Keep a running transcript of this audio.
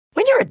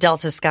a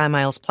Delta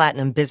SkyMiles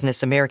Platinum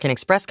Business American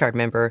Express card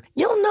member,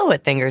 you'll know a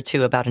thing or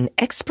two about an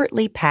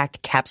expertly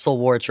packed capsule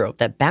wardrobe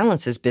that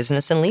balances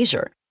business and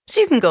leisure.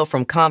 So you can go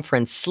from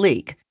conference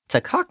sleek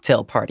to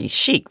cocktail party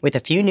chic with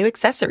a few new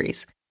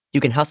accessories. You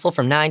can hustle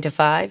from 9 to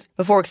 5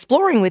 before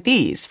exploring with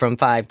ease from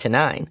 5 to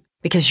 9.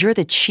 Because you're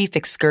the chief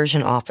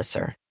excursion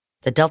officer.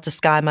 The Delta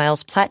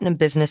SkyMiles Platinum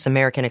Business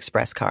American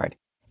Express card.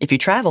 If you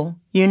travel,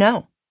 you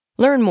know.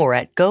 Learn more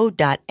at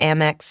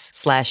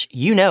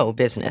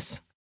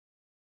go.amex/business.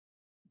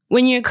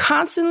 When you're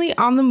constantly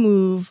on the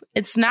move,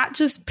 it's not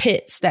just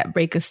pits that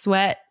break a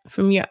sweat.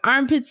 From your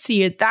armpits to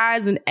your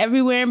thighs and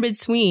everywhere in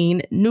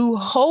between, new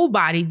whole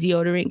body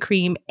deodorant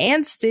cream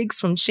and sticks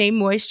from Shea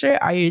Moisture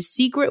are your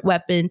secret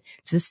weapon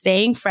to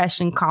staying fresh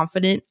and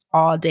confident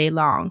all day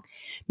long.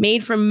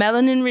 Made from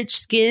melanin-rich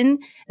skin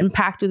and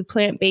packed with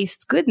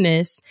plant-based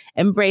goodness,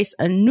 embrace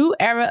a new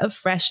era of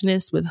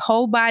freshness with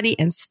whole body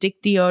and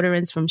stick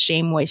deodorants from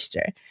Shea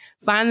Moisture.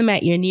 Find them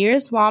at your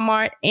nearest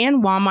Walmart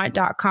and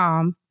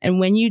walmart.com.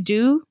 And when you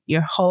do, your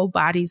whole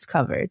body's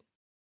covered.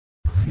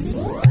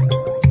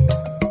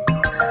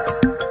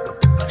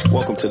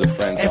 Welcome to the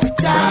Friend Zone. Every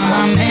time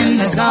I'm in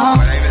the zone.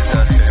 My name is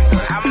Dustin.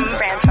 I'm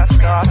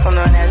Francesca, also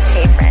known as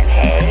Hey Friend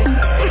Hey.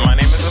 My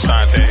name is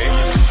Asante.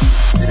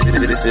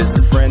 This is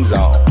the Friend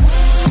Zone.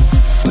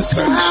 Let's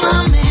start the show.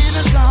 I'm in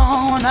the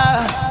zone.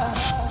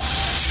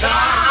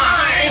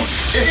 Time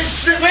is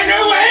slipping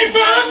away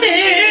from me.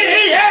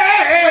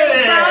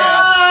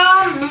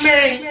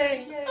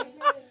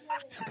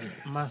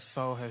 My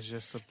soul has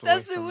just slipped away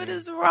Dustin, from what me.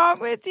 is wrong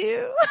with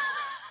you?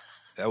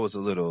 That was a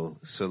little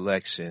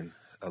selection,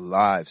 a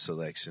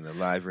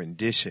live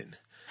rendition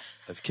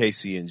of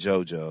Casey and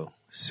JoJo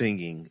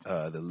singing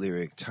the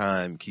lyric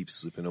 "Time Keeps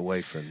Slipping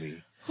Away From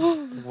Me."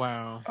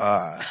 Wow.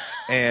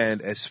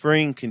 And as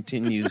spring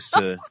continues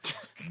to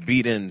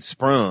beat and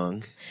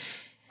sprung,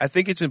 I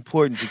think it's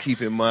important to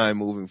keep in mind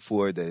moving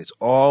forward that it's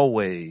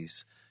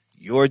always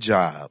your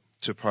job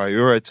to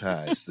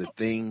prioritize the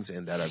things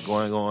and that are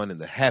going on in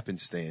the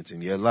happenstance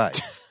in your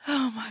life.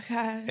 Oh, my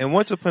God. And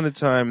once upon a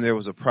time, there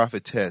was a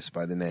prophetess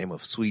by the name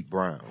of Sweet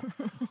Brown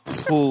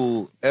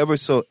who ever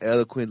so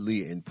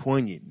eloquently and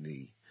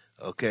poignantly,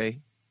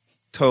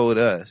 told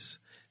us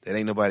that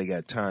ain't nobody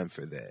got time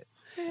for that.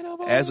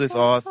 As with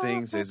all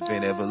things, there's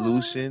been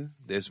evolution,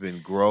 there's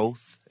been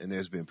growth, and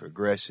there's been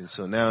progression.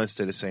 So now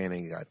instead of saying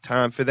ain't got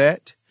time for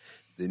that,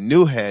 the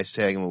new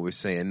hashtag and what we're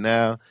saying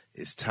now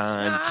is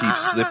time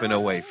keeps slipping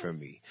away from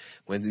me.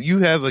 When you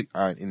have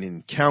an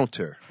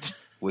encounter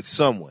with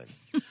someone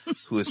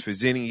who is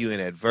presenting you an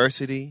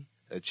adversity,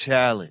 a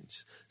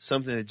challenge,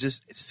 something that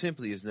just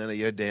simply is none of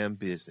your damn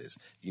business,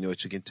 you know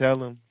what you can tell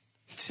them?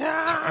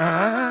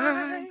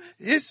 Time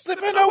is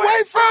slipping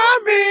away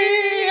from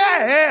me.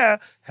 Yeah.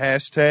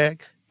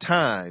 Hashtag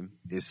time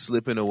is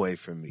slipping away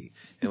from me.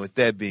 And with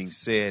that being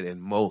said,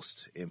 and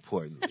most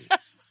importantly,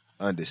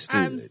 understood.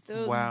 I'm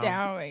still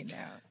down right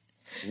now.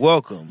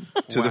 Welcome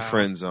to the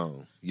Friend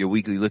Zone, your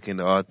weekly look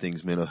into all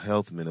things mental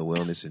health, mental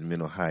wellness, and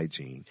mental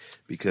hygiene.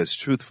 Because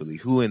truthfully,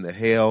 who in the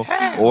hell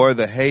or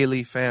the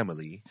Haley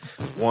family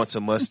wants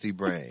a musty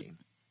brain?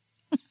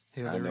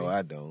 I know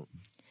I don't.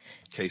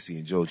 Casey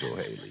and JoJo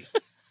Haley.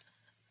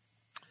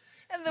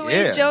 And the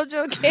way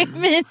JoJo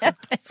came in at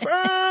the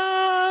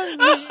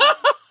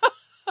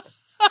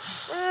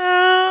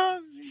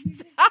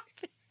Stop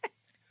it.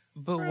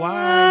 But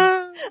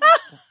why?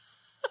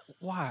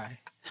 Why?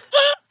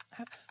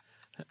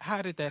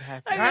 How did that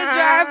happen? I'm going to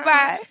drive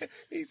by.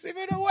 He's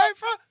slipping away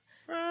from...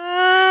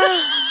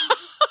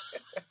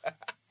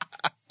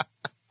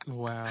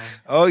 Wow.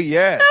 Oh,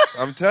 yes.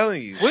 I'm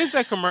telling you. What is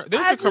that commercial?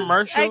 There's a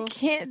commercial. I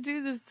can't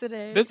do this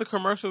today. There's a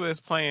commercial that's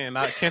playing.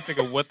 I can't think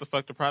of what the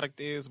fuck the product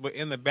is, but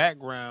in the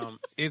background,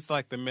 it's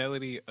like the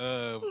melody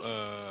of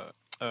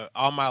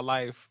All My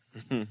Life,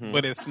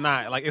 but it's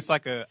not. Like, it's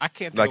like a, I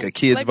can't think like a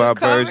Kids Bop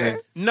version?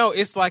 No,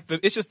 it's like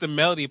it's just the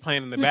melody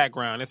playing in the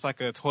background. It's like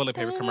a toilet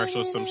paper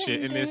commercial or some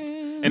shit.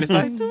 And it's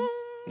like...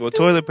 Well,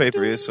 toilet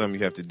paper is something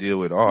you have to deal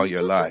with all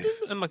your life.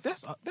 I'm like,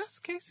 that's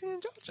Casey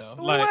and JoJo.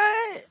 What?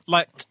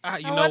 Like,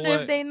 you know wonder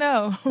what? if they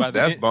know.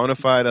 That's bona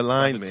fide By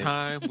alignment. the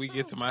time we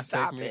get to my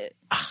Stop segment, it.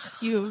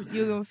 You're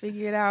going to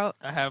figure it out.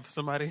 I have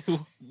somebody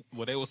who,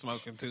 they were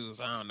smoking too,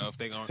 so I don't know if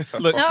they're going to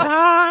look.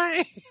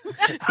 Time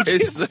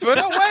it's slipping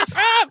away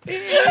from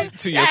me.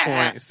 To your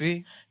point,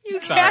 see? Sorry,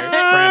 Fran,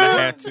 I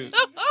had to.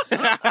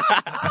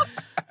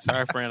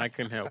 Sorry, Fran, I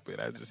couldn't help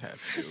it. I just had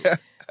to.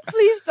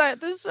 Please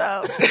start the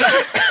show.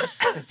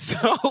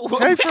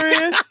 Hey,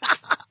 friend.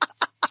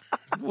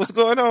 What's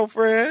going on,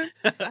 friend?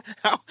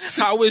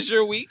 How was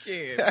your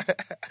weekend?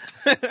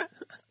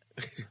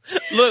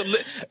 Look,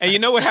 and you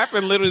know what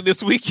happened literally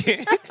this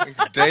weekend?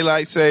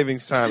 Daylight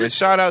savings time. And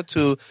shout out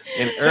to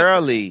an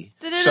early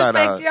Did it Shout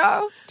affect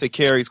out y'all? to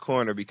Carrie's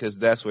Corner because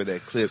that's where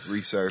that clip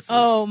resurfaced.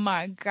 Oh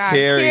my God,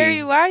 Carrie,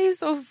 Carrie, why are you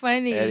so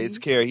funny? And it's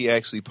Carrie. He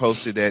actually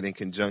posted that in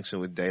conjunction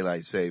with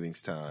Daylight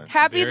Savings Time.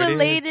 Happy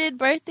belated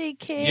birthday,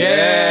 Carrie!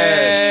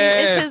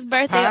 Yes. It's his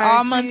birthday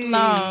all month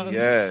long.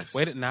 Yes.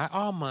 Wait, not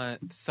all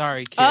month.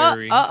 Sorry,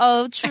 Carrie.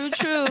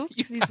 True.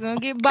 He's gonna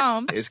get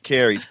bumped. It's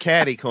Carrie's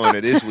Caddy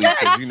Corner this week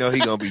because you know he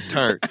gonna be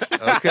turned.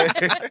 Okay.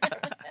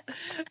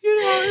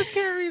 It's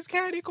Carrie's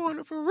Caddy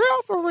Corner for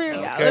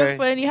real. Yeah, Okay. they're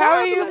funny. How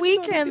are your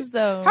weekends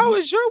though? How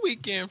was your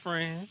weekend,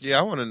 friend? Yeah,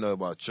 I want to know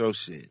about your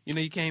shit.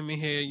 You came in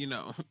here,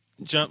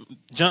 jump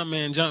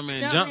man.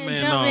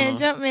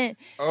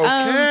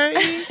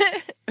 Okay.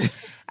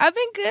 I've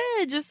been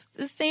good. Just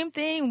the same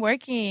thing,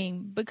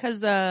 working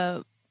because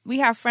we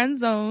have Friend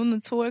Zone, the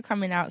tour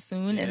coming out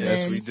soon, and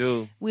Yes, then we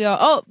do. we are.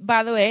 Oh,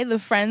 by the way, the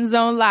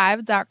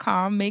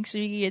friendzonelive.com. Make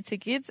sure you get your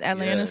tickets.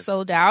 Atlanta's Yes.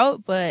 sold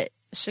out, but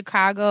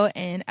Chicago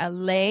and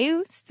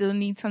LA still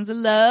need tons of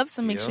love.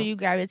 So make Yep. sure you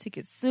grab your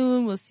tickets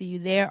soon. We'll see you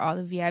there. All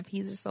the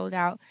VIPs are sold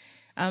out.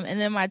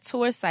 And then my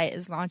tour site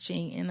is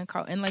launching in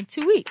like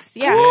 2 weeks.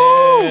 Yeah.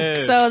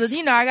 Yes. So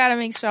I got to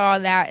make sure all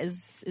that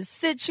is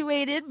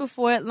situated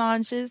before it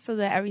launches so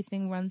that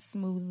everything runs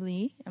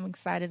smoothly. I'm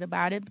excited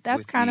about it. But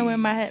that's kind of where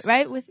my head,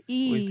 right? With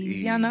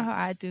ease. Y'all know how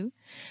I do.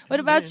 What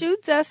about you,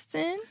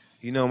 Dustin?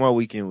 My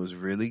weekend was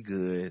really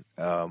good.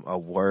 I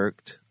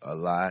worked a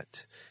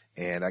lot.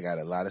 And I got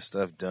a lot of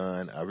stuff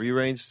done. I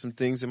rearranged some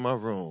things in my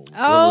room.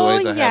 Oh,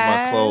 I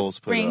had my clothes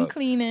put spring up.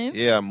 cleaning.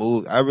 Yeah, I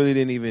moved. I really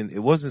didn't even, it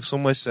wasn't so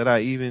much that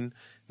I even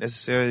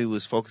necessarily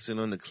was focusing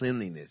on the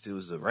cleanliness. It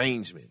was the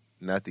arrangement,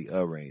 not the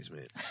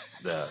arrangement.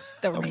 The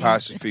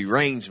apostrophe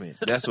arrangement.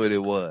 That's what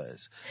it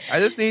was. I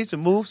just needed to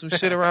move some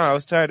shit around. I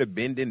was tired of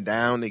bending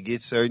down to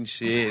get certain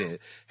shit and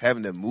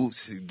having to move,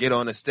 to get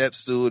on a step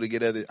stool to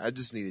get other. I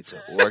just needed to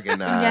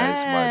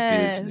organize my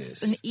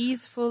business. An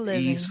easeful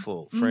living.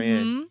 Easeful,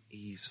 friend.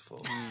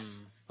 Easeful.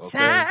 Okay.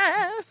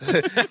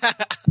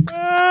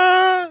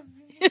 Time.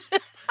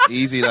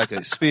 Easy like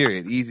a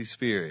spirit. Easy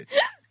spirit.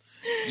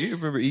 You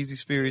remember Easy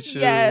Spirit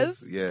shoes?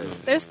 Yes. Yes.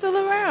 They're still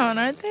around,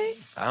 aren't they?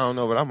 I don't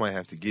know, but I might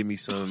have to give me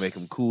some and make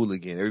them cool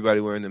again.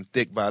 Everybody wearing them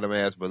thick bottom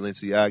ass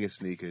Balenciaga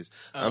sneakers.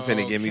 I'm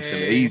finna give me some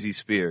Easy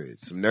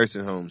Spirit, some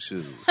nursing home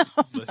shoes.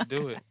 Let's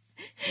do it.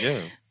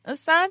 Yeah.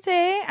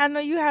 Asante, I know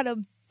you had a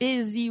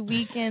busy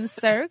weekend,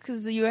 sir,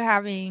 because you were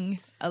having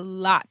a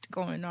lot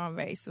going on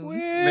very soon.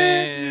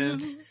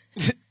 Man.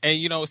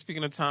 And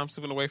speaking of time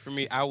slipping away from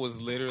me, I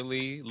was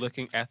literally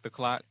looking at the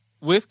clock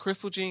with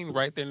Crystal Jean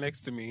right there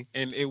next to me,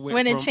 and it went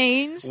when from it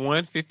changed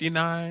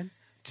 1:59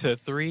 to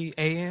 3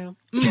 a.m.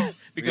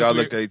 Because y'all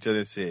looked at each other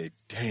and said,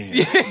 "Damn."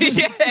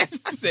 Yes,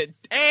 I said,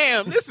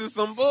 "Damn, this is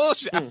some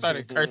bullshit." I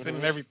started cursing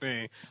and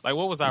everything. Like,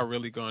 what was I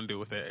really going to do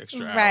with that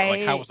extra hour? Right.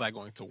 Like, how was I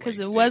going to waste it? Because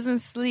it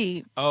wasn't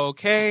sleep.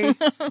 Okay,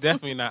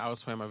 definitely not. I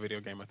was playing my video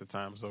game at the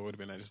time, so it would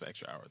have been just an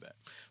extra hour of that.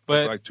 But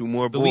it's like 2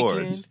 more the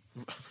boards.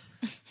 weekend,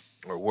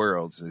 or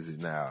worlds is it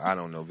now? I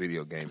don't know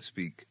video game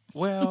speak.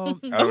 well,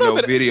 I don't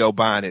know video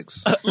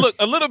bonics. look,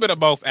 a little bit of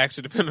both,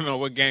 actually, depending on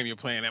what game you're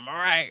playing. Am I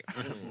right?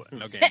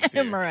 No games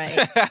here. Am I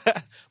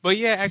right? But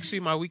yeah,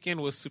 actually, my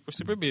weekend was super,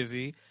 super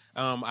busy.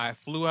 I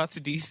flew out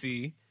to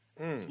DC,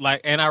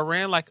 and I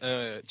ran like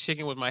a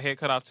chicken with my head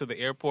cut off to the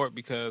airport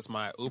because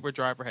my Uber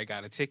driver had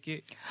got a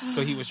ticket,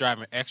 so he was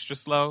driving extra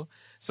slow.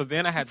 So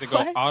then I had to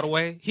go all the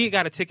way. He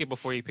got a ticket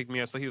before he picked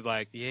me up, so he was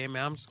like, "Yeah,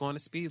 man, I'm just going to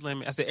speed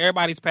limit." I said,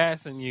 "Everybody's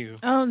passing you."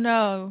 Oh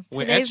no!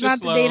 Went Today's extra not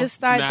slow, the day to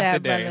start not that, the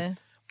day. brother.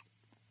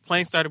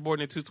 Plane started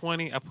boarding at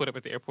 2:20. I put up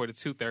at the airport at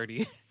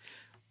 2:30.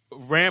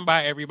 Ran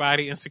by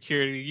everybody in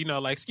security.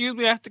 Like, "Excuse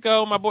me, I have to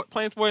go. My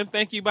plane's boarding.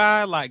 Thank you,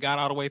 bye." Like, got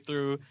all the way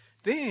through.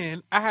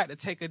 Then I had to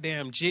take a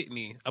damn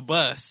jitney, a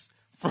bus.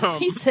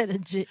 He said a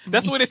jitney.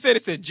 That's what it said.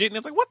 It said jitney. I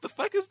was like, "What the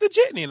fuck is the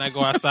jitney?" And I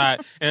go outside,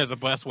 and there's a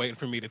bus waiting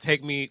for me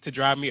to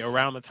drive me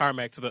around the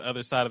tarmac to the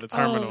other side of the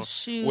terminal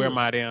where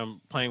my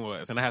damn plane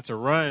was. And I had to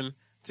run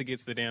to get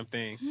to the damn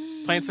thing.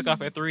 Plane took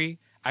off at 3.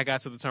 I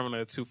got to the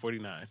terminal at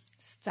 2:49.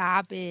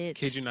 Stop it.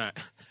 Kid you not.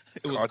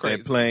 It was Caught crazy.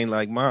 that plane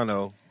like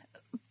mono.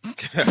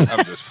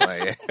 I'm just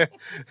playing.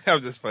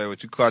 I'm just playing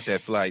with you. Caught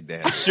that flight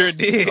down. Sure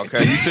did.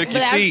 Okay, you took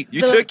your seat.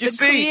 You took your the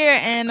seat. Clear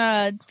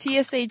and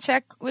TSA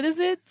check. What is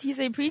it?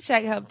 TSA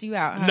pre-check helped you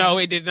out. Huh? No,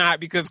 it did not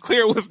because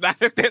Clear was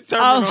not at that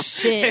terminal. Oh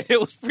shit! It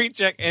was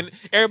pre-check, and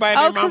everybody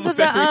and their mom was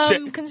at pre-check. Because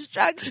of the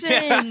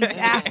construction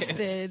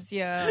bastards,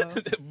 yo.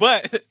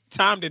 But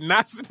time did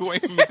not slip away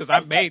from me because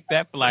I made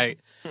that flight.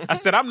 I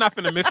said, I'm not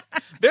going to miss.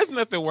 There's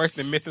nothing worse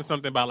than missing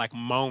something by like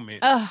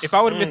moments. If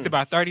I would have missed it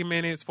by 30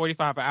 minutes,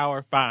 45 an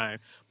hour, fine.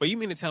 But you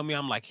mean to tell me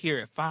I'm like here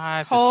at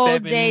 5 Whole to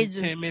 7, day 10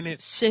 just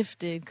minutes?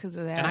 Shifted because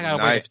of that. And I got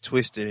knife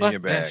twisted in your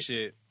that back.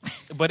 shit.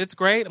 But it's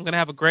great. I'm going to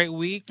have a great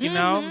week, you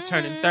know. I'm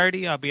turning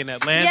 30. I'll be in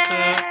Atlanta.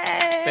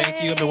 Yay!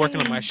 Thank you. I've been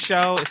working on my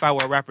show,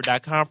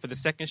 IfIWereRapper.com for the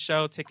second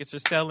show. Tickets are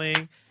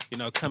selling.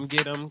 come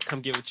get them.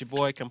 Come get with your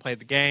boy. Come play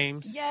the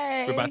games.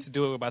 Yay. We're about to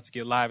do it. We're about to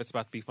get live. It's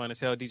about to be fun as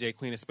hell. DJ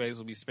Queen of Spades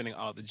will be spinning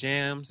all the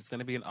jams. It's going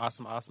to be an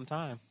awesome, awesome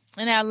time.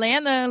 In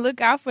Atlanta,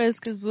 look out for us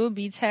because we'll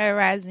be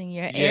terrorizing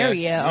your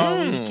area all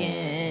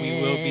weekend.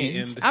 We will be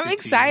in the I'm city.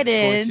 excited.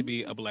 It's going to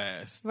be a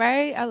blast.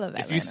 Right? I love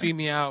Atlanta. If you see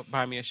me out,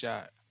 buy me a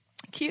shot.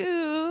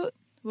 Cute.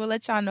 We'll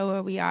let y'all know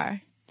where we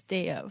are the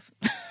day of.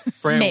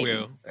 Fran Maybe.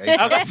 will. I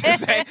was about to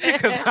say,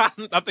 because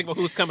I'm thinking about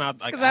who's coming out.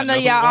 Like, Because I know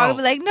y'all all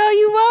be like, no,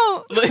 you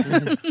won't.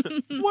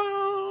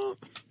 Won't.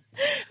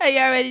 Are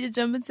y'all ready to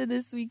jump into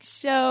this week's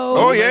show?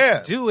 Oh, yeah.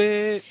 Let's do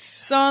it.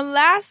 So on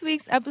last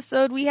week's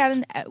episode, we had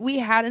an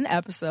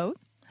episode.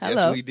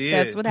 Hello. Yes, we did.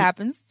 That's what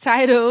happens.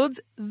 Titled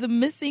 "The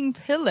Missing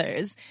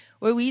Pillars,"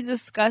 where we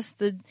discussed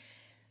the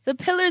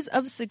pillars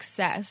of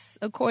success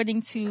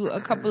according to a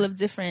couple of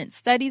different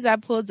studies I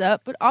pulled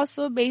up, but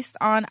also based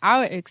on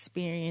our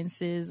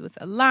experiences with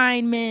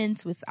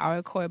alignment, with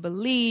our core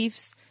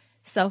beliefs,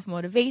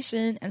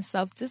 self-motivation, and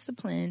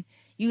self-discipline.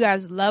 You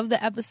guys loved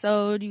the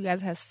episode. You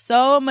guys had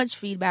so much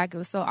feedback. It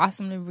was so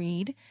awesome to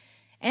read.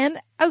 And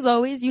as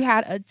always, you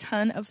had a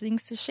ton of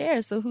things to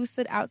share. So who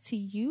stood out to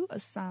you,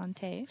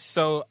 Asante?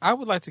 So I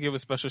would like to give a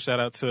special shout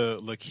out to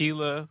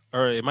Lakelia,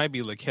 or it might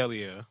be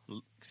Lakelia.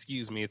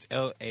 Excuse me, it's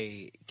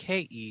Lakellia.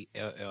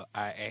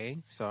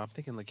 So I'm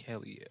thinking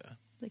Lakelia.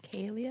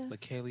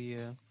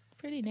 Lakelia.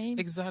 Pretty name.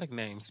 Exotic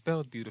name,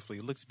 spelled beautifully,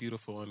 looks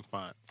beautiful in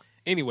font.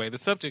 Anyway, the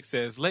subject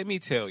says, "Let me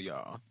tell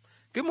y'all.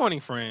 Good morning,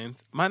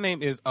 friends. My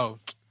name is,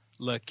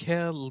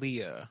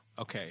 Lakelia.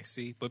 Okay,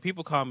 see? But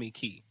people call me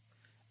Key.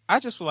 I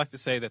just would like to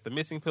say that the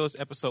Missing Pillars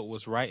episode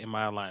was right in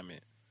my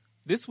alignment.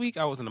 This week,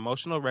 I was an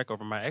emotional wreck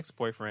over my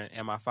ex-boyfriend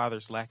and my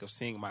father's lack of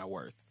seeing my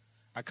worth.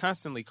 I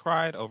constantly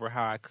cried over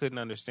how I couldn't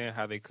understand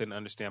how they couldn't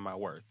understand my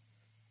worth.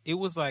 It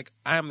was like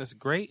I am this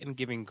great and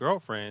giving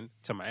girlfriend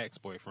to my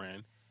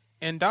ex-boyfriend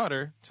and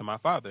daughter to my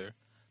father,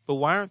 but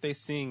why aren't they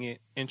seeing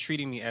it and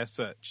treating me as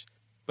such?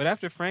 But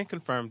after Frank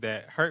confirmed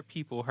that hurt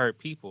people,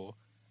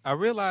 I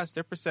realized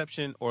their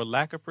perception or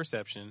lack of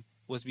perception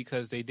was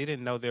because they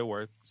didn't know their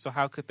worth, so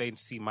how could they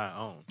see my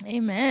own?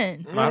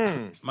 Amen.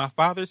 My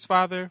father's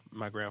father,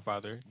 my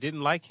grandfather,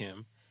 didn't like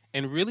him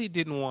and really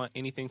didn't want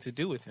anything to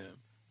do with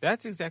him.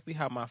 That's exactly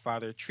how my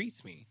father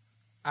treats me.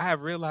 I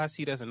have realized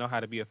he doesn't know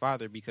how to be a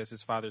father because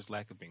his father's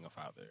lack of being a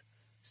father.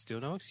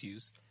 Still no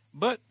excuse,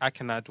 but I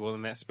cannot dwell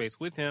in that space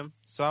with him,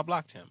 so I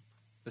blocked him.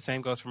 The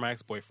same goes for my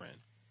ex-boyfriend.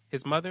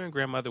 His mother and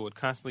grandmother would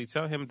constantly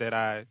tell him that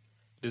I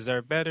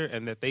deserved better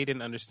and that they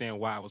didn't understand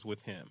why I was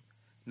with him.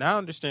 Now I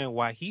understand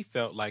why he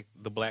felt like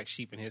the black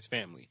sheep in his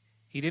family.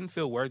 He didn't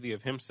feel worthy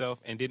of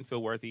himself and didn't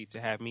feel worthy to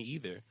have me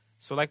either.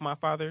 So like my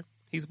father,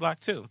 he's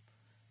black too.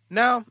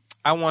 Now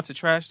I want to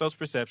trash those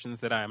perceptions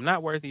that I am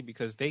not worthy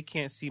because they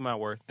can't see my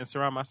worth and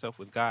surround myself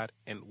with God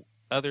and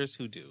others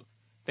who do.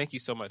 Thank you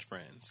so much,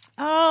 friends."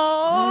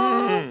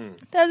 Oh,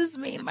 that just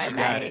made my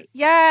night.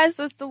 Yes,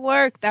 that's the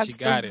work. That's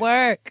the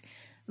work.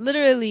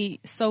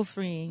 Literally so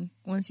freeing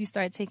once you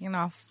start taking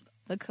off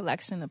the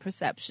collection of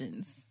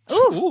perceptions.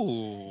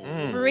 Ooh.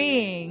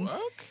 Freeing.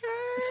 Okay.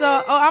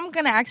 So, I'm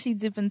going to actually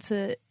dip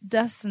into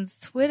Dustin's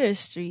Twitter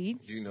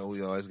streets. You know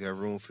we always got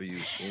room for you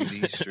in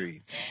these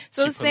streets.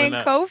 So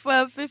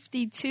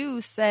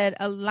Sankofa52 said,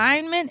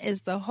 "Alignment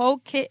is the whole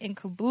kit and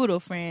caboodle,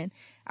 friend.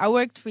 I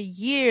worked for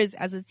years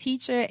as a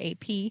teacher,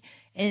 AP,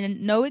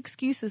 in no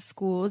excuses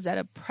schools that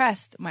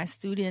oppressed my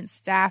students,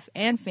 staff,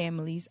 and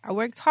families. I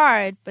worked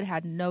hard, but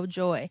had no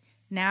joy.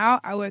 Now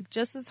I work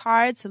just as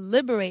hard to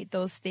liberate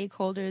those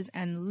stakeholders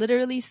and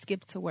literally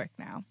skip to work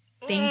now.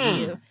 Thank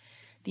you."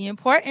 The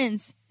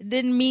importance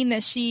didn't mean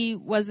that she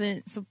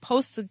wasn't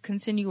supposed to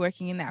continue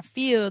working in that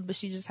field, but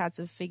she just had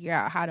to figure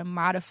out how to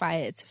modify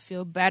it to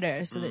feel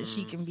better so that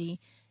she can be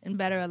in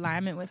better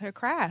alignment with her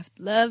craft.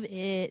 Love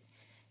it.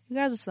 You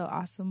guys are so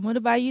awesome. What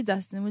about you,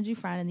 Dustin? What did you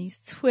find in these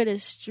Twitter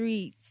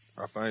streets?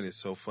 I find it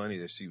so funny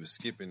that she was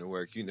skipping to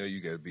work. You know you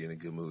got to be in a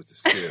good mood to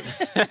skip.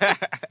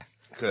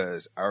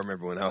 Because I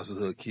remember when I was a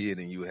little kid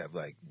and you would have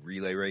like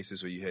relay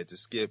races where you had to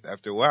skip.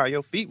 After a while,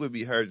 your feet would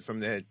be hurt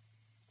from that.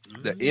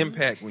 The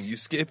impact when you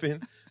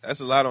skipping, that's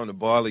a lot on the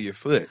ball of your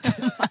foot.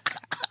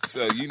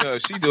 So, you know,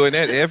 if she doing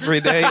that every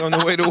day on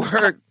the way to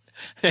work,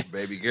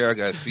 baby girl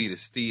got feet of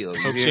steel.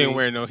 Hope she ain't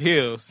wearing no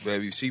heels.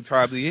 Baby, she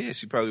probably is.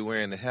 She probably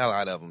wearing the hell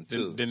out of them,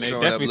 too. Then they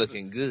showing definitely up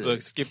looking good.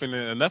 Look, skipping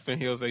enough in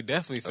heels, they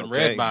definitely some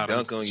red bottoms.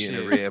 Dunk on you in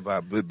the red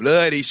bottom.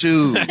 Bloody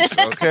shoes,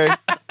 okay?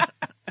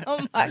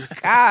 Oh, my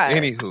God.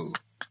 Anywho.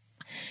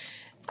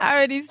 I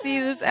already see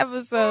this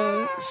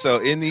episode. So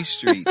in these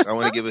streets, I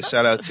want to give a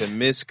shout out to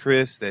Miss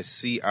Chris, that's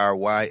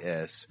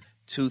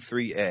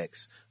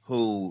CRYS23X,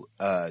 who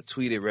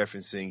tweeted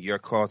referencing your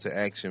call to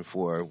action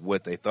for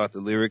what they thought the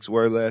lyrics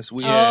were last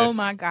week. Oh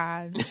my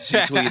God. She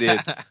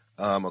tweeted,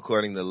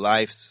 according to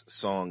Life's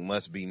song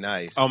Must Be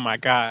Nice. Oh my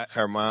God.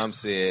 Her mom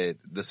said,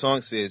 the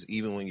song says,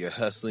 even when your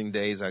hustling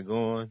days are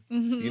gone.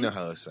 Mm-hmm. You know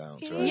how it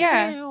sounds, right?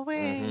 Yeah. Even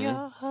when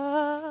your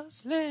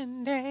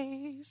hustling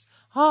days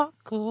are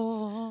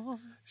gone.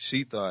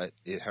 She thought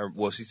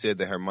she said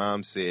that her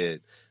mom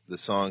said the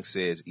song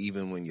says,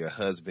 even when your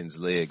husband's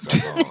legs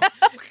are gone.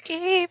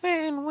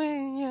 Even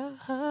when your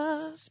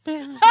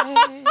husband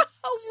legs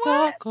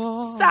are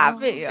gone.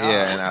 Stop it, y'all.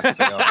 Yeah, and I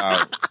fell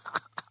out.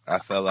 I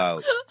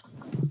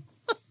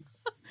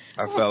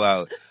fell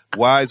out.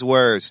 Wise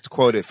words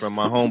quoted from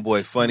my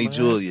homeboy, Funny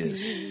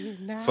Julius.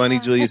 Funny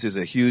Julius is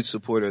a huge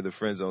supporter of the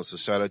Friend Zone, so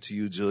shout out to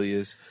you,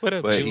 Julius. What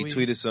up, but Julius? he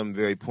tweeted something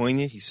very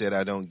poignant. He said,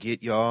 I don't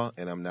get y'all,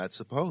 and I'm not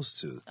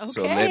supposed to.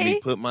 So Okay. let me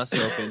put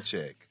myself in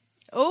check.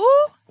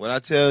 Ooh, When I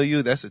tell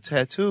you that's a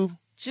tattoo,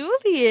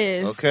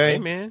 Julius. okay?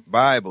 Amen.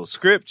 Bible,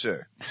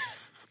 scripture.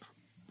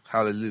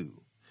 Hallelujah.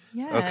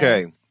 Yes.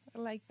 Okay. I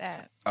like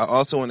that. I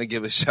also want to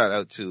give a shout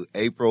out to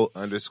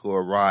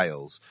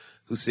April_Riles,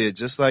 who said,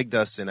 just like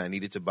Dustin, I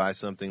needed to buy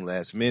something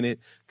last minute,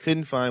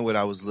 couldn't find what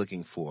I was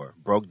looking for,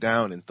 broke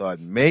down and thought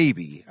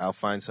maybe I'll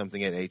find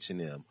something at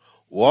H&M.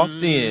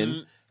 Walked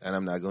in, and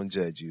I'm not going to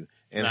judge you,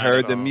 and Not heard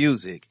at the all.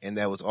 music, and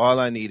that was all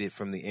I needed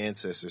from the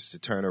ancestors to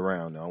turn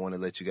around. Now, I want to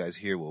let you guys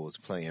hear what was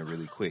playing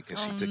really quick,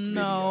 because she took the video.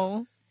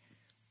 No.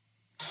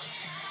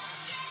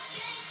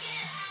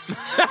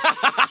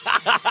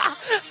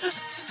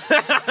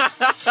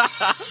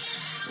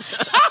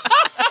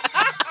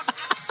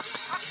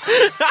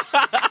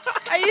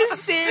 Are you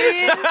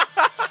serious?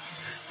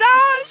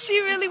 Stop. She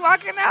really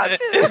walking out too.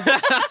 Get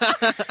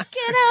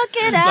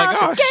out. Like,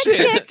 oh,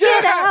 shit.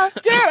 Get out.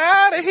 Get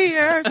out of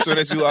here! As soon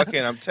as you walk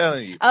in, I'm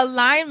telling you.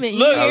 Alignment. You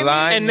Look, hear me?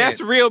 Alignment. and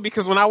that's real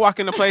because when I walk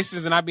into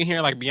places and I be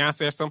hearing like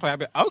Beyonce or someplace, I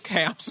be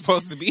okay. I'm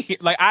supposed to be here.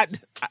 Like I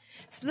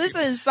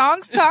Listen,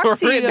 songs talk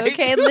to you, They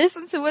okay? do.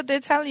 Listen to what they're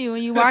telling you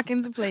when you walk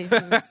into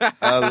places.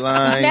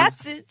 Alignment.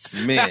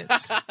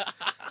 Message.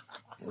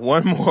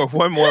 One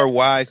more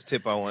wise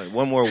tip I want.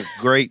 One more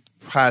great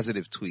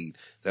positive tweet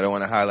that I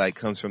want to highlight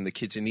comes from the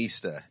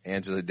Kitchenista,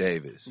 Angela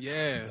Davis.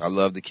 yes, I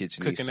love the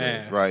Kitchenista. Cooking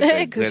ass. Right,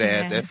 that good Cooking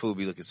ass. ass. That food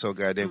be looking so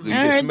goddamn good. You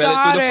And can her smell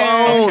it through the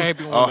daughter. phone. Okay,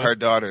 be one Oh, of her the-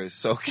 daughter is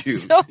so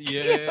cute. So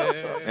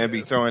Yeah, And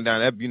be throwing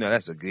down that. You know,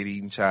 that's a good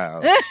eating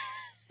child.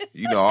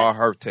 You know, all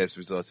her test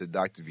results, the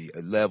doctor be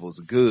levels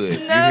good.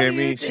 You No, hear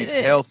me? you She's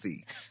didn't.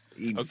 healthy,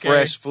 eating Okay.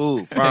 fresh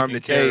food, farm to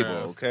Taken care table.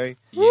 of. Okay.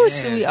 Ooh,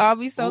 should we Yes. all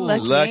be so Ooh.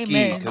 lucky? Lucky,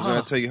 Amen. because when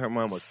I tell you her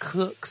mama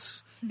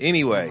cooks.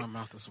 Anyway, My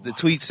mouth is the watering.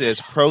 tweet says,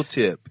 pro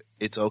tip,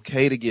 it's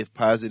okay to give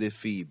positive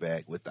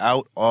feedback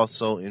without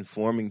also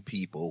informing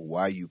people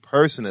why you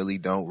personally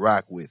don't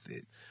rock with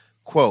it.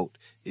 Quote,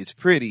 it's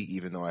pretty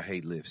even though I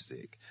hate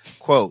lipstick.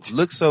 Quote,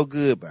 looks so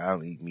good but I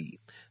don't eat meat.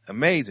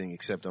 Amazing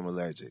except I'm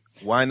allergic.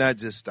 Why not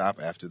just stop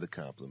after the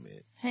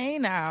compliment? Hey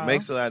now.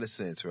 Makes a lot of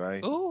sense,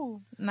 right? Ooh,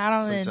 Not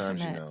on the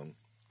Sometimes, internet. you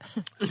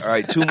know. All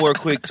right, two more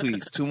quick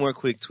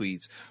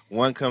tweets.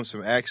 One comes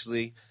from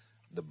actually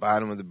the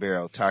bottom of the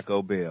barrel,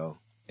 Taco Bell.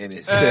 And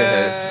it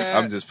says,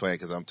 I'm just playing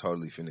because I'm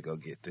totally finna go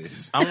get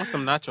this. I want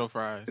some nacho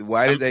fries.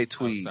 Why did they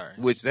tweet? sorry.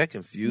 Which that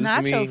confused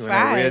Nacho me when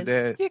I read fries.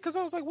 that. Yeah, because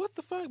I was like, what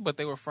the fuck? But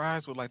they were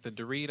fries with like the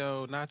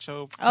Dorito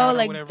nacho. Oh, powder,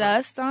 like whatever.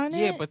 dust on it?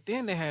 Yeah, but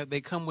then they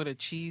come with a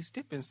cheese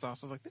dipping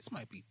sauce. I was like, this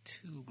might be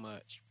too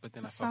much. But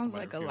then I saw Sounds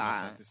somebody like a review it, and I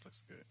was lot. like, this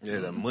looks good. Yeah,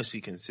 the mushy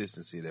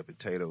consistency of that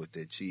potato with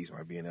that cheese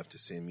might be enough to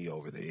send me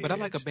over the edge. But I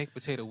like a baked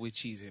potato with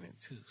cheese in it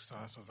too. So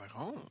I was like,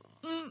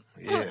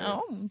 Yeah.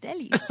 Oh,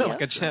 delicious.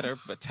 like a cheddar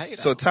potato.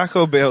 So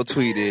Taco Bell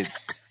tweeted,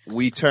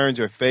 we turned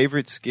your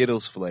favorite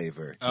Skittles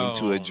flavor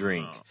into Oh, a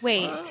drink.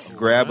 Wait.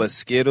 Grab a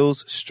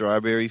Skittles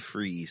strawberry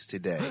freeze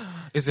today.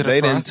 Is it They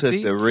a done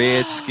Frosty? took the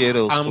red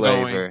Skittles I'm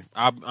flavor going.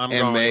 I'm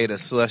and going made a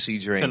slushy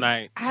drink.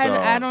 tonight.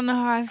 I don't know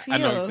how I feel. I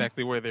know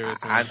exactly where there is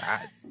one.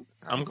 I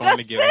I'm going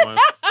to get one.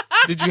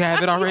 Did you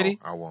have it already?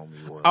 I want me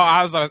one. Oh,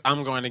 I was like,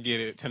 I'm going to get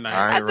it tonight.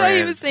 I I thought he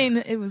ran- was saying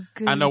that it was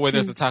good. I know where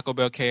there's too. a Taco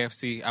Bell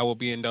KFC. I will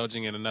be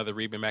indulging in another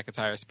Reba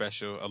McEntire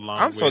special along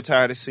I'm with so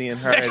tired of seeing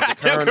her as the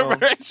Colonel.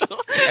 commercial.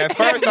 At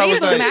first, I was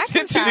Reba like,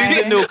 McEntire.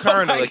 she's the new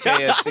Colonel at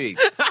KFC.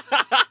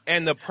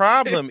 And the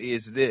problem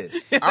is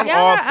this. I'm Yeah,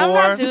 all I'm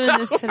not for, doing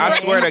this today. I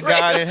swear to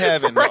God in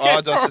heaven,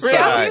 all jokes For real.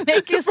 Y'all aside, be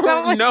making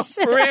so much No,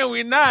 shit. friend,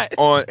 we not.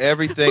 on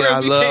everything Friend,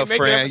 I we love, can't make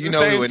it up Fran, at you the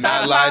know we same would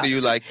not time. lie to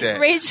you like that.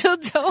 Rachel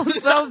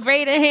Dolezal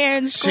braiding hair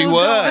in school. She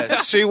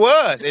was. She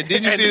was. And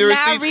did you see the Now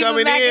receipts Reba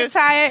coming in?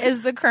 McEntire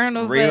is the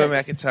Colonel. Reba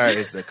but McEntire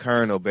is the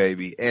Colonel,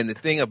 baby. And the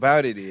thing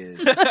about it is,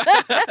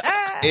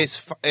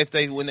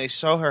 when they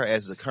show her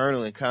as the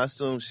Colonel in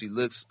costume, she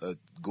looks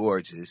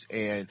gorgeous.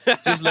 And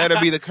just let her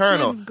be the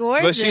Colonel.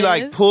 looks But she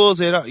like gorgeous. pulls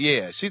it up.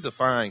 Yeah, she's a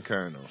fine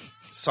Colonel.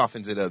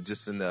 Softens it up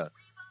just enough.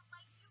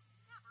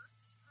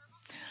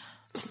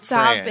 Stop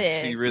Fran,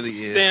 it. She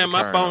really is. Damn, the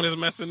my Colonel. phone is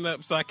messing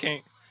up, so I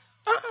can't.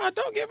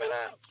 Don't give it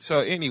up. So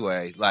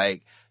anyway,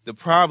 like the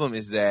problem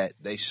is that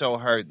they show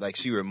her like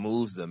she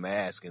removes the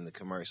mask in the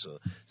commercial.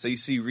 So you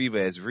see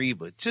Reba as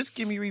Reba. Just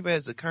give me Reba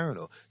as the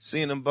Colonel.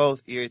 Seeing them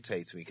both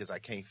irritates me because I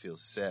can't feel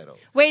settled.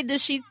 Wait,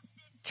 does she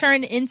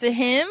turn into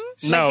him?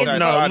 No, Like, Starts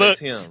no, out look. as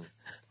him.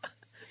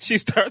 She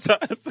starts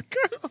out as the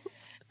Colonel.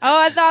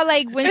 Oh, I thought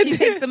like when she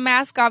takes the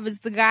mask off, it's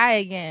the guy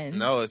again.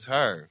 No, it's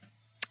her.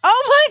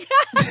 Oh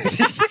my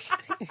God.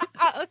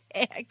 Oh,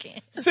 okay, I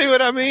can't. See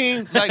what I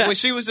mean? Like when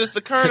she was just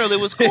the colonel, it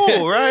was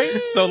cool,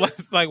 right? So,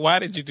 like, why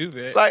did you do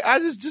that? Like I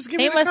just give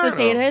me They the must colonel. have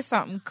paid her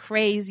something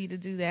crazy to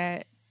do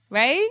that,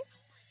 right?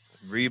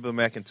 Reba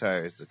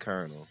McEntire is the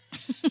colonel.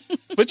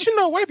 But you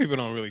know, white people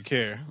don't really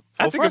care.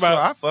 Well, I think first about of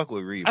all, I fuck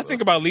with Reba. I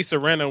think about Lisa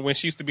Rinna when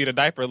she used to be the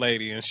diaper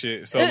lady and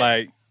shit. So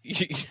like,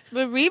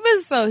 But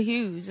Reba's so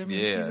huge. I mean,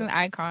 Yeah. she's an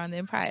icon.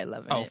 They're probably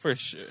loving oh it. for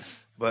sure.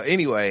 But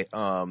anyway,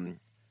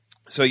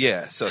 so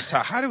yeah, so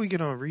how do we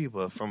get on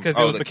Reba from? 'Cause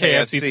it was the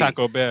KFC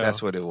Taco Bell.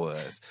 That's what it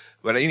was.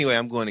 But anyway,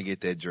 I'm going to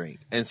get that drink.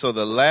 And so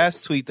the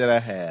last tweet that I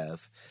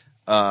have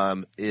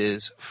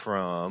is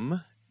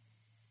from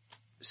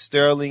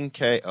Sterling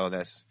K. Oh,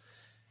 this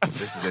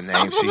is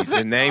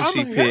the name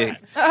she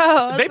picked.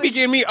 Oh, They be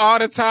getting me all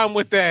the time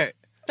with that.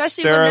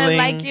 especially when they Sterling.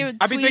 like your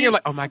I be thinking tweets.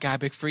 like, oh my god,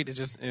 Big Frida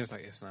just. And it's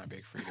like it's not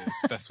Big Frida.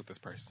 That's what this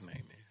person's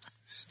name is.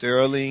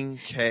 Sterling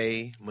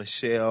K.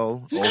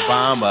 Michelle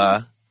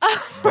Obama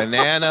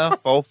Banana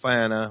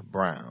Fofana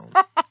Brown.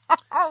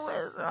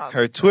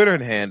 Her Twitter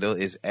handle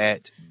is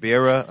at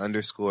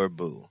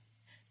Bera_Boo.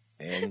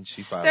 And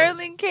she follows.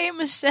 Sterling K.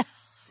 Michelle.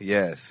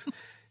 Yes.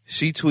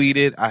 She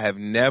tweeted, I have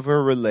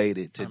never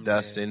related to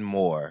Dustin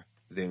more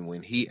than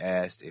when he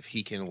asked if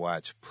he can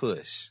watch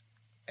Push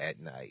at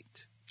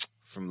night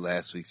from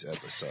last week's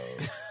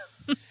episode.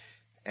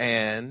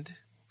 And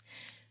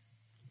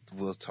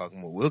we'll talk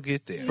more. We'll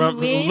get there.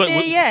 We ain't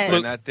there yet.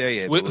 We're not there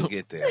yet, but we'll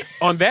get there.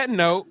 On that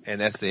note,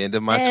 And that's the end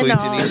of my And tweet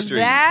to on these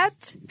streets.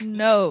 that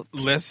note,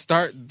 let's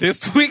start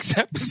this week's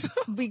episode.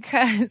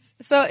 because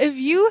so if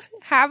you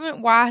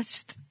haven't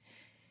watched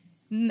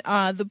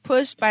The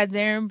Push by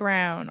Darren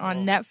Brown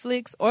on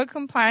Netflix or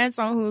Compliance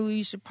on Hulu,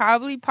 you should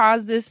probably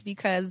pause this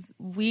because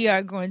we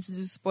are going to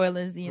do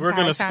spoilers the entire We're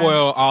gonna time.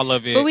 spoil all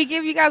of it. But we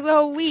give you guys a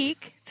whole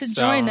week to So-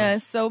 join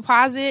us. So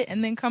pause it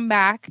and then come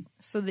back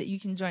so that you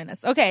can join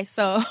us. Okay,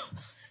 so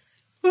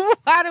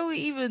how do we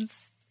even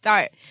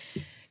start?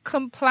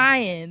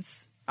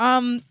 Compliance.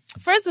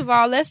 First of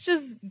all, let's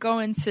just go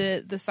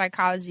into the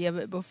psychology of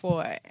it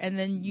before, and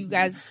then you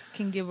guys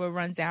can give a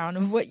rundown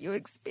of what you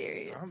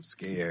experienced. I'm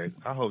scared.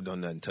 I hope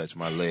don't nothing touch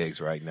my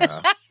legs right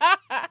now.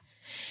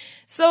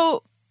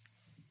 So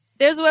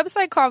there's a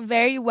website called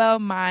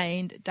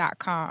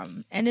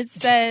verywellmind.com, and it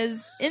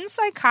says, in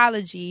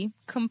psychology,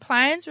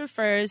 compliance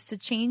refers to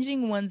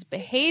changing one's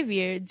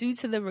behavior due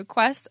to the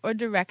request or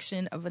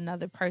direction of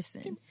another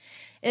person.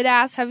 It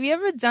asks, have you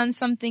ever done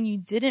something you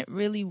didn't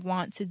really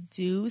want to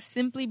do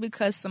simply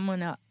because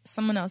someone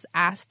else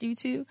asked you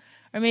to?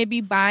 Or maybe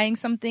buying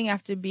something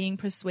after being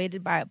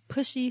persuaded by a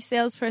pushy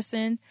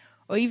salesperson,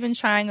 or even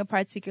trying a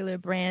particular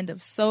brand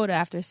of soda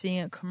after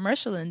seeing a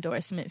commercial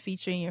endorsement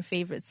featuring your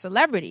favorite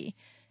celebrity.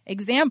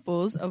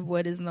 Examples of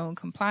what is known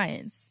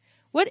compliance.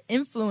 What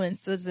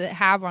influence does it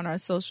have on our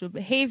social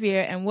behavior,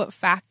 and what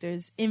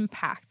factors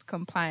impact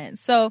compliance?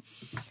 So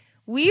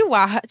we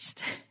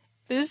watched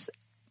this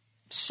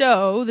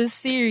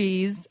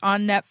series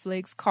on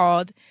Netflix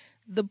called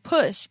The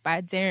Push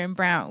by Darren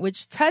Brown,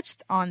 which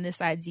touched on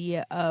this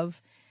idea of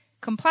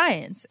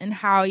compliance and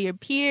how your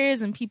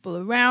peers and people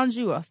around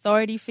you,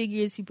 authority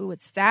figures, people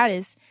with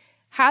status,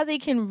 how they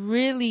can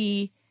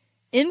really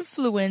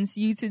influence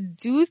you to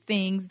do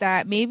things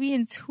that maybe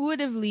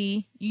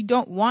intuitively you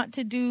don't want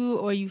to do,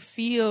 or you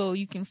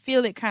can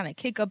feel it kind of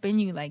kick up in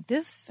you like,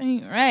 this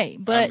ain't right.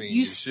 But I mean,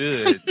 you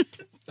should.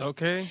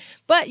 Okay.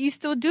 But you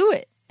still do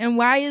it. And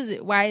why is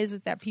it? Why is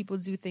it that people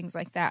do things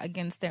like that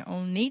against their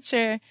own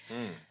nature?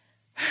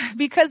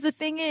 Because the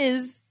thing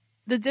is,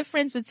 the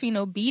difference between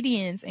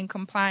obedience and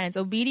compliance,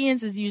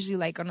 obedience is usually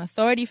like an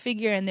authority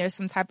figure and there's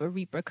some type of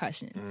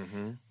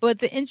repercussion. But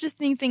the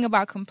interesting thing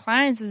about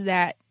compliance is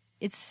that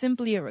it's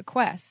simply a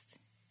request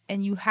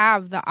and you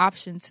have the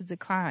option to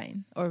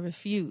decline or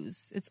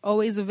refuse. It's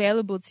always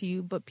available to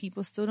you, but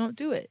people still don't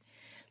do it.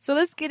 So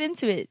let's get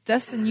into it.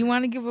 Dustin, you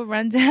want to give a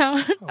rundown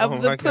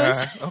of the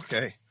push? God.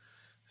 Okay.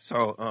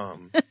 So,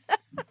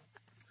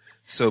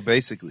 so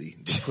basically,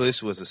 the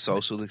Push was a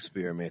social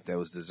experiment that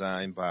was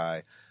designed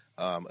by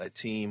a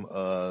team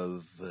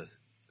of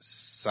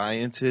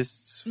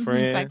scientists,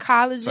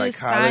 Psychologists,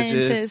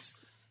 scientists.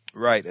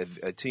 Right,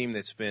 a team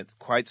that spent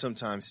quite some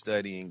time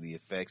studying the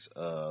effects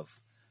of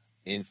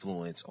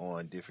influence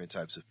on different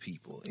types of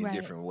people in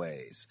different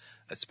ways,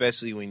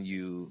 especially when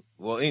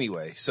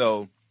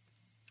so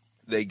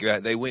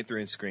they went through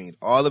and screened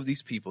all of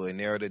these people and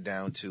narrowed it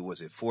down to,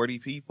 was it 40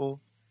 people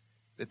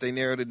that they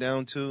narrowed it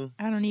down to?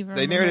 I don't even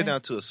They remember. narrowed it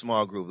down to a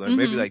small group,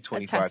 maybe like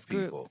 25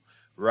 people.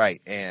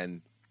 Right,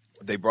 and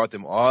they brought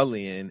them all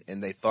in,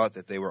 and they thought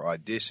that they were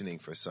auditioning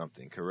for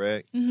something,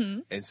 correct?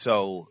 And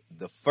so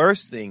the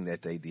first thing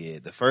that they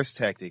did, the first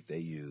tactic they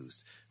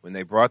used, when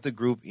they brought the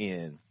group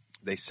in,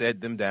 they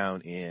set them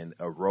down in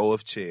a row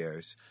of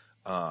chairs,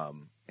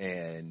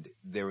 and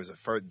there was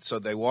so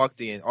they walked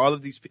in,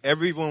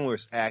 everyone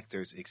was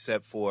actors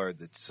except for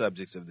the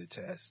subjects of the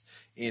test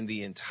in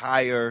the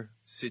entire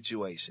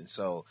situation.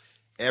 So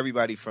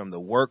everybody from the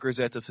workers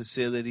at the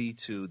facility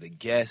to the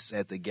guests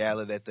at the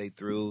gala that they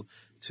threw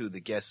to the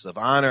guests of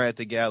honor at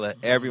the gala,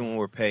 everyone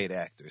were paid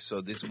actors.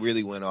 So this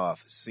really went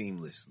off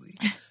seamlessly.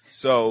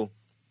 So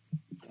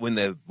when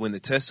the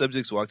test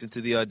subjects walked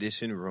into the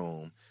audition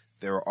room,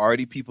 there were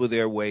already people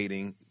there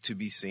waiting to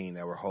be seen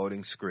that were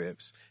holding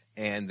scripts,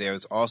 and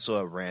there's also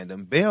a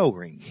random bell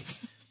ringing,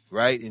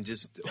 right? And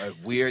just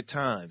at weird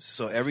times.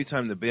 So every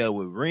time the bell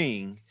would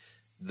ring,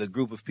 the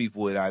group of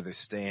people would either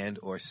stand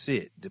or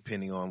sit,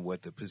 depending on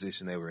what the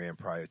position they were in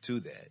prior to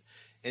that.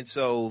 And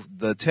so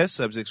the test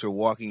subjects were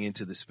walking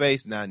into the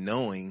space not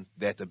knowing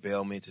that the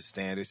bell meant to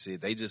stand or sit.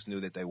 They just knew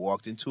that they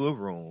walked into a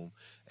room,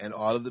 and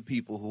all of the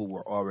people who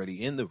were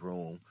already in the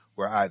room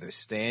were either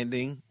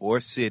standing or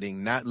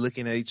sitting, not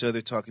looking at each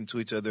other, talking to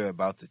each other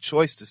about the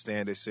choice to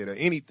stand or sit or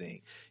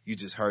anything. You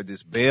just heard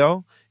this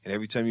bell, and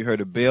every time you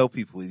heard a bell,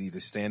 people would either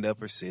stand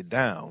up or sit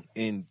down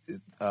in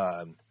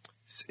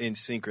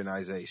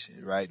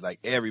synchronization, right? Like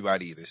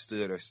everybody either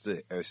stood or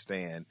sat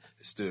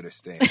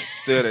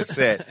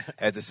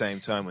at the same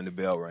time when the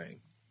bell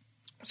rang.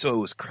 So it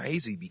was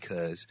crazy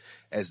because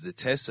as the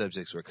test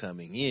subjects were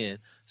coming in,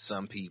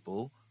 some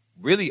people,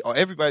 really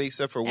everybody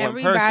except for one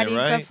person, right? Everybody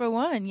except for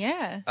one,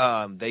 yeah.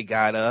 They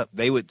got up.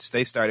 They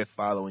started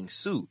following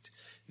suit.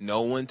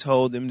 No one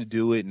told them to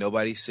do it.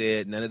 Nobody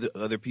said, none of the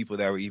other people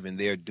that were even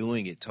there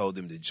doing it told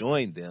them to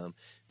join them.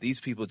 These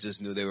people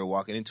just knew they were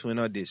walking into an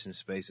audition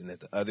space and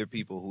that the other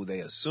people who they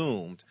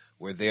assumed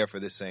were there for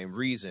the same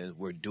reason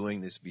were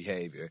doing this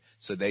behavior.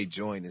 So they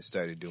joined and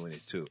started doing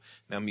it too.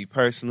 Now, me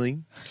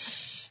personally,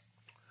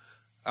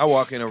 I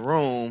walk in a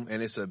room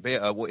and it's a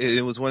bell.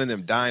 It was one of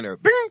them diner,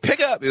 bing,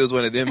 pick up. It was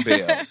one of them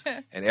bells.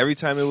 And every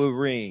time it would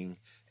ring,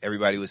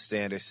 everybody would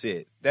stand or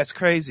sit. That's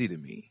crazy to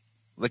me.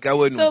 Like I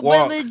wouldn't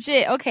walk. But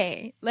legit,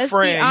 okay, let's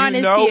Friend, be honest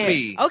you know here.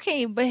 Me.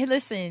 Okay, but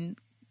listen,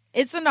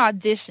 it's an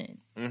audition.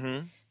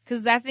 Mm-hmm.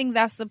 Because I think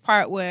that's the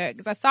part where,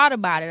 because I thought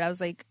about it, I was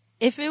like,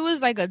 if it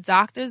was like a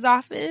doctor's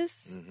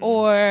office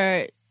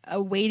or a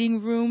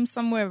waiting room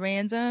somewhere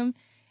random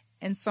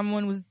and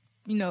someone was,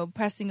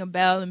 pressing a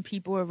bell and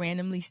people were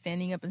randomly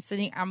standing up and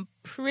sitting, I'm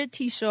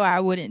pretty sure I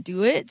wouldn't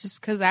do it just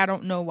because I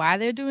don't know why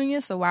they're doing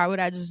it. So why would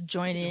I just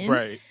join in?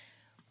 Right.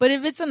 But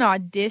if it's an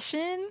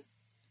audition,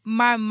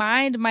 my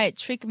mind might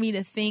trick me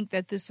to think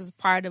that this was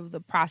part of the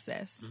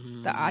process,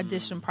 the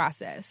audition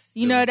process.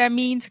 You know what I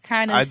mean? To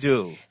kind of, I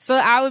do. So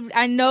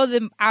I know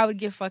that I would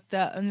get fucked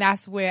up, and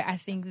that's where I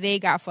think they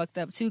got fucked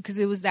up too, because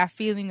it was that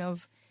feeling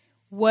of,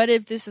 what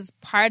if this is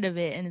part of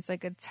it and it's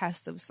like a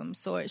test of some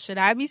sort? Should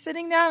I be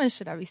sitting down or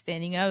should I be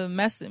standing up and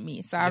mess with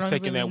me? So I don't just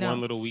taking really that know. one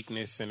little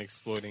weakness and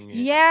exploiting it.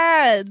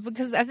 Yeah,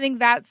 because I think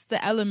that's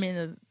the element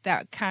of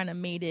that kind of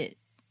made it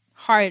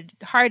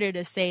harder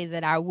to say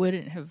that I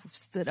wouldn't have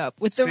stood up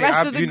with the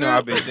rest of the group.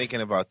 I've been thinking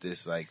about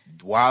this like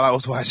while I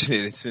was watching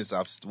it, and since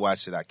I've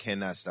watched it, I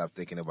cannot stop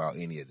thinking about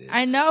any of this.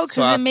 I know,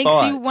 because it makes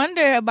you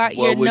wonder about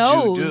your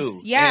nose. You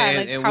do?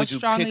 Yeah, and how would you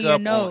strong pick are your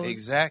up nose?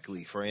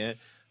 Exactly, friend.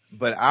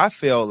 But I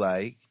feel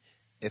like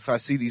if I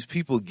see these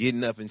people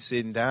getting up and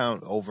sitting down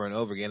over and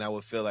over again, I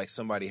would feel like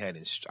somebody had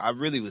I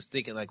really was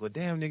thinking like, well,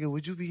 damn, nigga,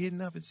 would you be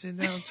getting up and sitting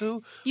down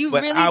too?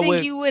 But really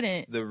think you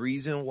wouldn't? The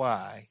reason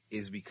why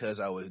is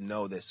because I would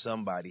know that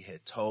somebody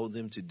had told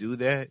them to do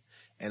that,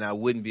 and I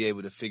wouldn't be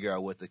able to figure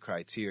out what the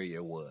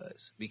criteria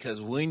was. Because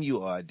when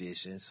you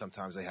audition,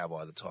 sometimes they have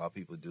all the tall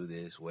people do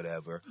this,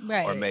 whatever.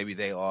 Right. Or maybe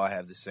they all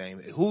have the same.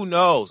 Who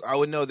knows? I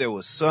would know there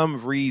was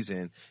some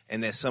reason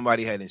and that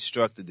somebody had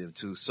instructed them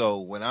to. So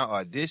when I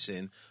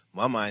audition,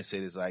 my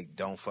mindset is like,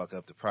 don't fuck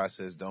up the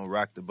process, don't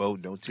rock the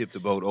boat, don't tip the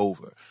boat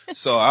over.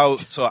 So I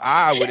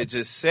would have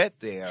just sat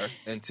there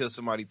until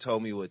somebody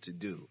told me what to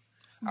do.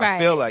 Right. I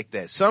feel like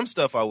that. Some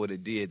stuff I would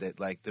have did that,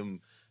 like the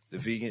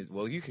vegans.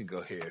 Well, you can go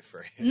ahead,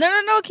 Fran.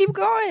 No, keep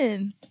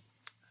going.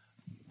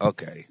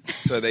 Okay,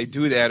 so they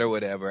do that or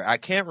whatever. I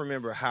can't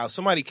remember how.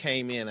 Somebody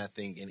came in, I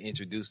think, and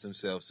introduced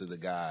themselves to the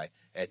guy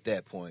at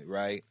that point,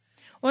 right?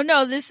 Well,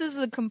 no, this is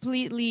a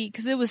completely,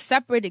 because it was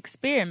separate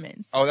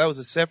experiments. Oh, that was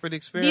a separate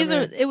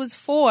experiment? It was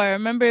 4.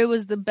 Remember, it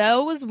was the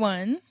bell was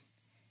 1,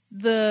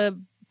 the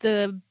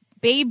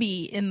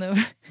baby in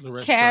the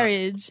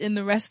carriage in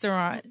the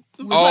restaurant.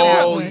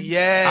 Oh,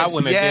 yes. I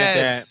wouldn't have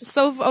did that.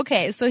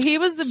 So he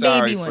was the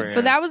baby one.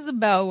 So that was the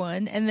bell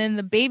one. And then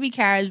the baby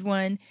carriage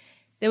one,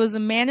 there was a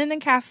man in a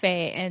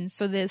cafe. And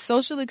so the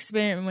social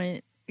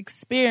experiment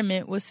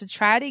was to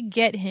try to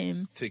get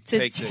him to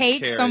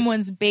take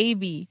someone's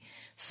baby.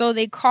 So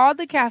they called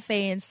the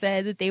cafe and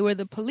said that they were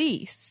the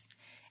police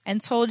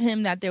and told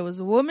him that there was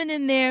a woman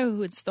in there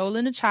who had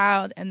stolen a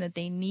child and that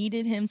they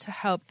needed him to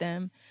help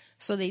them.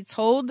 So they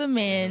told the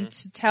man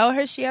to tell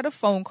her she had a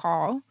phone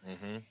call,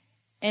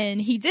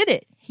 and he did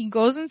it. He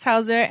goes and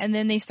tells her, and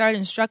then they start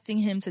instructing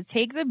him to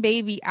take the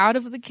baby out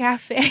of the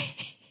cafe.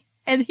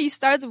 And he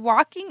starts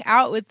walking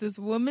out with this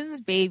woman's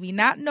baby,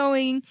 not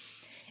knowing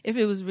if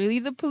it was really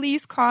the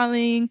police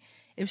calling,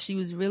 if she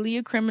was really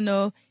a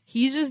criminal.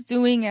 He's just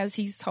doing as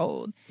he's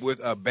told. With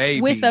a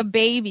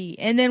baby.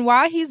 And then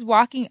while he's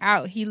walking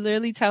out, he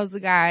literally tells the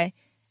guy,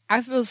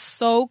 I feel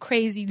so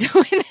crazy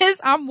doing this.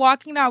 I'm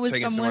walking out with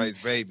someone's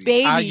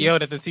baby. I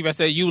yelled at the TV. I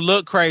said, you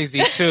look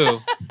crazy too.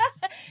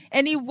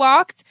 And he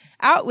walked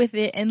out with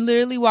it and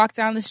literally walked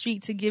down the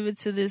street to give it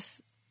to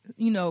this,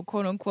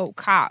 quote unquote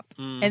cop.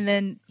 And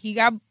then he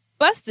got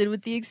busted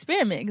with the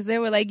experiment because they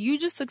were like, you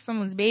just took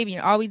someone's baby,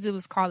 and all we did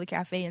was call the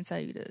cafe and tell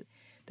you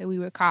that we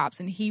were cops.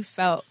 And he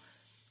felt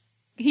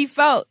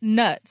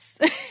nuts.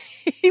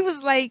 He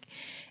was like,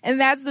 and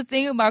that's the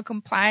thing about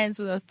compliance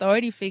with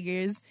authority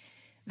figures.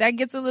 That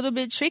gets a little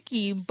bit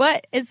tricky,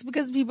 but it's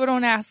because people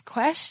don't ask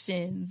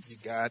questions. You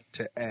got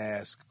to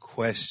ask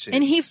questions.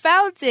 And he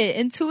felt it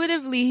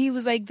intuitively. He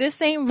was like,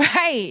 this ain't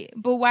right.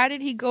 But why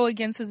did he go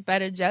against his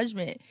better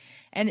judgment?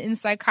 And in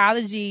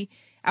psychology,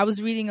 I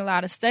was reading a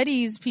lot of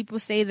studies. People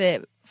say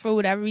that for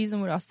whatever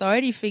reason with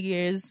authority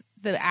figures,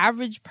 the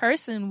average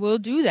person will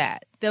do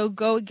that. They'll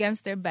go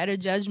against their better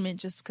judgment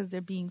just because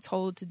they're being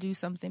told to do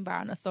something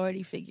by an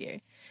authority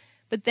figure.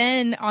 But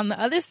then on the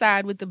other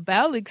side with the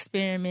Bell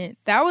experiment,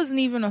 that wasn't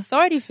even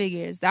authority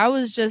figures. That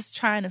was just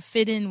trying to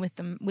fit in with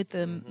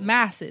the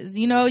masses.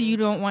 You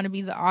don't want to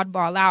be the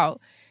oddball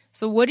out.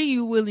 So what are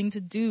you willing to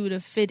do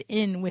to fit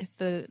in with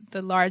the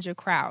larger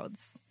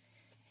crowds?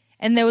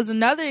 And there was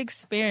another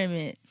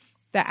experiment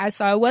that I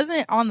saw. It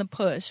wasn't on the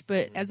push,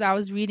 but as I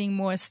was reading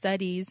more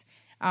studies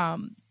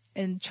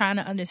and trying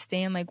to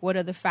understand like what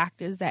are the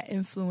factors that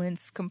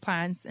influence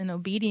compliance and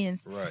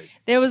obedience, right.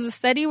 There was a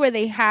study where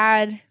they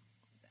had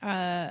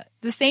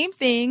the same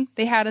thing.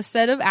 They had a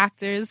set of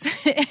actors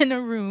in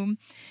a room,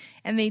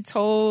 and they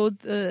told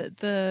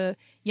the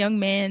young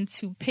man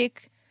to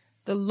pick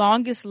the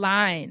longest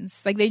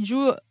lines. Like they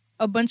drew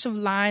a bunch of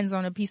lines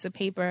on a piece of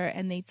paper,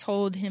 and they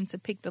told him to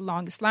pick the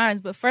longest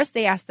lines. But first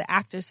they asked the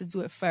actors to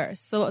do it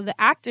first. So the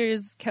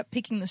actors kept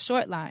picking the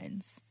short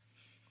lines.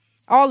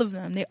 All of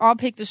them. They all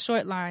picked the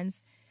short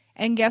lines.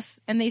 And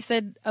they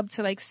said up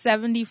to like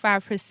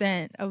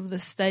 75% of the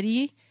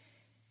study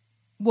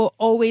will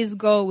always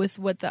go with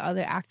what the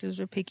other actors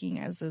were picking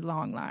as the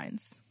long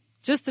lines,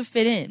 just to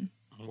fit in.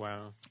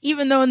 Wow.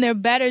 Even though in their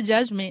better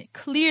judgment,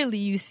 clearly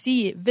you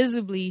see it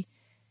visibly,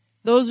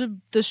 those are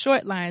the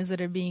short lines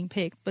that are being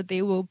picked, but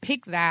they will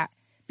pick that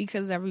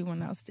because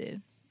everyone else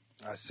did.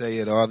 I say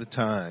it all the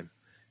time.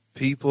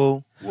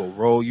 People will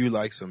roll you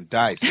like some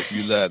dice if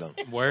you let them.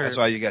 Word. That's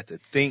why you got to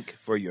think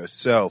for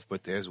yourself,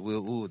 but there's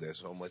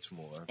so much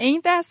more.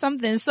 Ain't that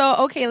something?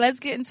 So, okay, let's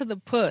get into the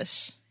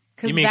push.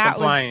 You mean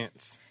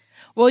compliance?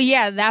 Well,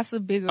 yeah, that's a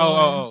bigger one.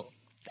 Oh.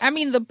 I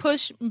mean, the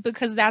push,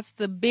 because that's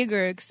the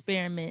bigger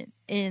experiment.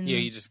 Yeah,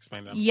 you just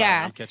explained that. Sorry,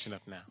 I'm catching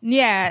up now.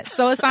 Yeah,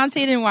 so Asante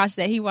didn't watch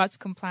that. He watched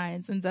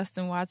Compliance, and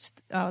Dustin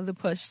watched the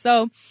push.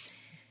 So,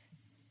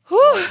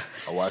 I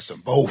watched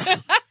them both.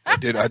 I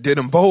did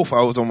them both.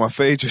 I was on my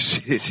favorite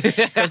shit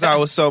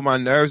because my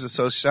nerves were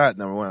so shot.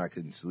 Number one, I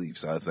couldn't sleep,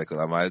 so I was like,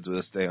 well, I might as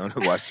well stay on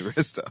and watch the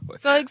rest of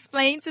it. So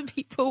explain to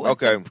people what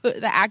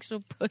the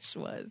actual push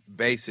was.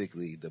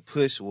 Basically, the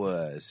push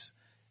was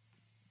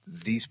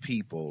these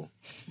people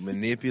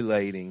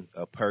manipulating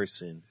a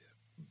person,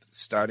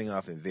 starting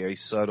off in very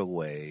subtle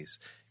ways,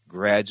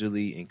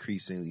 gradually,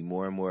 increasingly,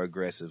 more and more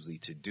aggressively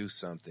to do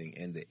something.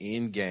 In the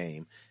end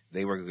game,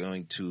 they were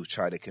going to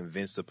try to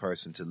convince the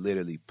person to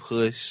literally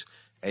push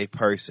a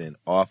person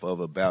off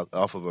of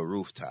a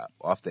rooftop,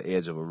 off the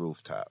edge of a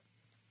rooftop.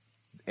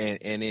 And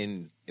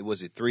in,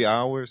 was it 3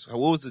 hours?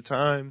 What was the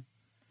time?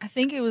 I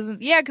think it was,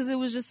 because it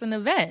was just an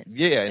event.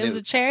 Yeah. It was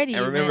a charity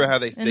event. And remember how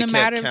they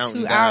kept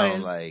counting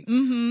down like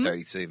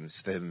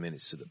 37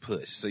 minutes to the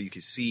push. So you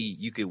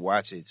could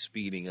watch it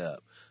speeding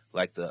up,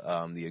 like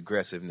the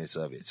aggressiveness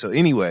of it. So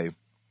anyway,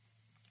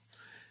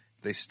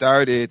 they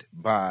started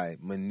by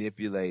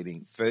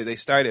manipulating. They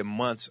started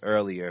months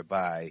earlier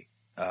by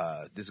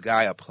this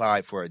guy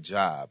applied for a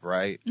job,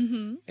 right?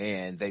 Mm-hmm.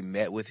 And they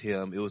met with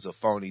him. It was a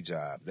phony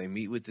job. They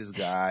meet with this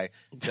guy,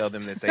 tell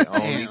them that they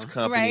own these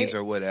companies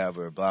or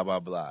whatever, blah, blah,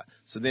 blah.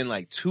 So then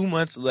like 2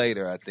 months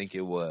later, I think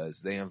it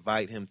was, they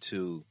invite him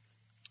to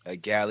a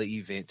gala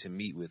event to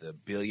meet with a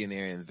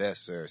billionaire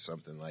investor or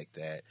something like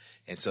that.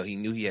 And so he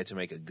knew he had to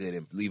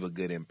leave a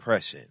good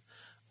impression.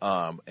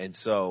 And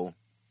so...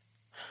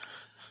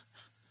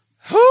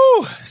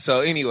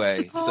 So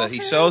anyway, so he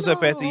shows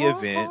up at the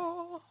event.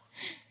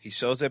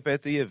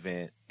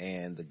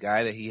 And the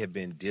guy that he had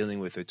been dealing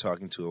with or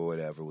talking to or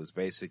whatever was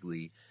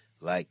basically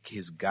like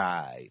his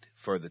guide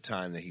for the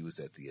time that he was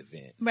at the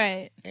event.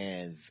 Right.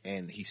 And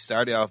he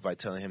started off by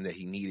telling him that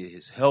he needed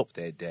his help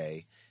that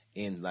day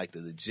in like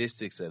the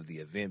logistics of the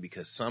event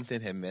because something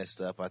had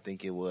messed up, I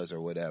think it was, or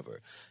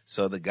whatever.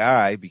 So the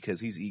guy, because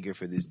he's eager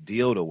for this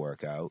deal to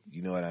work out,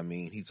 you know what I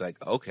mean? He's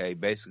like, okay,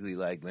 basically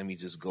like, let me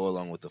just go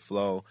along with the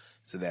flow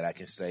so that I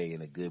can stay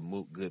in a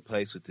good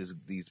place with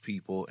these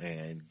people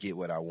and get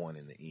what I want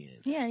in the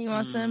end. Yeah, he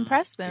wants to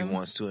impress them. He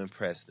wants to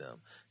impress them.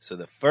 So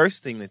the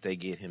first thing that they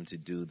get him to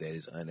do that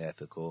is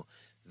unethical,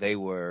 they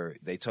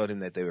told him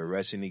that they were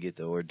rushing to get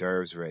the hors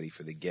d'oeuvres ready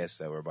for the guests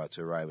that were about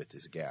to arrive at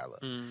this gala.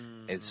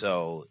 And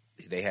so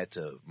they had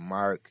to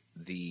mark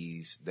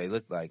these. They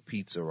looked like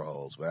pizza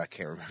rolls, but I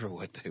can't remember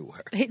what they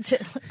were. They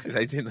did.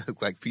 They didn't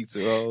look like pizza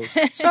rolls.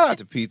 Shout out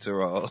to pizza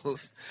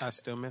rolls. I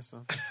still miss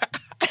them.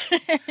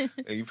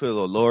 And you put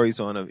little Lorries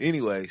on them.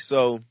 Anyway,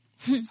 so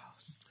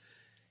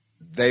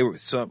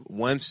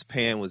one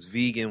pan was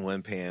vegan,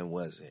 one pan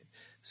wasn't.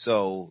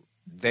 So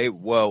it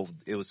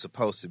was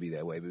supposed to be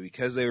that way, but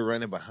because they were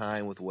running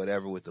behind with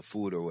the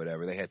food or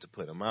whatever, they had to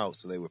put them out.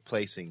 So they were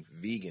placing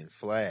vegan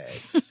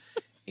flags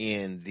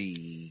in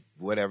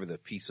whatever the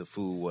piece of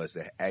food was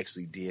that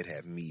actually did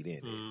have meat in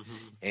it.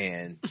 Mm-hmm.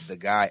 And the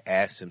guy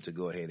asked him to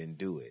go ahead and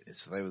do it. And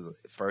so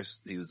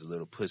he was a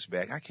little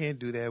pushback. I can't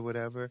do that,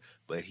 whatever,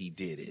 but he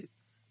did it.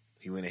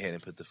 He went ahead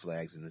and put the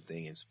flags in the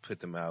thing and put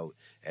them out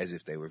as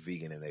if they were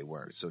vegan, and they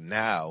weren't. So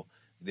now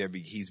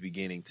he's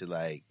beginning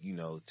to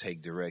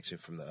take direction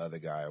from the other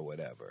guy or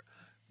whatever.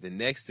 The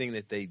next thing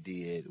that they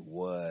did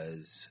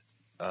was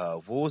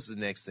what was the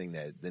next thing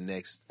that they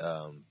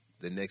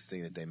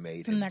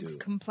made him do?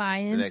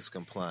 The next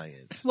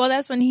compliance. Well,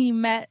 that's when he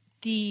met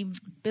the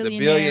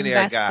billionaire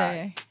investor,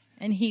 guy.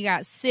 And he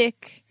got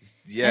sick.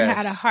 Yes. And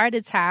had a heart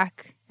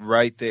attack.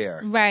 Right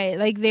there. Right.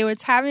 Like they were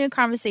having a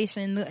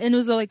conversation, and it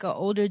was like an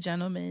older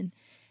gentleman.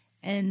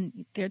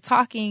 And they're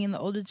talking, and the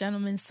older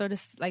gentleman sort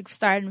of like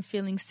started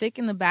feeling sick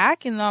in the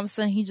back, and all of a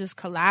sudden he just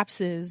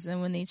collapses. And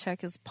when they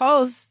check his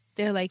pulse,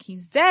 they're like,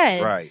 he's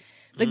dead. Right.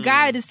 The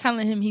guide is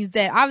telling him he's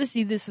dead.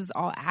 Obviously, this is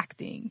all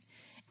acting.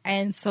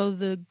 And so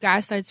the guy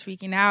starts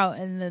freaking out,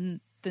 and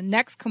then the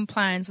next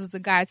compliance was the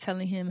guy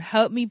telling him,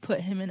 help me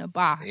put him in a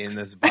box. In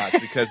this box,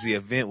 because the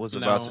event was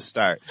about to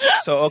start.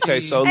 So,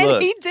 okay, so and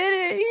look. he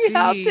did it. He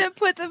helped him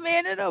put the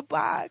man in a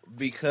box.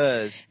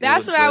 Because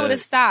that's where I would have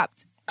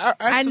stopped.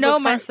 I know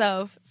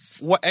myself.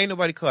 What, ain't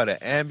nobody called an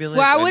ambulance?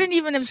 Well, I wouldn't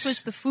even have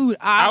switched the food,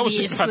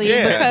 obviously,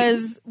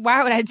 because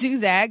why would I do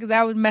that? Because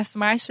that would mess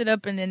my shit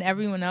up and then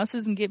everyone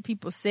else's and get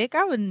people sick.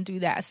 I wouldn't do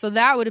that. So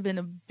that would have been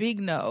a big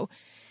no.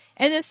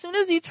 And as soon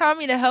as you tell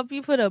me to help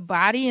you put a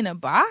body in a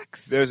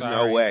box, there's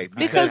no way.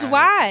 Because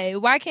why?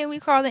 Why can't we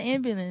call the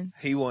ambulance?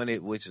 He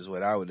wanted, which is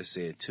what I would have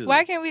said too.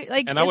 Why can't we?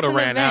 Like, and I would have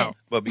ran out.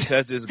 But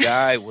because this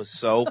guy was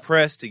so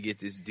pressed to get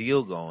this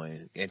deal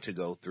going and to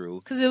go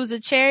through, because it was a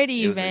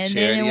charity event,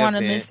 they didn't want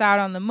to miss out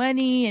on the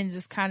money and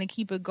just kind of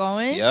keep it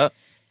going. Yep.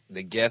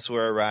 The guests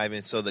were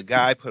arriving, so the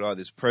guy put all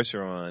this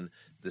pressure on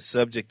the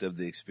subject of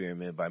the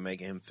experiment by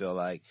making him feel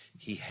like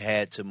he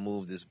had to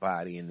move this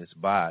body in this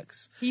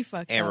box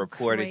and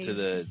report it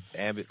to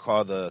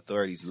call the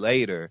authorities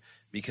later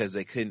because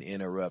they couldn't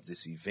interrupt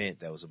this event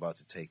that was about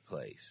to take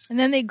place. And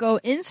then they go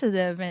into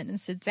the event and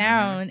sit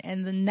down,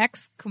 and the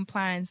next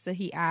compliance that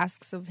he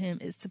asks of him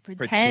is to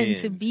pretend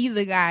to be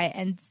the guy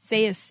and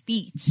say a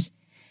speech.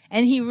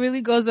 And he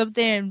really goes up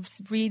there and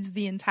reads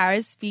the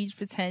entire speech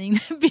pretending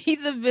to be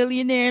the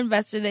billionaire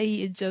investor that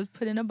he had just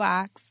put in a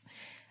box.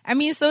 I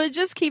mean, so it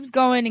just keeps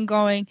going and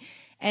going,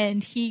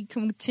 and he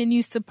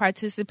continues to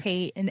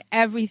participate in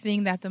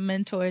everything that the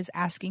mentor is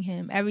asking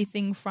him.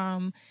 Everything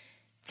from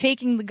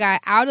taking the guy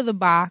out of the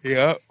box,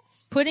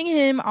 putting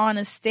him on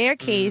a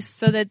staircase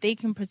so that they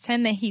can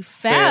pretend that he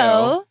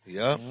fell.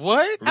 Yep.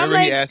 What? Remember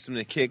he asked him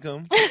to kick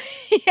him?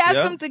 He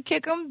asked him to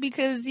kick him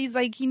because he's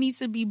like, he needs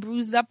to be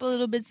bruised up a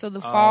little bit so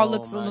the fall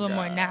looks a little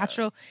more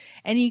natural,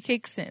 and he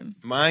kicks him.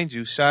 Mind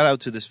you, shout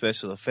out to the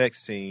special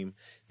effects team.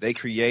 They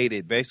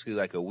created basically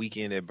like a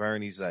Weekend at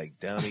Bernie's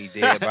like dummy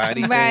dead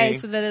body right, thing.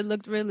 so that it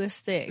looked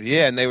realistic.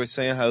 Yeah, and they were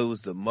saying how it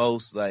was the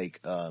most like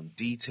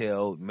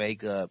detailed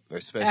makeup or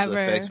special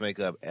effects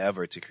makeup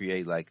ever to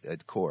create like a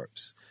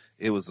corpse.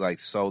 It was like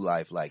so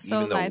lifelike,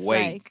 even the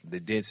weight, the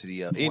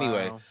density of.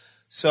 Anyway,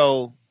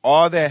 so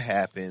all that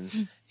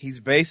happens. He's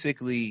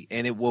basically,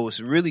 and what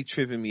was really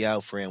tripping me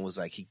out, friend, was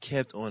like he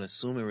kept on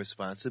assuming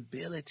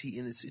responsibility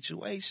in the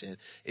situation.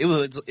 It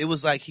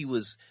was like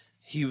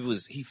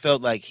he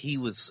felt like he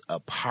was a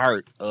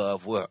part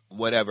of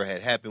whatever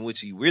had happened,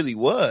 which he really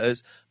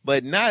was,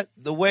 but not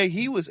the way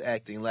he was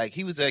acting. Like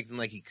he was acting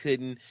like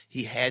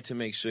he had to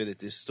make sure that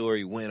this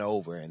story went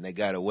over and they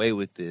got away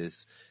with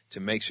this to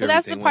make sure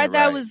everything went right. That's the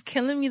part that was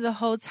killing me the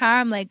whole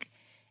time. Like,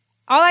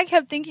 all I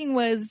kept thinking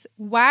was,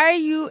 why are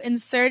you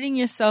inserting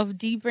yourself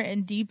deeper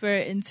and deeper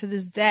into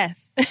this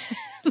death?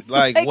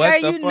 Like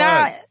what the fuck?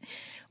 Not?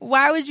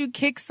 Why would you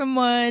kick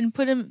someone,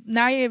 put him,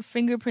 now your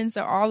fingerprints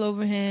are all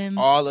over him.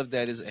 All of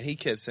that is, he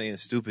kept saying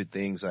stupid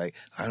things like,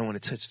 I don't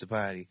want to touch the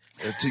body,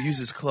 or to use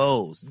his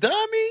clothes.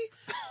 Dummy!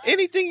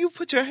 Anything you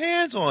put your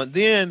hands on.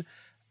 Then,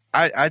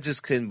 I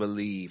just couldn't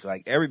believe,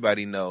 like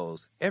everybody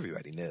knows that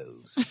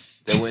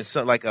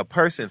when like a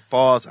person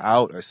falls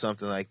out or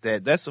something like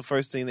that, that's the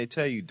first thing they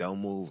tell you, don't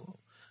move them.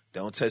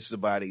 Don't touch the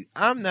body.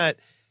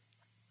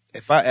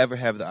 If I ever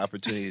have the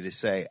opportunity to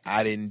say,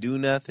 I didn't do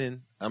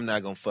nothing, I'm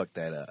not going to fuck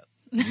that up.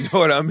 You know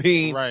what I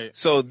mean? Right.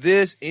 So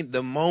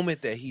the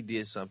moment that he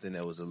did something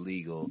that was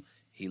illegal,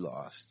 he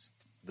lost.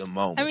 The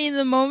moment. I mean,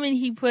 the moment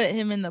he put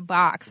him in the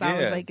box,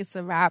 I was like, it's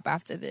a wrap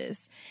after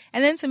this.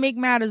 And then to make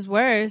matters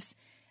worse,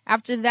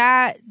 after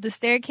that, the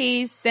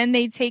staircase, then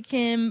they take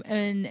him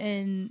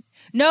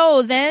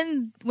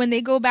then when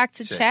they go back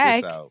to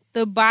check,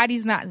 the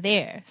body's not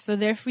there. So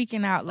they're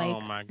freaking out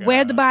like,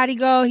 where'd the body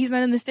go? He's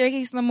not in the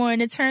staircase no more.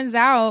 And it turns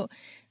out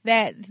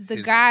that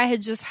the guy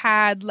had just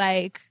had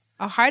like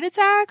a heart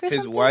attack or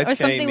something? Wife or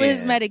something came with in,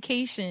 his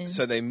medication.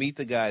 So they meet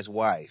the guy's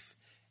wife,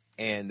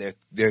 and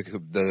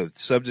the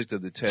subject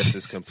of the test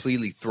is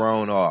completely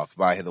thrown off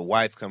by the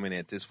wife coming in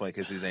at this point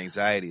because his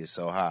anxiety is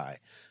so high.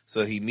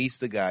 So he meets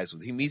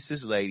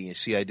this lady, and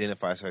she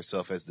identifies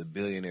herself as the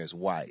billionaire's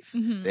wife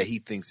that he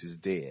thinks is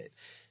dead.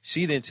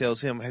 She then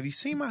tells him, "Have you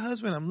seen my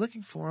husband? I'm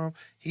looking for him.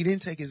 He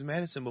didn't take his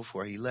medicine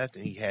before he left,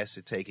 and he has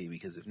to take it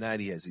because if not,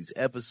 he has these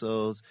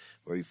episodes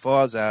where he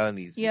falls out and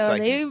he's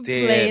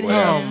dead."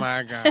 Oh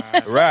my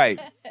God! Right.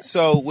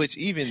 So, which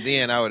even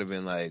then I would have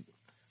been like,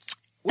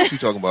 "What you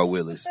talking about,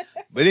 Willis?"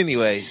 But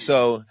anyway,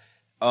 so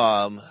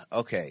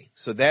okay,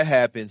 so that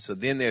happened. So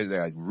then they're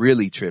like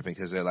really tripping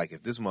because they're like,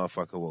 if this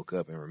motherfucker woke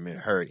up and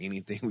heard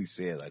anything we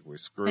said, like we're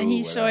screwed. And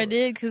he whatever. sure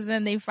did, because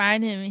then they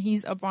find him and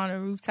he's up on a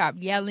rooftop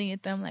yelling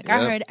at them like,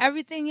 I heard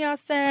everything y'all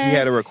said. He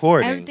had a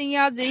recording. Everything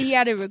y'all did, he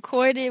had it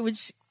recorded,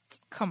 which,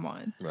 come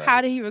on. Right. How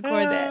did he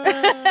record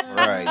that?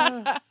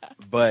 Right.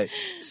 But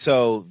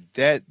so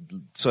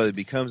it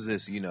becomes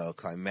this,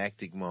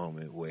 climactic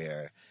moment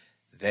where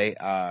they're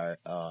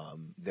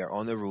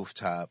on the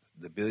rooftop.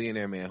 The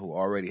billionaire man, who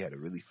already had a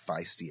really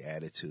feisty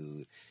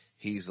attitude,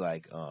 he's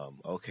like,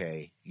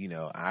 okay,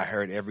 I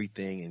heard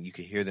everything, and you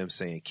can hear them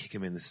saying, kick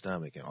him in the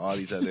stomach, and all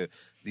these other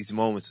these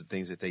moments of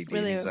things that they did.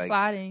 Really he's like,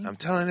 plotting. I'm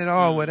telling it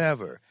all,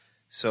 whatever.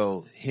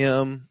 So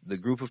him, the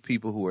group of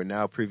people who are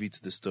now privy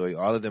to the story,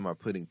 all of them are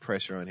putting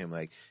pressure on him,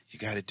 like, you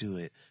got to do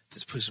it.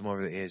 Just push him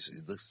over the edge.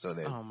 It looks so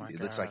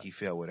that looks like he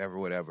failed,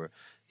 whatever.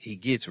 He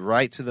gets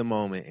right to the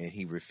moment, and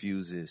he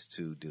refuses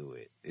to do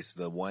it. It's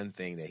the one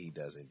thing that he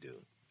doesn't do.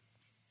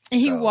 And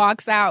he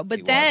walks out.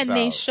 But then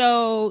they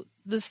show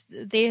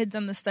they had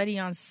done the study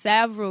on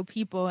several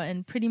people,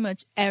 and pretty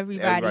much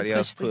everybody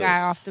pushed the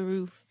guy off the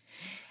roof.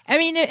 I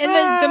mean,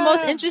 and the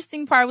most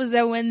interesting part was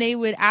that when they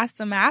would ask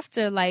them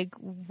after, like,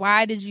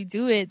 why did you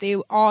do it? They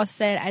all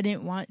said, I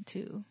didn't want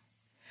to.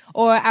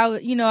 Or, I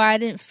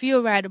didn't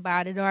feel right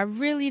about it. Or I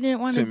really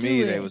didn't want to do it. To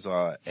me, they was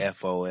all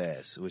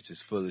FOS, which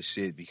is full of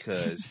shit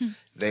because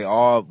they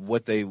all,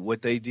 what they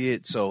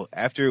did. So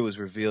after it was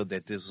revealed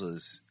that this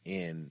was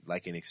in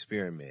like an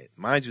experiment,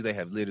 mind you, they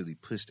have literally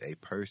pushed a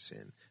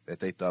person that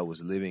they thought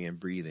was living and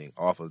breathing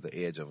off of the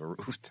edge of a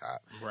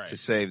rooftop to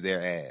save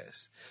their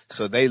ass.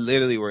 So they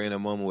literally were in a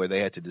moment where they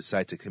had to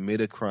decide to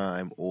commit a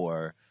crime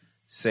or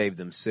save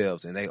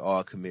themselves, and they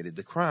all committed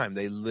the crime.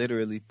 They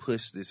literally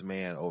pushed this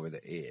man over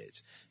the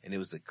edge, and it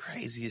was the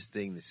craziest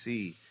thing to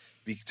see,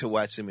 to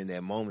watch them in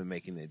that moment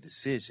making that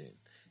decision.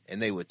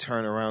 And they would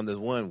turn around. There's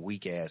one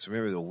weak ass.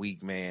 Remember the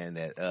weak man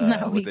that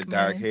with the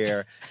dark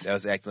hair that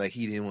was acting like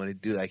he didn't want to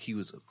do, like he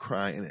was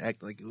crying and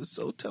acting like it was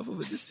so tough of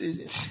a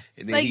decision.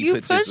 And then like he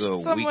put this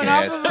little weak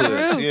ass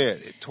push. Yeah,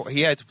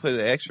 he had to put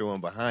an extra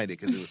one behind it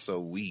because it was so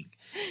weak.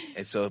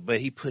 And so, but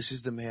he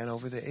pushes the man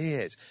over the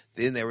edge.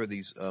 Then there were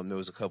these. There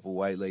was a couple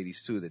white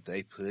ladies too that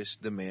they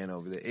pushed the man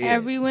over the edge.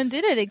 Everyone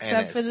did it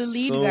except for the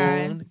lead guy.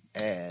 As soon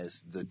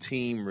as the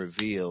team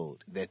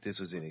revealed that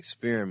this was an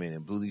experiment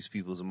and blew these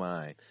people's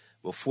mind,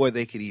 before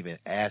they could even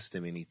ask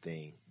them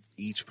anything,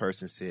 each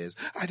person says,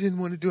 I didn't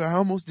want to do it. I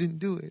almost didn't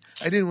do it.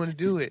 I didn't want to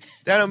do it.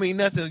 That don't mean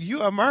nothing.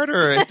 You are a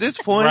murderer at this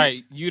point.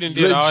 Right. You didn't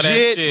do all that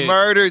shit. Legit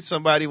murdered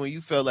somebody when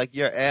you felt like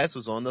your ass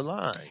was on the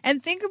line.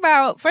 And think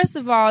about, first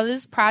of all,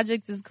 this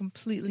project is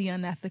completely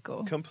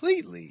unethical.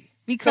 Completely.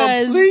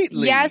 Because,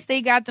 yes,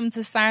 they got them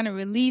to sign a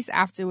release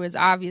afterwards,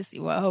 obviously.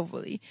 Well,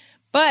 hopefully.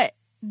 But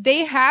they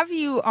have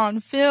you on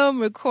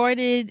film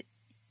recorded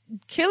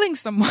killing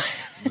someone.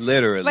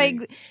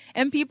 Literally.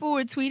 And people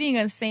were tweeting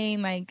us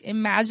saying, like,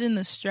 imagine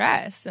the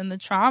stress and the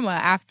trauma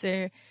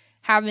after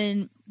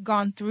having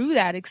gone through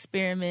that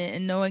experiment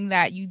and knowing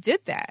that you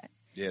did that.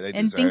 Yeah, they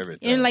deserve it.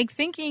 And like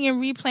thinking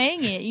and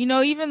replaying it,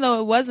 even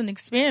though it was an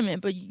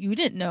experiment, but you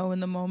didn't know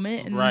in the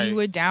moment, and you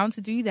were down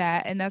to do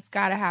that, and that's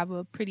got to have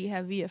a pretty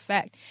heavy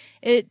effect.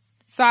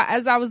 So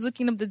as I was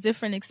looking up the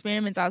different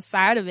experiments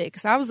outside of it,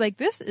 because I was like,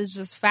 this is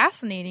just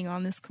fascinating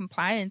on this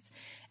compliance.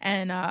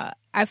 And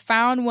I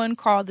found one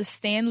called the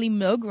Stanley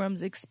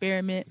Milgram's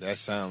experiment. That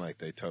sounds like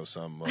they told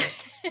something up.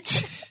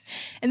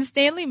 And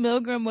Stanley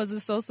Milgram was a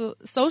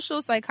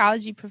social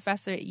psychology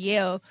professor at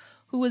Yale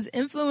who was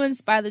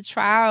influenced by the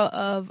trial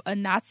of a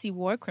Nazi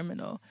war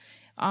criminal.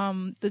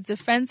 The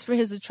defense for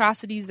his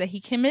atrocities that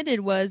he committed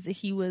was that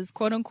he was,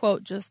 quote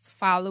unquote, just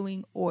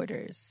following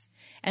orders.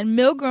 And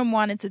Milgram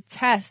wanted to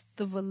test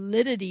the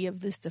validity of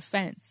this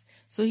defense.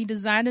 So he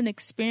designed an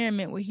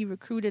experiment where he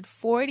recruited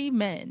 40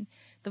 men.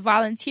 The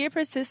volunteer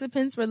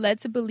participants were led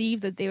to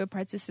believe that they were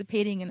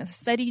participating in a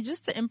study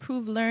just to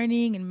improve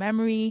learning and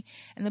memory.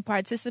 And the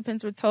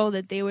participants were told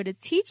that they were to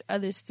teach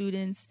other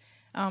students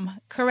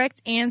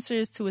correct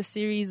answers to a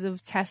series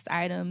of test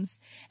items.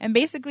 And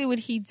basically what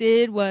he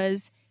did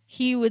was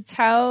he would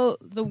tell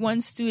the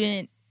one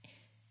student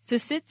to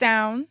sit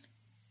down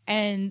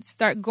and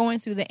start going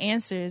through the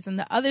answers. And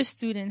the other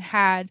student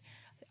had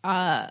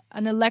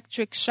an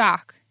electric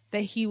shock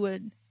that he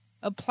would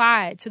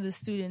apply to the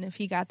student if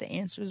he got the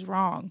answers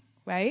wrong,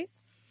 right?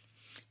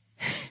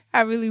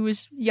 I really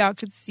wish y'all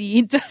could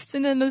see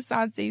Dustin and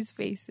Asante's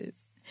faces.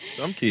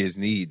 Some kids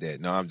need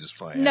that. No, I'm just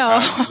playing. No,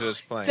 I'm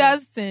just playing.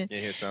 Dustin. Yeah,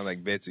 it sounds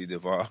like Betsy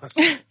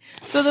DeVos.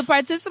 So the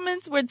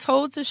participants were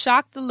told to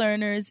shock the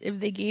learners if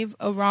they gave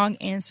a wrong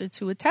answer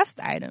to a test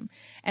item,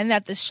 and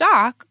that the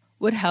shock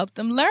would help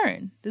them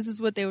learn. This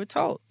is what they were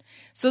told.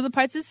 So the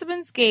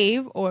participants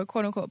gave, or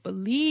quote-unquote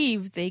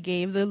believed they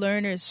gave, the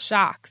learners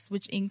shocks,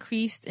 which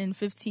increased in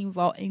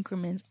 15-volt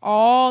increments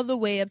all the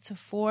way up to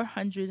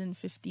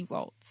 450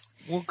 volts.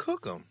 Well,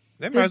 cook them.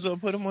 They might as well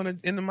put them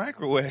in the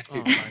microwave.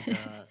 Oh, my God.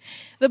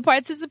 The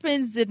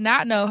participants did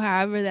not know,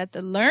 however, that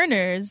the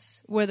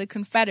learners were the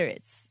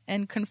Confederates.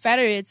 And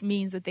Confederates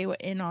means that they were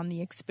in on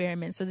the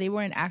experiment, so they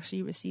weren't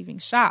actually receiving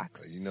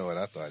shocks. You know what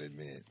I thought it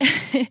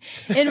meant.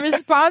 In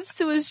response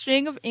to a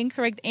string of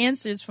incorrect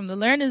answers from the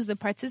learners, the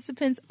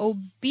participants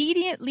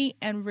obediently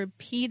and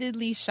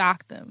repeatedly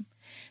shocked them.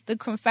 The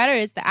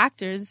Confederates, the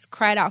actors,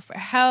 cried out for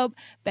help,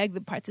 begged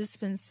the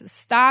participants to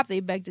stop. They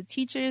begged the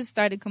teachers,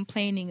 started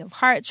complaining of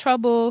heart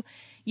trouble.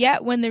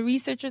 Yet when the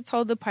researcher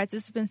told the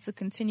participants to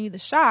continue the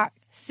shock,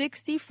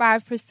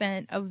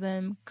 65% of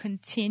them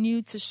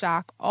continued to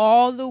shock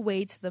all the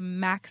way to the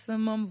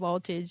maximum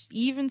voltage,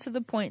 even to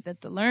the point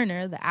that the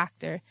learner, the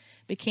actor,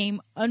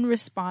 became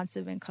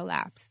unresponsive and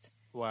collapsed.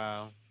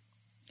 Wow.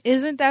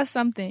 Isn't that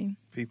something?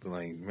 People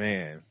ain't,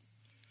 man.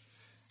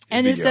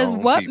 And it says,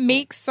 what people.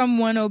 makes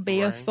someone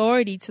obey Right.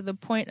 authority to the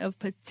point of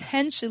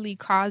potentially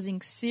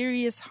causing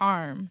serious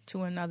harm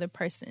to another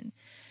person?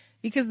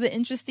 Because the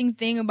interesting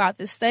thing about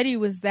this study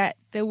was that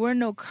there were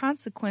no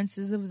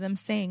consequences of them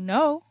saying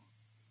no.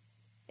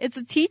 It's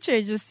a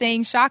teacher just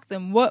saying shock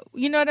them. What,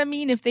 you know what I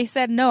mean? If they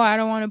said, no, I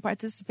don't want to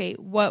participate,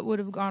 what would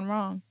have gone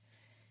wrong?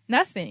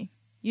 Nothing.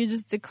 You're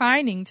just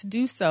declining to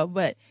do so.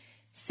 But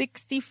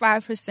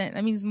 65%,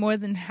 that means more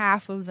than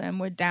half of them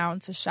were down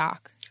to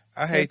shock.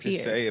 I hate to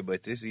peers. say it,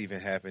 but this even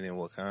happened in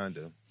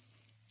Wakanda.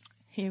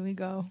 Here we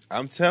go.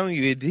 I'm telling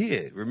you, it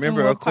did. Remember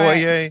In what part?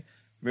 Okoye?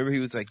 Remember he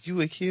was like, you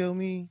would kill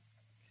me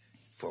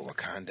for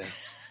Wakanda?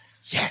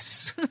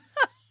 Yes.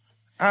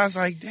 I was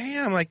like,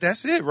 damn, like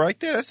that's it right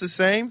there. That's the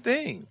same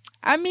thing.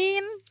 I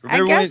mean,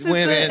 Remember I guess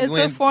when- it's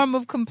when- a form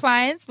of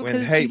compliance When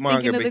because Hate she's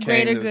Monger thinking of the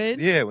became greater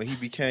good. Yeah, when he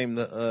became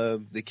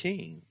the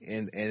king,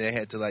 and they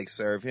had to like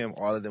serve him.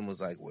 All of them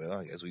was like, well,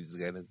 I guess we just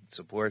got to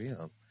support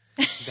him.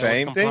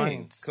 Same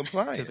thing,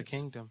 compliance to the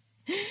kingdom.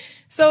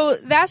 So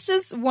that's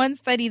just one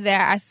study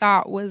that I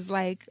thought was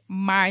like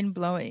mind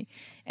blowing.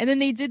 And then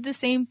they did the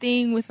same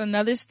thing with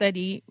another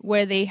study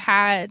where they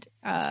had,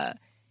 and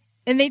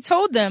they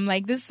told them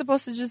like this is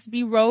supposed to just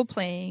be role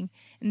playing.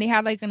 And they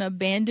had like an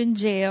abandoned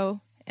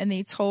jail, and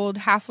they told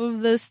half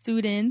of the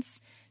students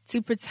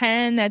to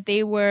pretend that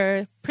they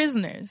were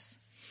prisoners.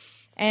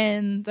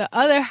 And the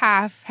other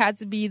half had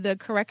to be the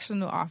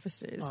correctional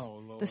officers,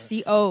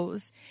 the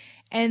COs.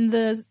 And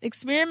the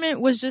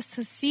experiment was just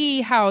to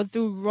see how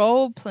through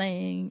role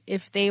playing,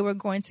 if they were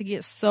going to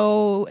get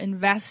so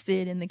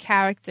invested in the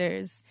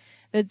characters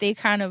that they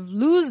kind of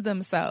lose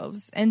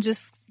themselves and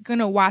just going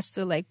to watch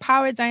the like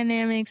power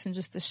dynamics and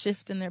just the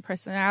shift in their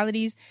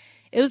personalities.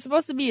 It was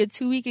supposed to be a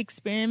 2-week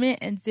experiment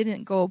and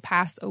didn't go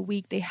past a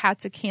week. They had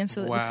to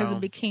cancel it because it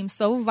became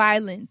so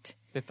violent.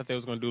 They thought they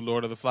was going to do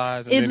Lord of the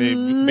Flies, and It then it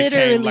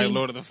literally, became like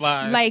Lord of the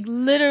Flies. Like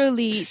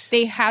literally,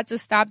 they had to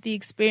stop the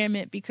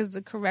experiment because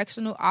the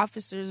correctional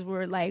officers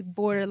were like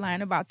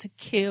borderline about to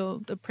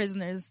kill the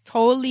prisoners.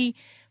 Totally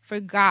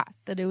forgot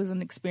that it was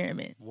an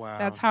experiment. Wow.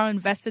 That's how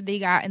invested they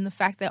got in the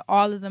fact that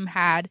all of them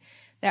had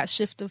that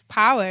shift of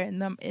power in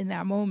them in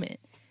that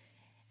moment.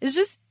 It's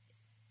just,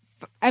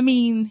 I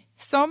mean,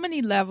 so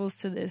many levels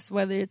to this,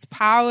 whether it's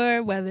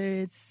power, whether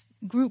it's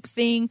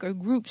groupthink or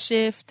group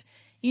shift.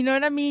 You know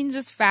what I mean?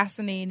 Just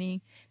fascinating.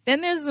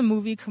 Then there's the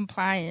movie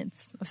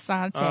Compliance,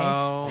 Asante.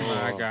 Oh,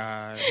 my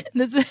God.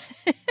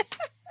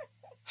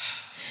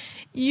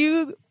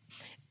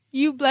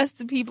 You blessed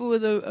the people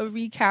with a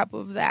recap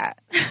of that.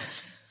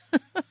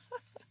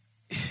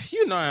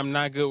 You know I'm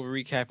not good with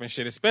recapping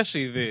shit,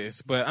 especially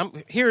this. But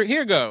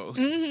here goes.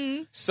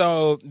 Mm-hmm.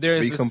 So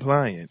there's Be this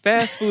compliant.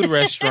 fast food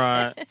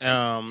restaurant.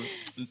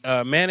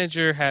 A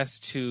manager has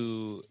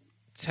to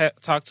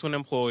talk to an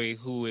employee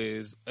who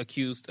is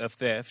accused of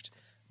theft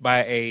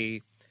by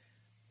a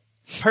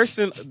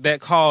person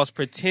that calls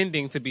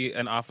pretending to be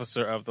an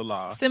officer of the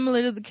law.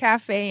 Similar to the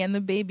cafe and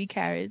the baby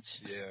carriage.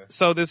 Yeah.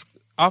 So this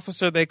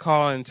officer, they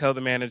call and tell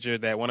the manager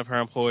that one of her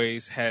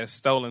employees has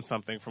stolen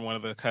something from one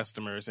of the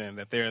customers and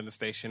that they're in the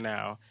station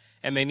now.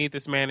 And they need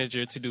this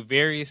manager to do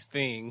various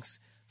things,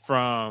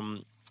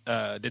 from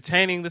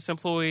detaining this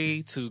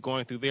employee to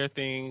going through their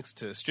things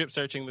to strip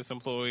searching this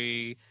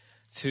employee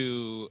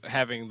to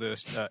having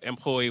the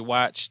employee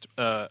watched,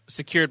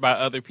 secured by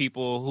other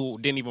people who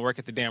didn't even work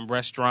at the damn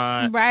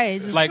restaurant.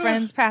 Right, just Like-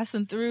 friends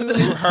passing through.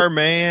 Her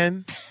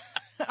man.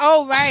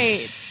 Oh,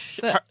 right.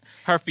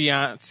 Her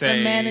fiance.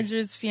 The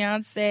manager's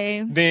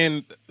fiance.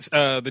 Then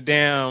the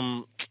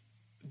damn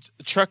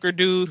trucker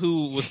dude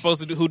who was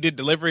supposed to who did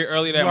delivery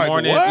early that Like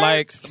morning. what?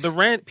 Like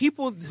the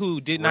people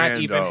who did not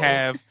even Randos.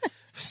 have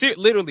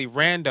literally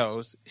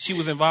randos. She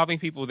was involving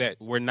people that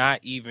were not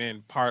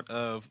even part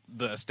of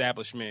the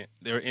establishment,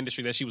 their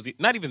industry that she was,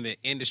 not even the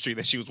industry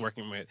that she was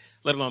working with,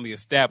 let alone the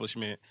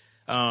establishment.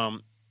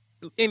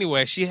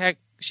 Anyway, she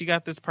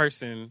got this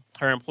person,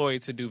 her employee,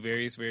 to do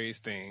various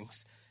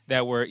things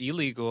that were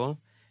illegal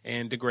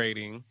and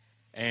degrading.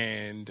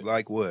 And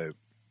like what?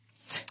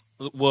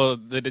 Well,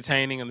 the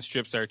detaining and the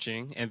strip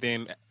searching. And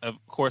then, of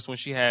course, when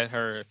she had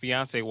her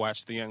fiance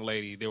watch the young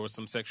lady, there was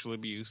some sexual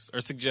abuse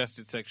or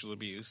suggested sexual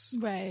abuse.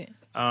 Right.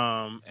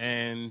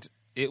 And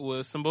it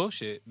was some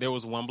bullshit. There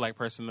was one black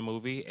person in the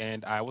movie,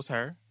 and I was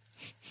her.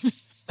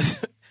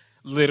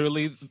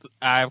 Literally,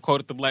 I've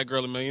quoted the black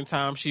girl a million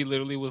times. She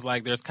literally was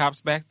like, there's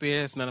cops back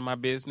there. It's none of my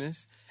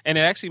business. And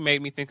it actually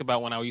made me think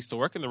about when I used to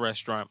work in the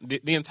restaurant,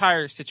 the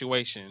entire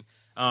situation,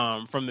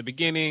 from the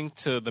beginning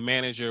to the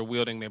manager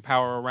wielding their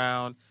power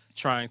around,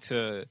 trying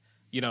to,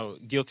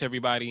 guilt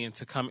everybody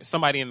into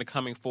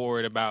coming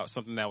forward about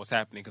something that was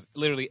happening. Because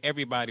literally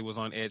everybody was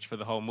on edge for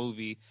the whole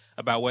movie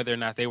about whether or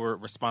not they were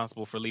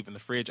responsible for leaving the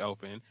fridge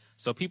open.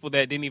 So people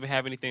that didn't even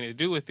have anything to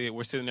do with it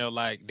were sitting there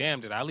like, damn,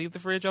 did I leave the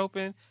fridge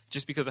open?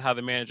 Just because of how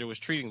the manager was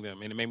treating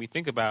them. And it made me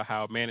think about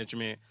how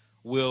management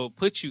will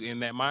put you in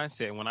that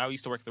mindset. When I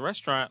used to work at the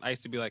restaurant, I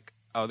used to be like,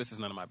 oh, this is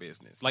none of my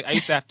business. Like, I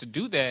used to have to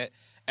do that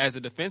as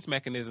a defense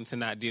mechanism to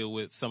not deal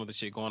with some of the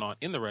shit going on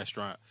in the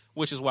restaurant,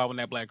 which is why when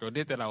that black girl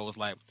did that, I was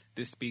like,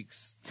 this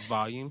speaks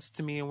volumes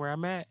to me and where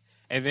I'm at.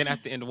 And then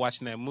at the end of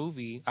watching that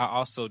movie, I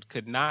also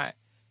could not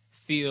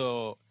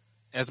feel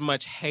as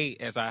much hate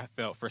as I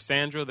felt for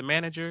Sandra, the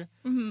manager,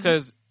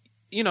 because,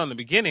 in the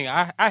beginning,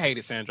 I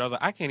hated Sandra. I was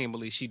like, I can't even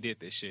believe she did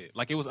this shit.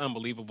 Like, it was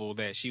unbelievable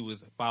that she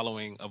was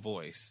following a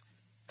voice.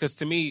 Because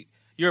to me,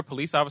 you're a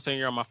police officer and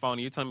you're on my phone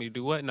and you're telling me to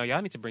do what? No,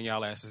 y'all need to bring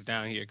y'all asses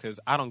down here because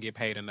I don't get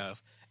paid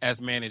enough as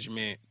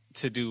management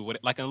to do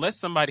what, like, unless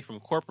somebody from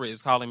corporate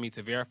is calling me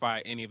to verify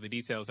any of the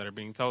details that are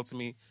being told to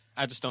me,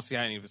 I just don't see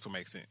how any of this will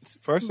make sense.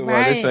 First of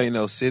all, this ain't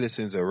no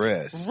citizen's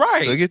arrest.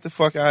 Right. So get the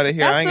fuck out of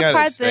here. I ain't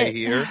got to stay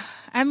here.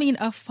 I mean,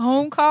 a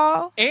phone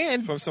call?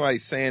 And from somebody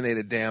saying they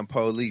the damn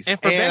police.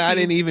 And Becky, I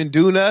didn't even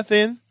do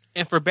nothing.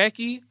 And for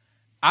Becky,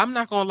 I'm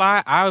not going to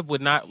lie, I would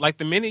not, like,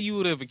 the minute you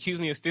would have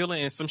accused me of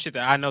stealing and some shit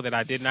that I know that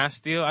I did not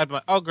steal, I'd be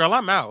like, oh, girl,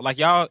 I'm out. Like,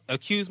 y'all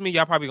accuse me,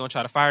 y'all probably going to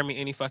try to fire me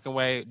any fucking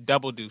way,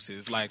 double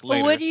deuces, like,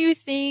 later. But what do you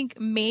think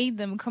made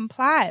them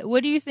comply?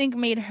 What do you think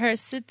made her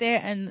sit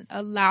there and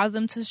allow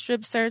them to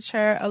strip search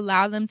her,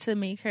 allow them to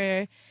make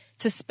her,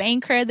 to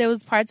spank her? There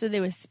was parts where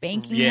they were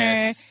spanking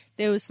her.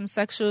 There was some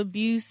sexual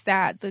abuse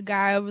that the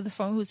guy over the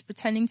phone who's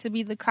pretending to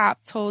be the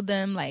cop told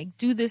them, like,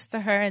 do this to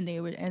her, and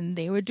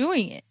they were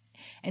doing it.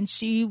 And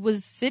she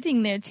was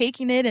sitting there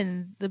taking it,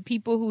 and the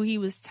people who he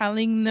was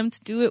telling them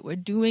to do it were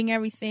doing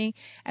everything.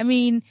 I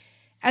mean,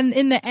 and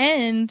in the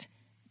end,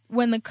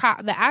 when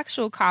the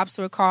actual cops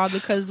were called,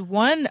 because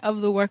one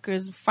of the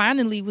workers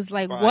finally was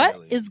like, what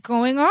is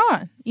going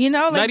on?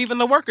 Not even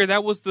the worker.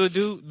 That was the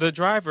dude, the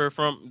driver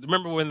from,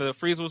 remember when the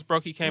freezer was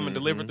broke, he came and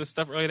delivered this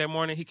stuff early that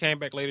morning. He came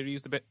back later to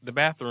use the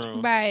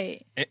bathroom.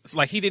 Right. It's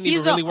like he didn't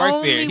even really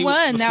work there. He's the only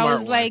one that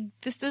was like,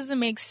 this doesn't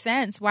make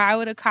sense. Why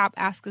would a cop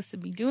ask us to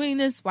be doing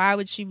this? Why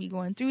would she be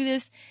going through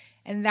this?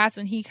 And that's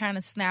when he kind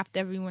of snapped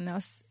everyone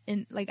else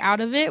out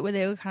of it, where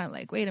they were kind of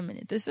like, wait a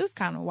minute, this is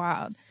kind of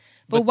wild.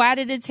 But why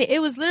did it take? It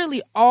was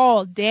literally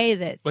all day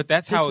that. But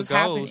that's how it goes.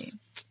 Happening.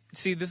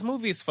 See, this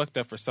movie is fucked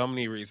up for so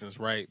many reasons,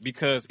 right?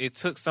 Because it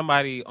took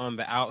somebody on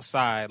the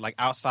outside, like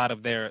outside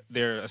of their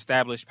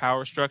established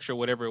power structure,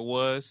 whatever it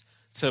was,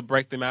 to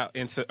break them out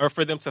into, or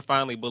for them to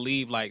finally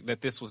believe like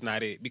that this was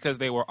not it. Because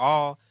they were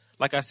all,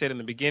 like I said in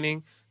the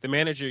beginning, the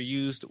manager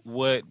used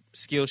what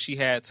skills she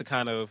had to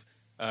kind of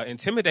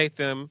intimidate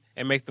them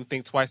and make them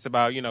think twice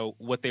about,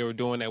 what they were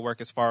doing at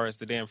work as far as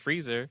the damn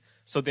freezer.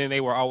 So then they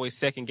were always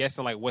second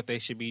guessing like what they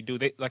should be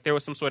doing. Like there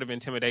was some sort of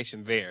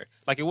intimidation there.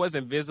 Like it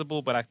wasn't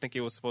visible, but I think it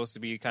was supposed to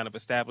be kind of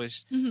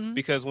established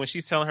because when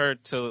she's telling her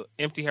to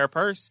empty her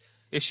purse,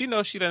 if she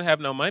knows she doesn't have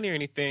no money or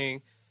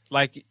anything,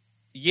 like,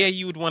 yeah,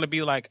 you would want to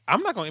be like,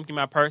 I'm not going to empty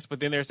my purse. But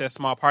then there's that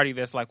small party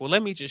that's like, well,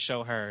 let me just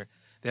show her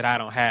that I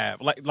don't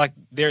have. Like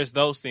there's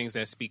those things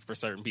that speak for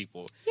certain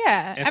people.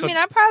 Yeah. And I mean,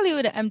 I probably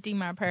would have emptied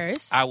my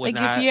purse. I would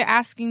not. If you're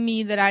asking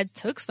me that I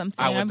took something,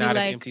 I'd be like,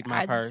 have emptied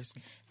my purse.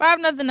 If I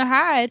have nothing to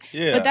hide.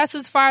 Yeah. But that's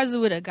as far as it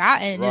would have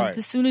gotten. Right. And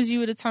as soon as you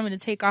would have told me to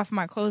take off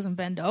my clothes and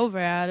bend over,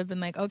 I would have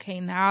been like, okay,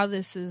 now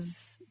this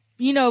is,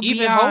 even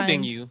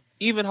beyond.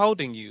 Even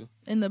holding you.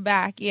 In the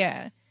back,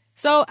 yeah.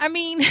 So, I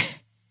mean...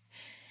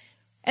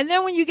 And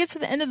then when you get to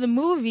the end of the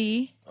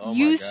movie,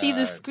 you see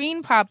the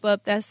screen pop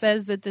up that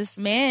says that this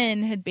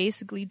man had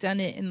basically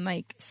done it in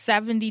like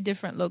 70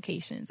 different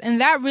locations.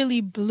 And that really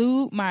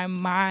blew my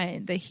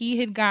mind that he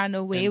had gotten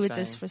away with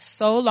this for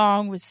so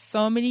long with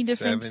so many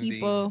different 70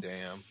 people.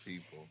 Damn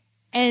people.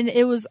 And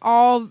it was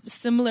all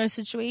similar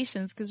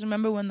situations. Because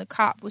remember when the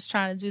cop was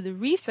trying to do the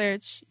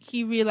research,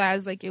 he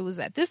realized like it was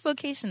at this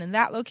location and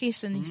that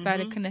location. He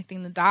started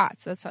connecting the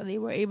dots. That's how they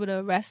were able to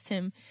arrest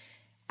him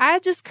I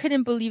just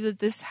couldn't believe that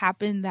this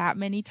happened that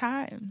many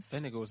times.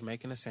 That nigga was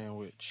making a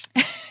sandwich.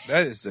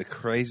 That is the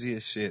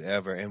craziest shit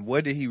ever. And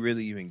what did he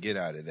really even get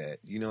out of that?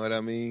 You know what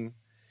I mean?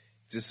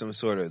 Just some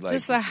sort of like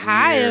just a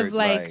high weird, of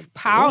like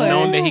power,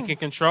 knowing that he can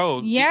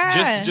control.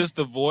 Yeah, just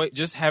the voice,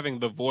 just having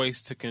the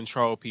voice to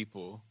control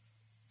people,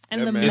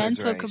 and the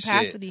mental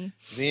capacity.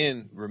 Shit.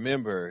 Then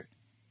remember,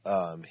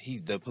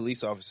 the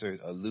police officer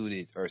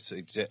alluded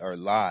or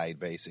lied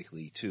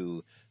basically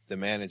to the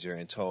manager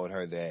and told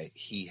her that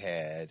he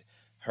had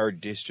her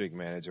district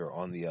manager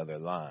on the other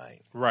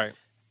line. Right.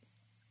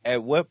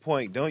 At what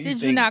point don't you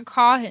did you not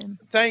call him?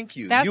 Thank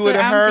you. That's you would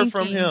have heard thinking.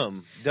 from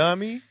him,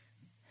 dummy.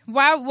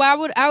 Why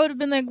would I would have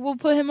been like, we'll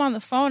put him on the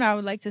phone. I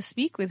would like to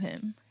speak with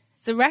him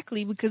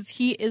directly because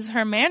he is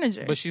her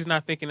manager. But she's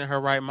not thinking in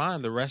her right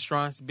mind. The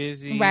restaurant's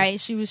busy.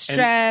 Right. She was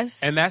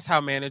stressed. And that's how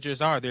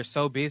managers are. They're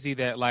so busy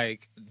that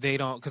like they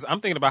don't, because I'm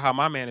thinking about how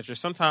my manager,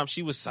 sometimes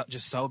she was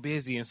just so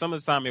busy and some of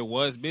the time it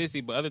was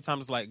busy, but other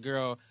times like,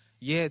 girl,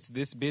 yeah, it's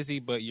this busy,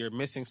 but you're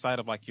missing sight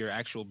of like your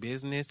actual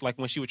business. Like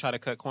when she would try to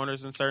cut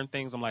corners in certain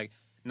things, I'm like,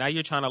 now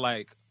you're trying to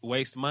like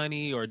waste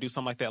money or do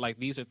something like that. Like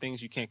these are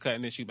things you can't cut.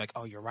 And then she'd be like,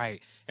 oh, you're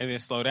right. And then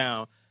slow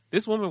down.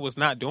 This woman was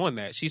not doing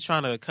that. She's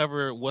trying to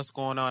cover what's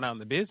going on out in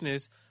the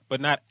business,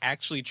 but not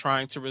actually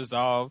trying to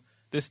resolve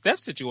this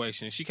theft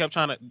situation. She kept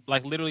trying to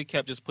like literally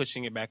kept just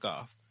pushing it back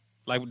off,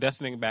 like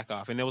dusting it back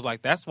off. And it was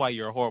like, that's why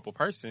you're a horrible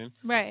person.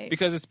 Right.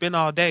 Because it's been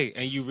all day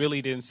and you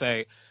really didn't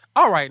say,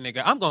 all right,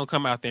 nigga, I'm going to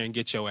come out there and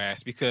get your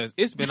ass because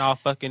it's been all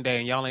fucking day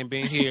and y'all ain't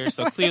been here.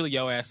 So clearly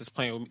your ass is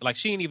playing with me. Like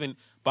she ain't even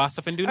boss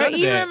up and do none of that.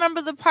 Or even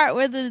remember the part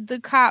where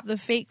the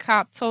fake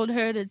cop told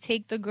her to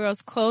take the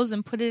girl's clothes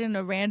and put it in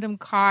a random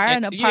car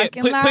in a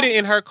parking lot? Put it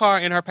in her car,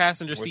 in her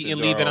passenger seat and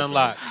leave it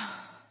unlocked.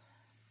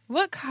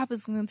 What cop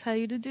is going to tell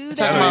you to do that?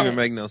 That don't even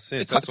make no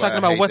sense. That's talking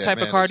about what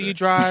type of car do you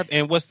drive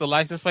and what's the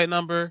license plate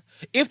number.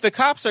 If the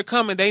cops are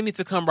coming, they need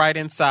to come right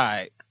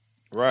inside.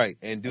 Right,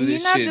 and do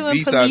this not shit doing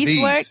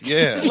vis-a-vis. work?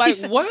 Yeah. Like,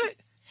 what?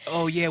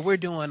 Oh, yeah, we're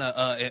doing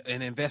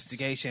an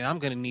investigation. I'm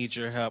going to need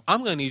your help.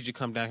 I'm going to need you to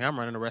come down here. I'm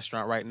running a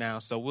restaurant right now,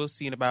 so we'll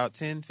see in about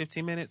 10,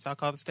 15 minutes. I'll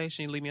call the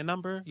station. You leave me a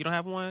number. You don't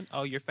have one?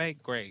 Oh, you're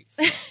fake? Great.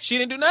 She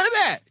didn't do none of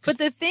that. But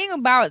the thing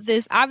about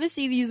this,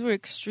 obviously these were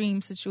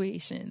extreme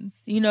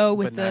situations, you know,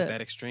 with but not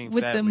that extreme,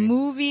 with sadly. the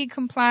movie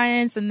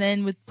compliance and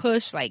then with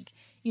push, like,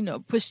 you know,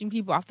 pushing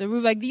people off the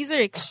roof. Like, these are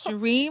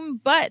extreme,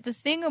 but the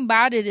thing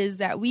about it is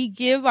that we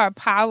give our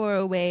power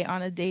away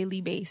on a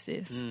daily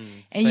basis.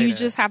 And you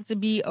just have to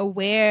be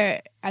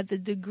aware at the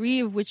degree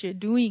of which you're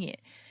doing it.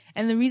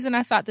 And the reason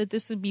I thought that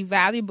this would be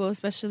valuable,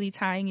 especially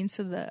tying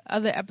into the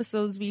other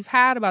episodes we've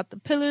had about the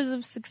pillars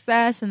of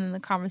success and then the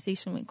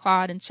conversation with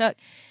Claude and Chuck,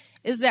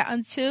 is that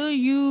until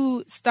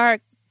you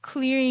start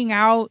clearing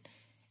out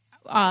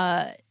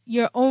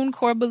your own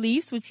core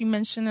beliefs, which we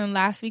mentioned in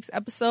last week's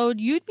episode,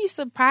 you'd be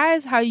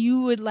surprised how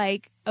you would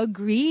like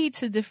agree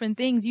to different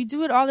things. You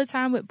do it all the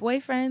time with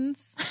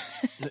boyfriends.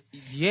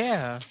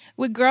 Yeah.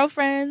 With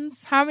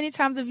girlfriends. How many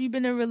times have you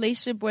been in a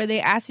relationship where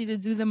they ask you to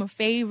do them a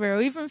favor,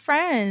 or even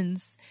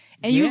friends,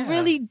 and you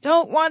really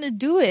don't want to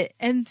do it,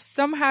 and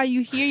somehow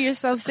you hear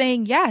yourself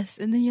saying yes,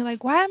 and then you're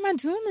like, why am I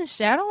doing this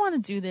shit? I don't want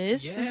to do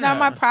this. It's not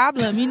my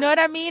problem. You know what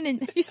I mean?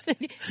 And you say,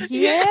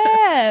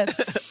 yeah.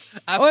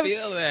 I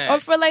feel that. Or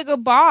for like a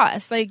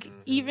boss, like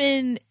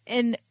even,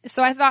 and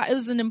so I thought it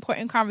was an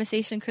important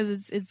conversation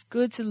because it's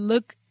good to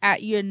look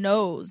at your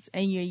no's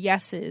and your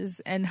yeses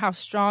and how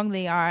strong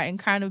they are and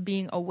kind of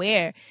being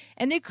aware.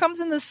 And it comes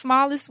in the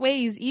smallest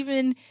ways,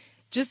 even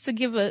just to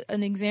give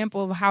an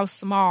example of how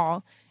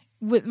small.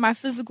 With my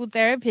physical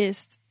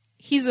therapist,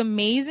 he's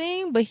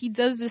amazing, but he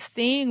does this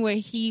thing where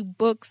he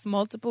books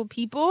multiple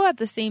people at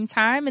the same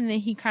time, and then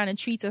he kind of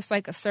treats us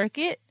like a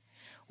circuit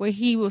where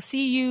he will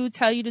see you,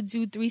 tell you to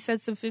do 3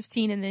 sets of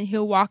 15, and then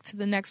he'll walk to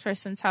the next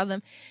person, tell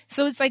them.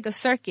 So it's like a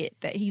circuit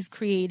that he's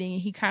creating,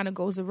 and he kind of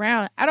goes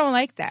around. I don't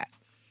like that.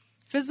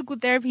 Physical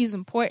therapy is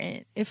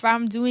important. If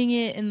I'm doing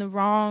it in the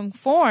wrong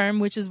form,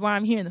 which is why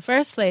I'm here in the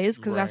first place,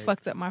 because I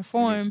fucked up my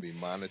form,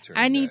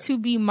 I need to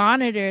be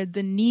monitored.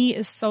 The knee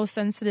is so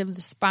sensitive,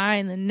 the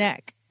spine, the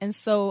neck. And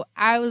so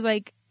I was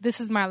like, this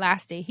is my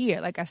last day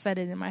here. Like I said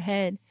it in my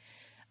head.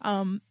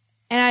 And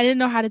I didn't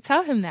know how to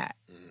tell him that.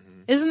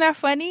 Isn't that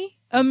funny?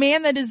 A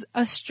man that is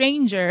a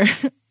stranger,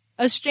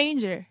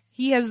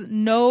 he has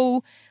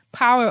no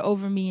power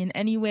over me in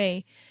any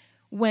way.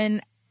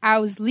 When I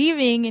was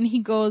leaving and he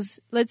goes,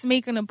 let's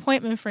make an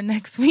appointment for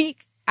next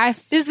week, I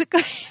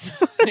physically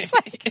was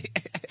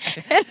like,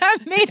 and I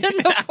made an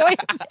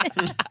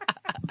appointment.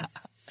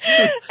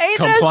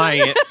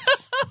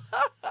 Compliance.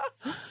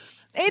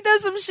 Ain't that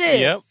some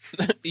shit?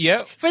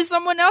 Yep. For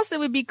someone else, it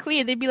would be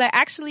clear. They'd be like,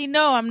 actually,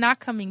 no, I'm not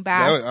coming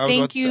back.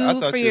 Thank you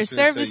for your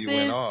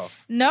services.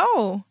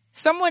 No.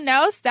 Someone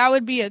else, that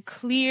would be a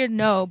clear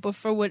no. But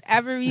for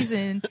whatever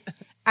reason,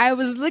 I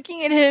was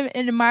looking at him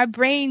and my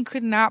brain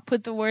could not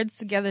put the words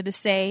together to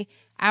say,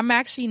 I'm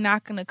actually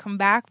not going to come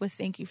back with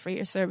thank you for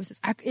your services.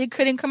 It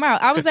couldn't come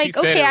out. I was like,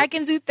 'Cause he said okay, it- I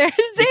can do Thursday.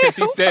 Because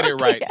he said it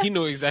right. Okay. He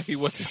knew exactly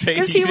what to say.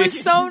 Because he was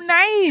so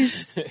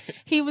nice.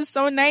 He was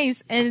so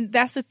nice. And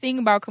that's the thing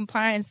about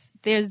compliance.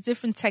 There's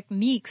different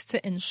techniques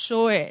to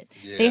ensure it.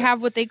 Yeah. They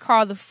have what they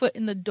call the foot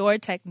in the door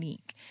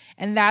technique.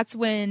 And that's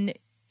when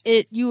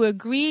you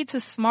agree to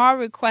small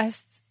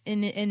requests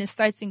and it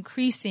starts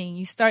increasing.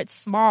 You start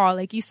small.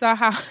 Like you saw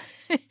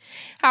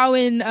how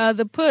in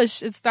the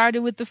push, it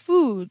started with the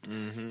food.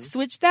 Mm-hmm.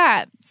 Switch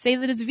that. Say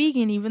that it's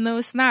vegan, even though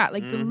it's not.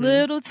 Like the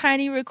little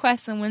tiny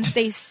requests. And once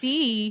they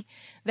see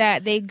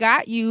that they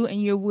got you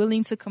and you're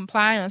willing to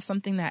comply on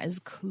something that is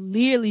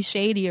clearly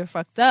shady or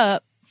fucked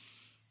up,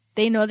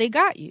 they know they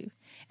got you.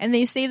 And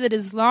they say that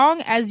as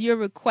long as your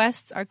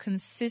requests are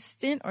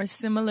consistent or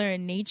similar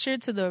in nature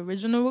to the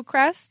original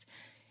request,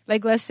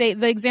 like let's say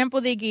the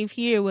example they gave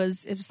here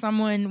was if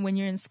someone, when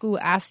you're in school,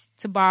 asks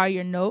to borrow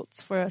your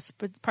notes for a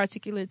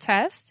particular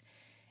test,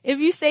 if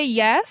you say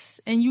yes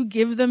and you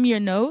give them your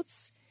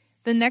notes,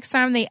 the next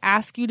time they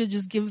ask you to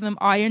just give them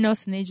all your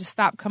notes and they just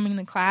stop coming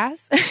to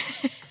class,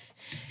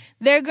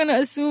 they're going to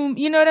assume,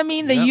 you know what I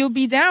mean, that you'll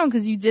be down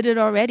because you did it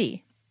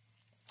already.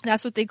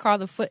 That's what they call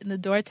the foot in the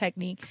door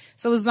technique.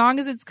 So as long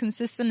as it's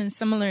consistent and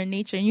similar in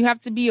nature, and you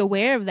have to be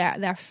aware of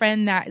that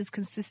friend that is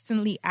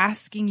consistently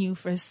asking you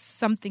for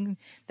something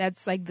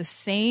that's like the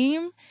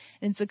same,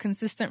 and it's a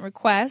consistent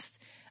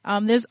request.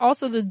 There's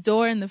also the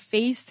door in the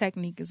face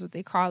technique is what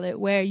they call it,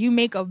 where you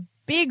make a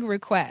big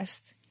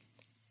request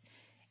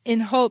in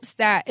hopes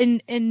that,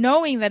 in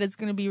knowing that it's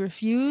going to be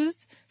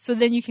refused, so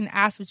then you can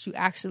ask what you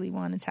actually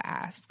wanted to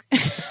ask.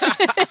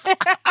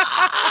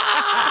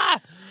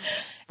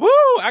 Woo!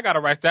 I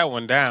gotta write that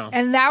one down.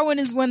 And that one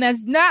is one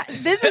that's not.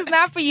 This is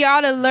not for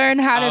y'all to learn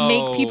how to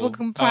make people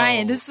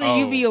compliant. This is so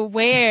you be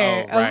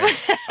aware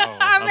of.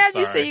 I'm glad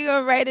you say you're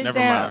gonna write it Never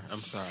down. mind. I'm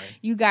sorry.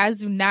 You guys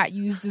do not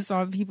use this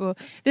on people.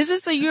 This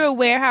is so you're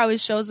aware how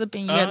it shows up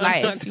in your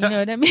life. You know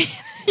what I mean?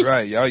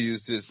 Right. Y'all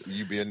use this.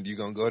 You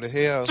gonna go to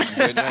hell. You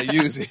better not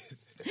use it.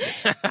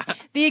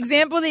 The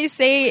example they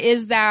say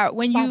is that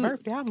when My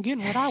birthday, I'm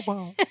getting what I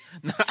want.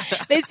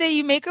 they say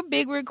you make a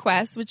big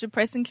request, which a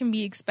person can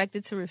be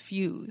expected to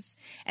refuse.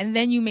 And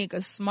then you make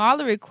a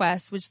smaller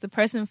request, which the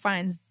person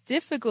finds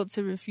difficult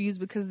to refuse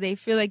because they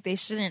feel like they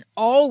shouldn't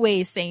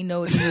always say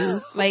no to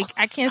you. Like,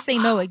 I can't say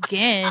no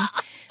again.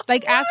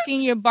 Like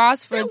asking your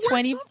boss for a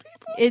 20.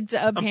 It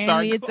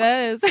apparently it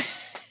does.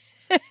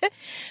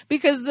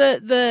 Because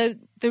the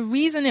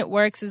reason it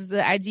works is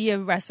the idea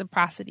of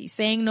reciprocity.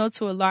 Saying no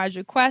to a large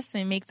request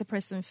and make the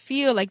person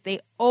feel like they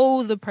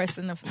owe the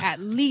person at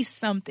least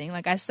something.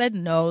 Like I said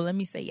no, let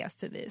me say yes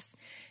to this.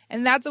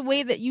 And that's a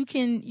way that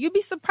you'd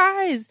be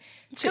surprised.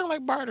 It's kind of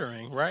like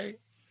bartering, right?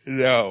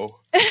 No.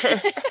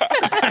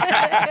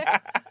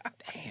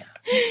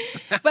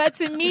 But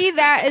to me,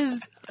 that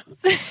is...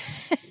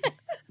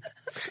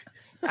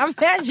 I'm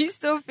glad you're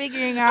still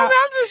figuring out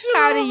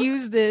how to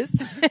use this.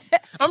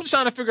 I'm just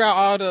trying to figure out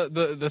all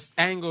the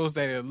angles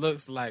that it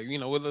looks like, what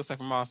it looks like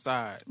from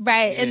outside.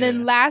 Right. Yeah. And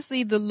then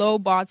lastly, the low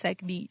ball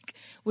technique,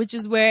 which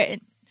is where...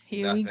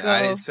 Here we go.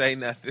 I didn't say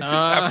nothing.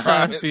 I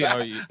promise. See, I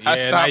now you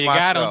stopped got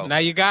myself. him. Now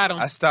you got him.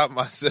 I stopped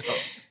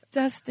myself.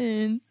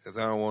 Dustin. Because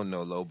I don't want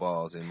no low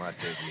balls in my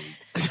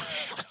technique.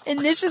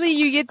 Initially,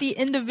 you get the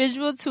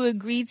individual to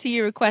agree to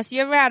your request.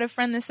 You ever had a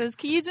friend that says,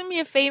 can you do me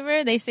a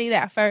favor? They say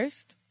that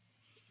first.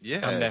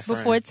 Yeah.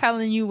 Before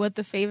telling you what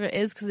the favor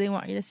is because they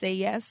want you to say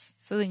yes.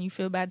 So then you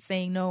feel bad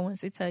saying no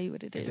once they tell you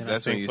what it is.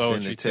 That's when you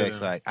send the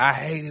text like, I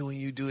hate it when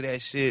you do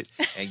that shit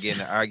and get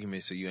in an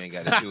argument so you ain't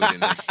got to do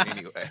it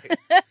anyway.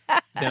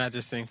 Then I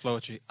just sing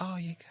poetry. All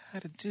you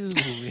got to do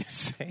is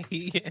say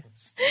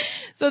yes.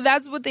 So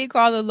that's what they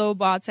call the low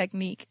ball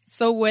technique.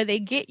 So where they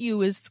get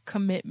you is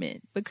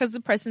commitment. Because the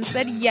person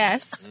said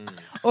yes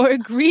or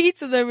agreed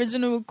to the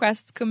original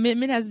request,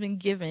 commitment has been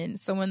given.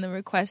 So when the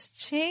request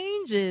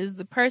changes,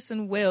 the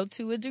person will,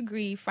 to a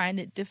degree, find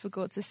it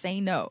difficult to say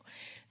no.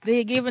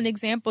 They gave an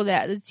example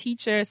that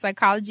the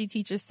psychology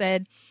teacher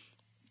said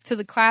to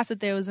the class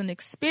that there was an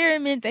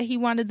experiment that he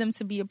wanted them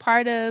to be a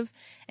part of.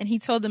 And he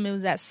told them it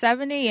was at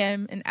 7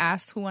 a.m. and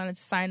asked who wanted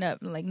to sign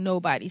up. And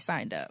nobody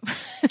signed up.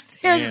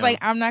 They were just like,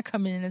 I'm not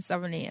coming in at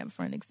 7 a.m.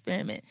 for an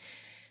experiment.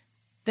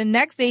 The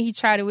next day he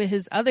tried it with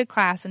his other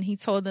class and he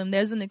told them,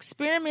 there's an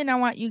experiment I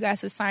want you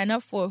guys to sign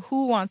up for.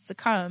 Who wants to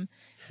come?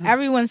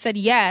 Everyone said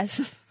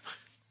yes.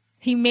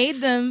 He made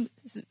them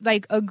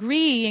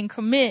agree and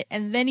commit.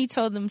 And then he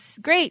told them,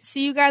 great,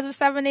 see you guys at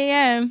 7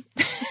 a.m.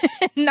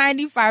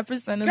 95%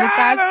 of the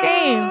class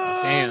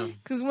came. Damn.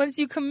 Because once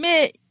you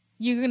commit,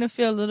 you're going to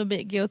feel a little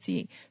bit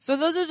guilty. So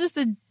those are just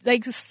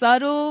the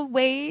subtle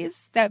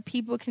ways that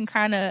people can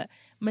kind of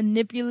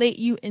manipulate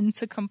you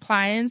into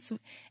compliance.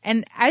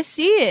 And I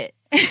see it.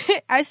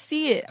 I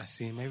see it. I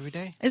see him every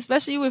day.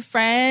 Especially with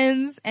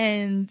friends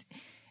and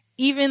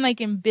even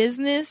in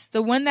business.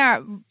 The one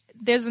that...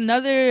 There's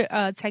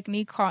another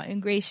technique called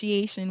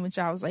ingratiation, which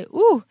I was like,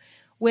 ooh,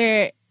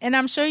 and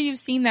I'm sure you've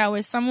seen that,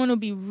 where someone will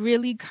be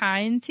really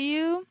kind to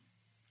you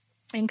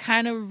and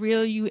kind of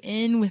reel you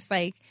in with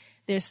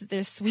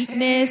there's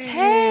sweetness.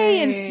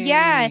 Hey, and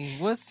yeah,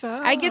 what's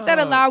up? I get that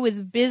a lot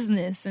with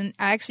business, and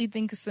I actually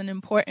think it's an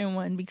important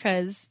one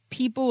because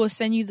people will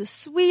send you the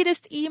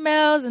sweetest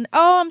emails and,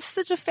 oh, I'm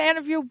such a fan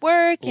of your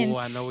work, and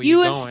I know where you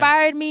you're going.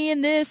 inspired me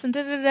in this, and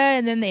da-da-da,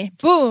 and then they,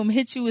 boom,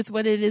 hit you with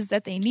what it is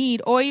that they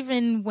need. Or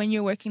even when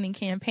you're working in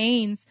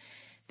campaigns,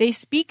 they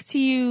speak to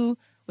you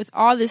with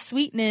all this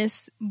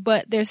sweetness,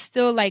 but they're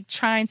still like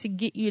trying to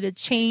get you to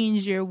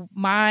change your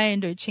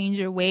mind or change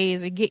your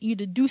ways or get you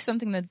to do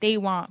something that they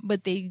want,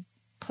 but they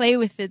play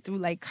with it through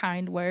like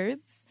kind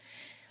words.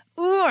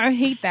 Ooh, I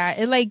hate that.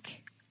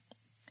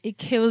 It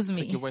kills me.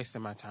 It's like you're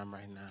wasting my time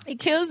right now. It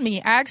kills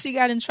me. I actually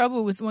got in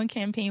trouble with one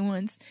campaign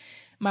once.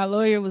 My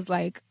lawyer was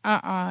like,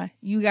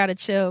 you gotta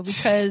chill,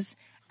 because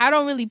I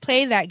don't really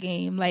play that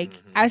game. Like,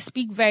 I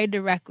speak very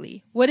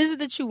directly. What is it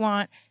that you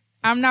want?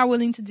 I'm not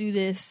willing to do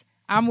this.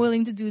 I'm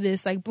willing to do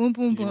this. Like, boom,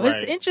 boom, boom. Right.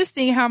 It's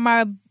interesting how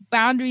my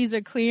boundaries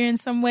are clear in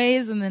some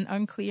ways and then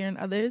unclear in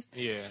others.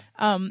 Yeah.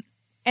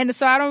 And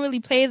so I don't really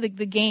play the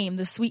game,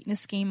 the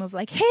sweetness game of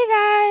like, hey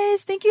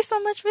guys, thank you so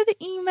much for the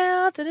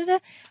email. Da-da-da.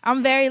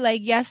 I'm very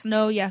like, yes,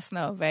 no,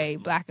 very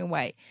black and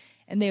white.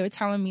 And they were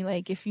telling me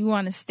like, if you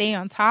want to stay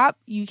on top,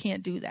 you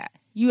can't do that.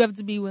 You have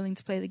to be willing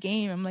to play the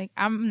game. I'm like,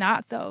 I'm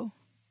not though.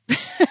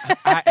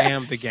 I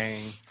am the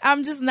game.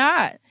 I'm just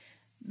not.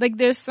 Like,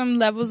 there's some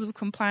levels of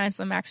compliance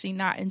I'm actually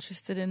not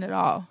interested in at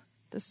all.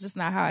 That's just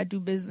not how I do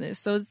business.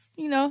 So, it's,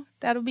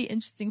 that'll be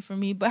interesting for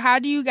me. But how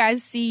do you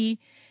guys see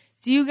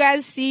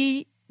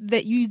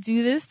that you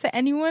do this to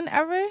anyone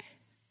ever?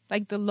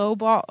 Like the low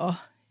ball?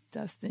 Oh,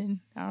 Dustin.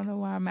 I don't know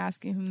why I'm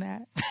asking him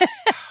that.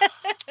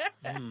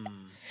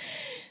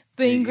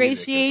 The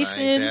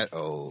ingratiation. I ain't that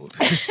old.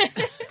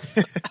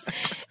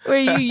 Where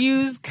you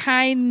use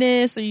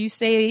kindness, or you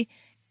say,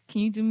 can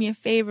you do me a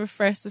favor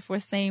first before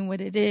saying what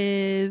it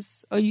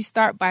is? Or you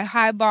start by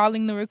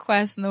highballing the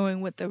request,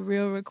 knowing what the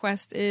real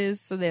request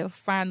is, so they'll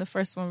find the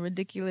first one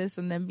ridiculous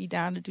and then be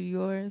down to do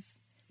yours?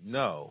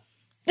 No.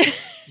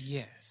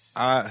 Yes.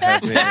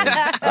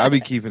 I be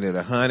keeping it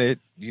 100.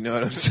 You know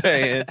what I'm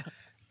saying?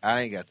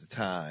 I ain't got the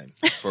time,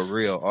 for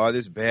real. All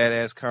this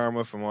badass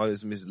karma from all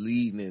this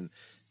misleading and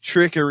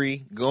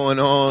trickery going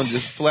on,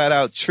 just flat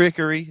out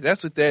trickery.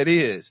 That's what that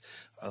is.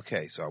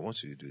 Okay, so I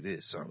want you to do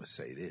this, so I'm going to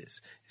say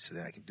this, so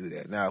that I can do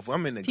that. Now, if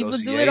I'm in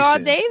negotiations... People do it all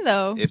day,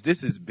 though. If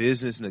this is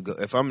business,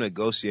 if I'm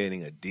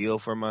negotiating a deal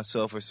for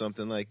myself or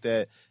something like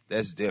that,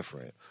 that's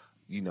different.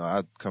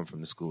 I come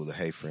from the school of,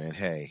 hey, friend,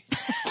 hey.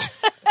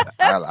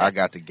 I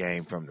got the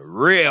game from the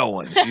real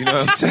ones, you know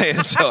what I'm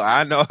saying? So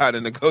I know how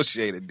to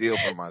negotiate a deal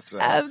for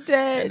myself. I'm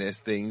dead. And there's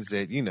things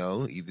that,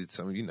 either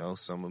some of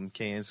them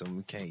can, some of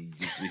them can't.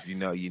 Just if you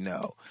know, you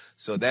know.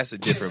 So that's a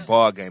different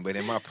ball game. But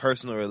in my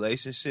personal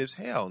relationships,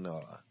 hell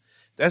no.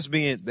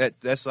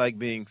 That's like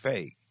being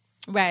fake.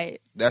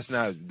 Right. That's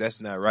not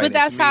right. But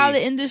that's how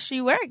the industry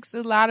works.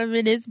 A lot of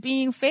it is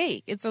being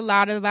fake. It's a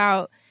lot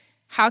about,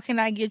 how can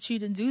I get you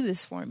to do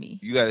this for me?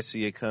 You got to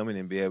see it coming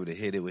and be able to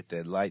hit it with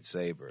that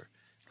lightsaber.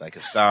 Like a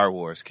Star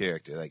Wars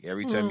character. Like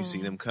every time you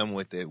see them come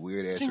with that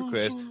weird ass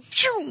request,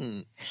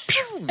 you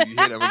hit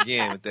them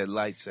again with that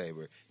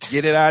lightsaber.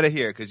 Get it out of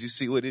here, because you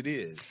see what it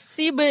is.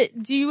 See,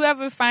 but do you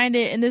ever find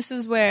it, and this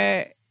is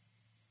where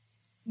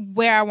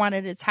I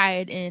wanted to tie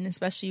it in,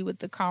 especially with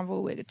the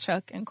convo with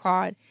Chuck and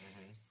Claude.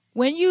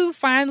 When you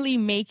finally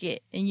make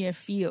it in your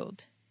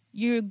field,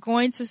 you're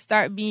going to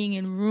start being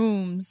in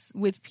rooms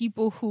with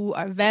people who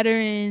are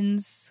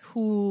veterans,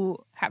 who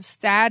have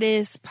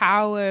status,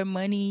 power,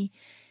 money.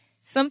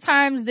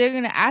 Sometimes they're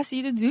going to ask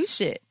you to do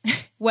shit,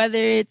 whether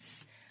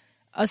it's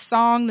a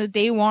song that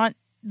they want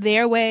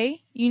their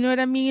way, you know what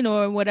I mean?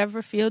 Or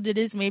whatever field it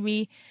is.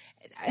 Maybe,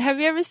 have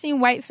you ever seen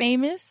White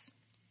Famous?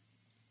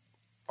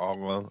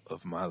 All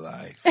of my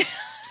life.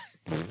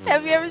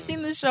 Have you ever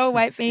seen the show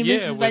White Famous?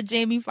 Yeah, It's by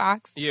Jamie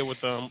Foxx. Yeah,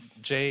 with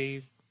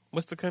Jay,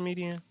 what's the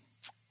comedian?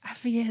 I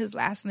forget his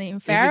last name.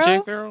 Farrell? Is it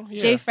Jay Farrell?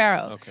 Yeah. Jay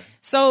Farrell. Okay.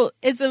 So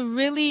it's a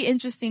really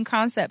interesting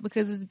concept,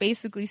 because it's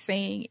basically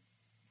saying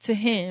to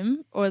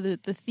him, or the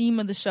theme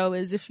of the show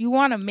is, if you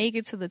want to make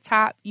it to the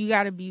top, you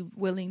got to be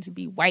willing to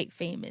be white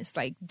famous.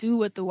 Like, do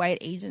what the white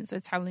agents are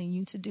telling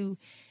you to do.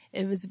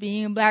 If it's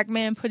being a black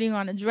man putting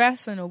on a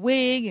dress and a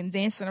wig and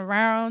dancing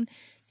around,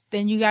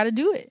 then you got to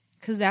do it,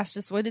 because that's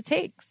just what it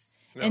takes.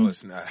 No,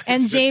 it's not.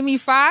 And Jamie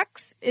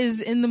Foxx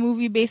is in the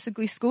movie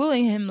basically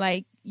schooling him,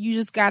 like, you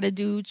just got to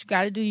do what you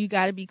got to do. You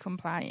got to be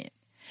compliant.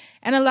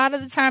 And a lot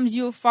of the times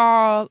you'll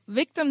fall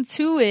victim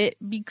to it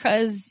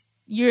because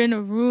you're in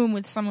a room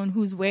with someone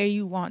who's where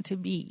you want to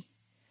be,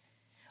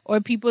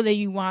 or people that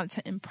you want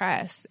to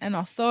impress. And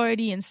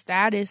authority and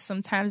status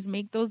sometimes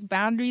make those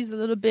boundaries a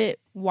little bit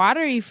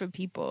watery for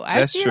people.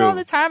 I see it all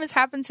the time. It's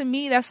happened to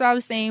me. That's what I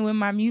was saying with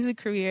my music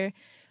career,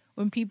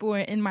 when people were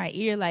in my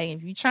ear, like,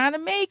 if you're trying to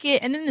make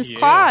it. And then there's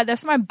Claude,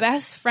 that's my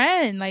best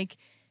friend. Like,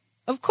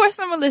 of course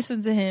I'm going to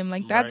listen to him.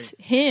 Like, that's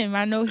him.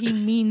 I know he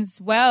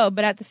means well,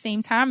 but at the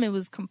same time, it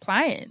was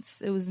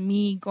compliance. It was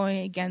me going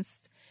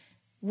against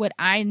what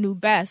I knew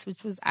best,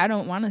 which was, I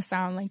don't want to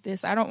sound like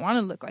this. I don't want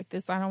to look like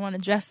this. I don't want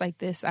to dress like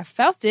this. I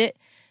felt it,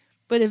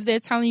 But if they're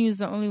telling you it's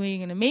the only way you're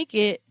going to make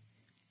it,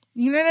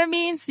 you know what I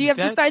mean? So you have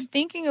to start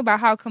thinking about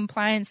how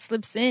compliance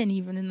slips in,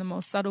 even in the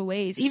most subtle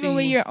ways, even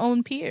with your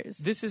own peers.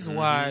 This is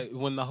why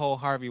when the whole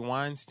Harvey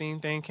Weinstein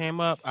thing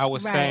came up, I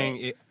was saying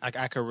it, like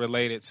I could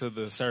relate it to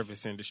the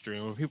service industry.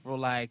 When people were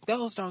like,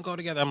 those don't go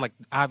together, I'm like,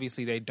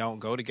 obviously they don't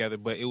go together,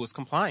 but it was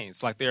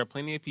compliance. Like, there are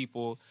plenty of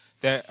people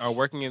that are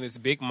working in this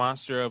big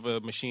monster of a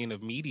machine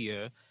of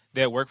media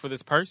that work for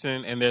this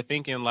person, and they're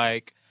thinking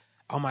like,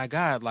 oh my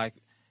God, like,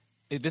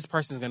 this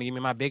person's going to give me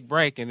my big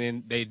break, and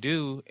then they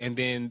do, and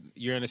then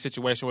you're in a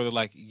situation where they're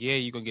like, yeah,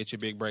 you're going to get your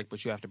big break,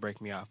 but you have to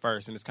break me out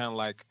first. And it's kind of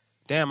like,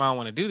 damn, I don't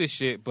want to do this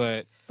shit,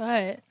 but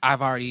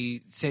I've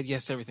already said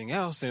yes to everything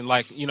else. And,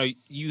 like, you know,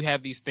 you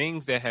have these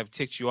things that have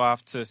ticked you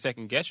off to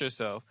second-guess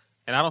yourself,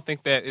 and I don't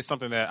think that it's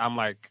something that I'm,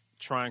 like,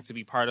 trying to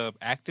be part of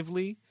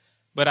actively,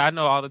 but I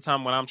know all the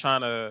time when I'm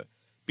trying to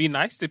be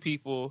nice to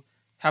people,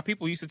 how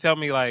people used to tell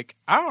me, like,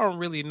 I don't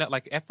really know.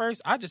 Like, at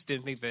first, I just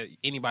didn't think that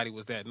anybody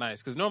was that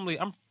nice. Because normally,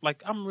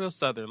 I'm real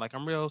Southern. Like,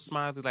 I'm real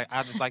smiley. Like,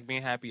 I just like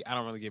being happy. I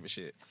don't really give a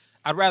shit.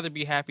 I'd rather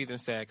be happy than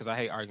sad because I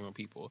hate arguing with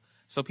people.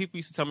 So people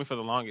used to tell me for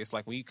the longest,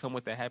 like, when you come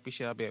with that happy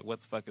shit, I'll be like, what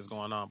the fuck is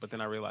going on? But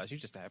then I realized you're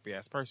just a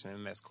happy-ass person,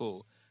 and that's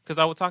cool. Because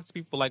I would talk to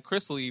people like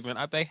Crystal even.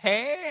 I'd be like,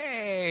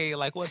 hey,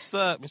 like, what's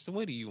up? Mr.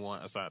 What do you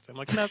want, Asante? I'm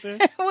like, nothing.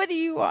 What do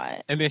you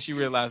want? And then she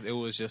realized it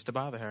was just to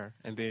bother her.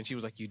 And then she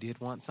was like, you did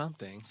want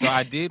something. So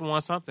I did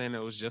want something. And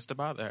it was just to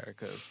bother her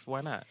because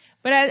why not?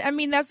 But I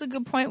mean, that's a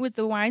good point with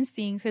the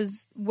Weinstein,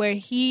 because where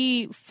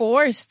he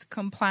forced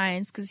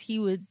compliance because he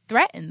would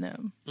threaten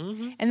them.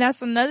 Mm-hmm. And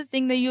that's another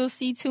thing that you'll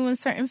see too in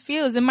certain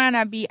fields. It might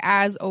not be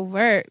as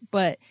overt,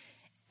 but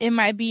it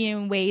might be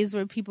in ways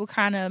where people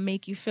kind of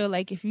make you feel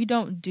like if you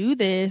don't do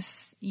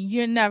this,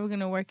 you're never going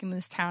to work in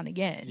this town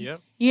again.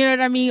 Yep. You know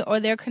what I mean? Or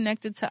they're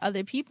connected to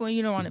other people and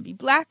you don't want to be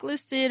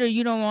blacklisted, or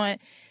you don't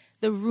want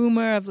the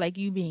rumor of like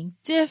you being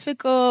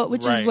difficult,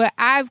 which is what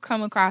I've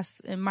come across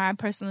in my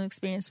personal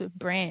experience with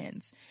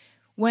brands.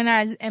 When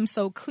I am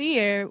so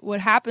clear, what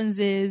happens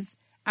is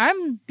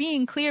I'm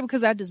being clear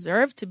because I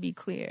deserve to be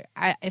clear.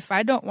 If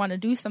I don't want to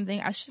do something,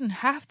 I shouldn't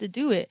have to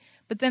do it.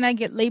 But then I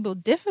get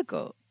labeled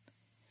difficult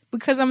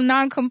because I'm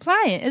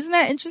non-compliant. Isn't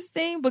that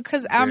interesting?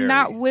 Because I'm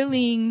not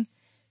willing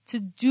to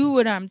do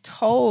what I'm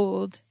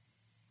told,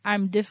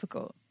 I'm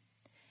difficult.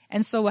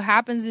 And so what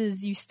happens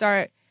is you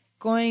start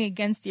going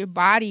against your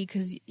body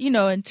because, you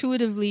know,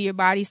 intuitively your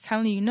body's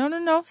telling you,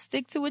 no,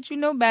 stick to what you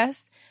know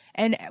best.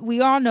 And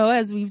we all know,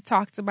 as we've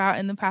talked about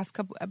in the past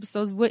couple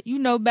episodes, what you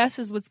know best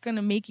is what's going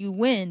to make you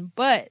win.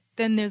 But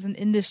then there's an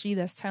industry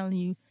that's telling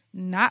you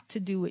not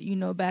to do what you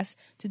know best,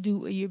 to do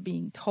what you're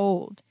being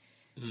told.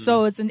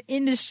 So it's an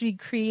industry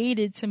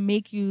created to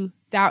make you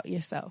doubt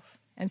yourself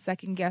and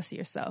second guess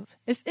yourself.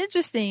 It's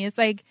interesting. It's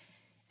like,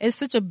 it's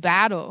such a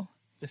battle.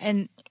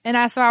 And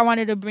that's why I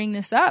wanted to bring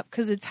this up,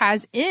 because it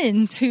ties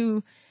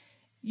into,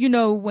 you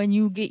know, when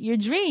you get your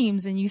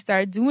dreams and you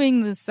start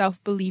doing the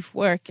self-belief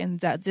work and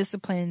that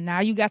discipline.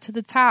 Now you got to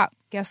the top.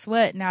 Guess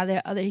what? Now there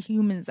are other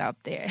humans out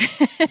there.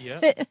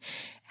 Yep.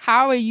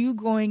 How are you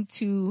going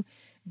to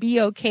be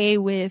okay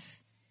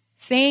with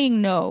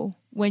saying no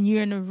when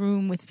you're in a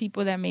room with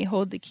people that may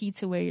hold the key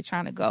to where you're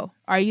trying to go?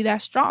 Are you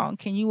that strong?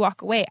 Can you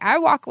walk away? I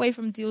walk away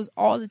from deals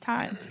all the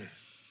time.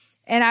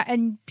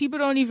 And people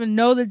don't even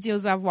know the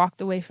deals I've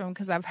walked away from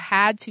because I've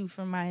had to,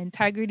 for my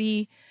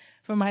integrity,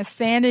 for my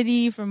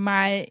sanity, for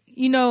my,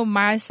 you know,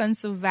 my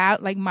sense of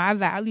like my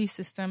value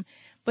system.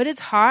 But it's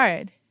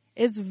hard.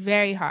 It's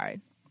very hard.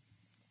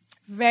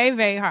 Very,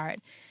 very hard.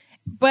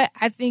 But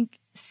I think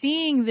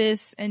seeing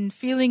this and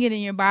feeling it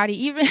in your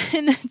body, even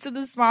to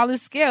the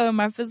smallest scale, in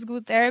my physical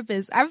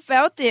therapist, I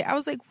felt it. I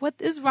was like, what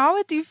is wrong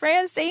with you,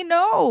 Fran? Say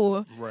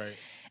no. Right.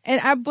 And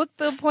I booked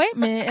the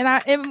appointment,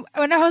 and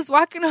when I was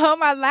walking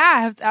home, I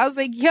laughed. I was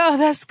like, yo,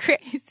 that's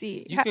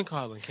crazy. You can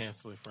call and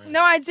cancel it, Fran.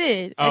 No, I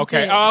did.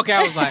 Okay. I okay.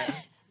 I was like,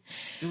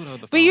 just do it on the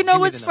phone. But you know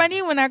what's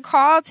funny? When I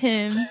called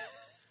him,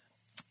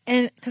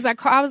 and because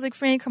I was like,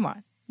 Fran, come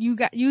on. You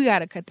got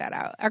to cut that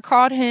out. I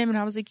called him and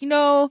I was like, you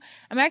know,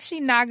 I'm actually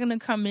not going to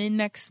come in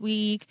next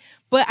week.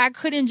 But I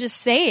couldn't just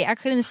say it. I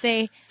couldn't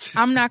say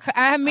I'm not.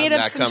 I made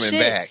up some shit.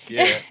 Back.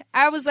 Yeah.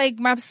 I was like,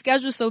 my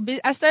schedule's so busy.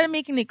 I started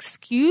making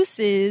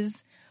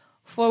excuses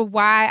for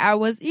why I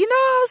was. You know,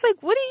 I was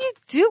like, what do you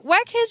do?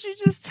 Why can't you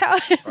just tell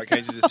him? Why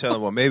can't you just tell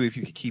him? Well, maybe if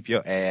you could keep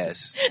your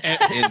ass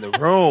in the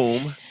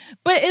room.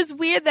 But it's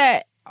weird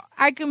that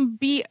I can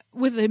be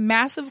with a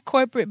massive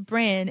corporate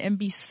brand and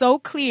be so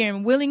clear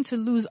and willing to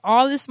lose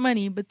all this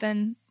money, but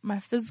then my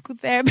physical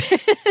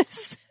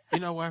therapist, you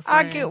know why,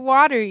 Fran? I get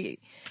watery.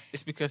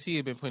 It's because he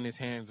had been putting his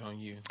hands on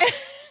you.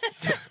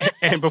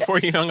 And before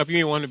he hung up, you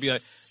didn't want to be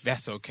like,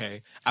 that's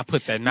okay. I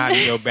put that knot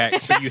in your back,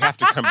 so you have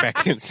to come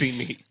back and see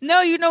me.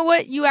 No, you know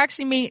what? You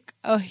actually make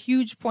a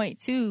huge point,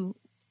 too.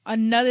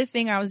 Another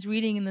thing I was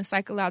reading in the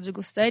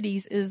psychological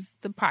studies is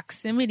the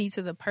proximity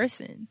to the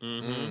person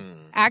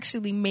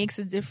actually makes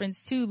a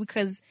difference too,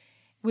 because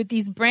with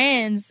these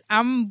brands,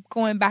 I'm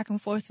going back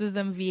and forth with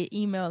them via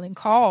email and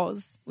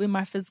calls. With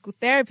my physical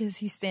therapist,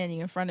 he's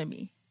standing in front of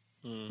me.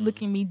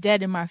 looking me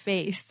dead in my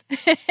face.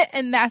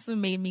 And that's what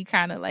made me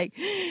kind of like,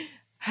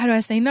 how do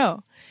I say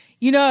no?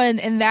 You know,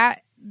 and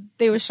that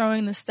they were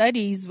showing the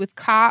studies with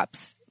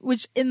cops,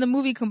 which in the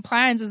movie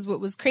Compliance is what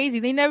was crazy.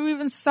 They never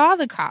even saw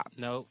the cop.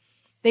 Nope.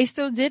 They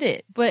still did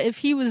it. But if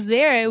he was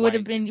there, it would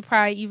have been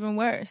probably even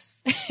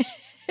worse.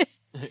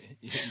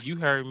 You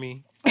heard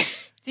me.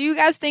 Do you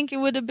guys think it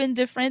would have been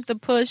different, the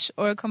Push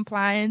or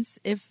Compliance,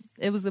 if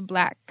it was a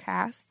black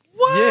cast?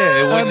 What?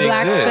 Yeah, it wouldn't or a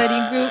black exist.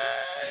 study group?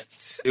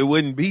 It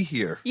wouldn't be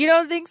here. You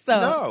don't think so?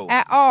 No.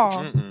 At all?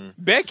 Mm-mm.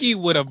 Becky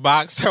would have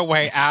boxed her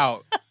way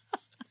out.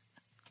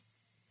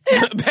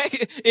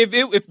 Becky,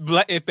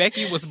 if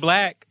Becky was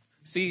black,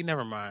 see,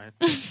 never mind.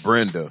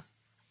 Brenda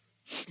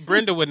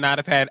would not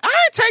have had. I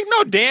ain't take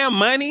no damn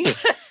money.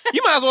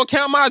 You might as well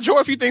count my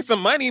drawer if you think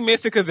some money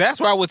missing, because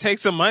that's where I would take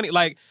some money.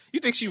 Like, you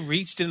think she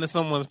reached into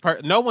someone's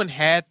purse? No one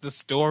had the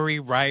story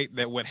right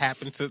that would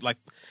happen to, like,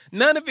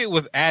 none of it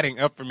was adding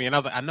up for me. And I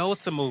was like, I know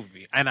it's a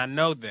movie, and I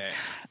know that.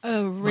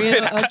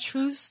 A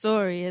true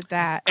story at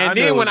that. And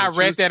then when I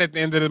read that at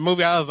the end of the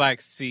movie, I was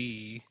like,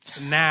 see,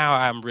 now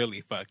I'm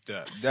really fucked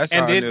up. That's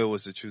how I knew it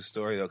was a true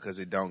story, though, because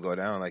it don't go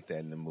down like that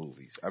in the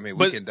movies. I mean,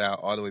 we can dial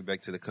all the way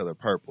back to The Color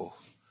Purple.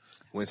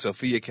 When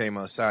Sophia came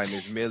outside,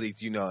 Miss Millie,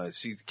 you know,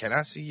 can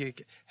I see you?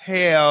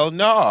 Hell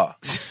no.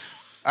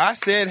 I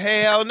said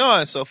hell no,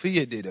 and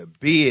Sophia did a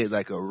bid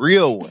like a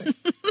real one.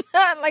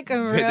 Like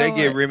a real They one.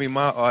 give Remy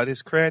Ma all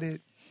this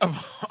credit.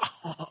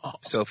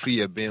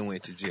 Sophia Ben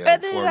went to jail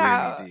Cut before it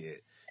out. Remy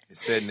did. And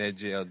sat in that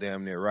jail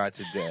damn near rot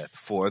to death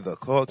for the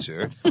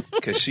culture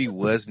because she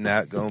was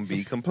not going to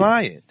be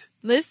compliant.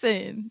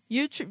 Listen,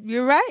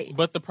 you're right.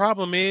 But the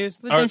problem is,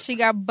 But then she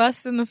got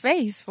busted in the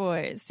face for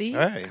it. See,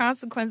 Hey.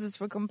 consequences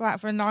for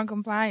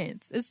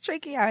non-compliance. It's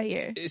tricky out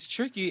here. it's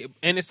tricky,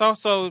 and it's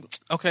also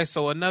okay.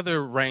 So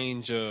another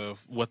range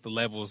of what the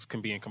levels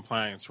can be in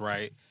compliance,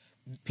 right?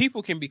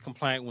 People can be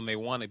compliant when they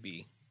want to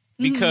be,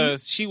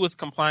 because she was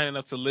compliant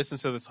enough to listen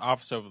to this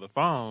officer over the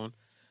phone,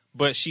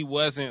 but she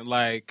wasn't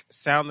like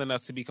sound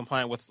enough to be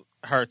compliant with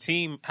her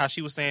team. How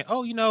she was saying,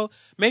 "Oh, you know,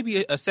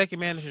 maybe a second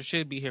manager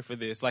should be here for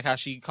this." Like how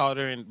she called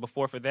her in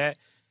before for that.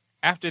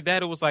 After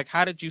that, it was like,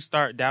 how did you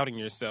start doubting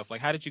yourself? Like,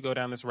 how did you go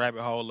down this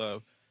rabbit hole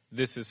of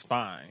this is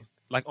fine,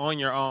 like on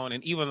your own,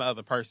 and even the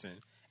other person,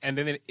 and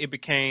then it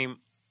became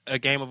a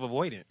game of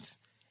avoidance.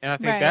 And I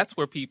think that's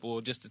where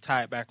people, just to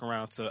tie it back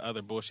around to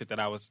other bullshit that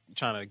I was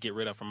trying to get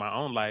rid of from my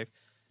own life,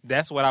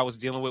 that's what I was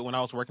dealing with when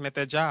I was working at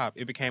that job.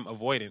 It became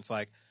avoidance.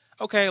 Like,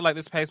 okay, like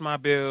this pays my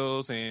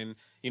bills and,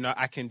 you know,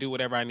 I can do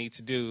whatever I need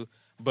to do,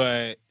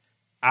 but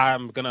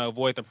I'm going to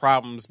avoid the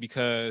problems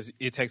because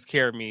it takes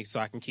care of me so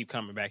I can keep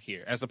coming back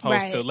here, as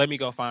opposed to let me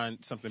go find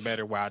something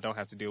better where I don't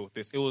have to deal with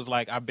this. It was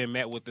like I've been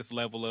met with this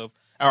level of,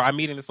 or I'm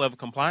meeting this level of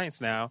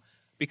compliance now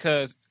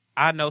because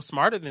I know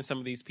smarter than some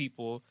of these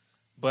people,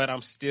 but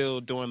I'm still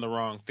doing the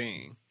wrong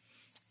thing.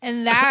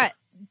 And that,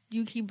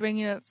 you keep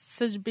bringing up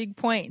such big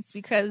points,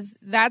 because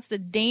that's the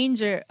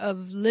danger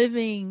of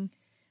living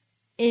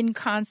in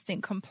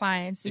constant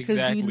compliance,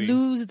 because you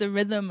lose the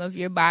rhythm of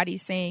your body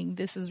saying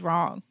this is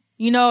wrong.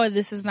 You know,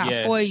 this is not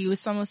for you.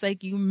 It's almost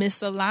like you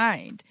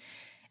misaligned.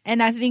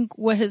 And I think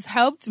what has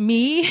helped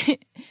me,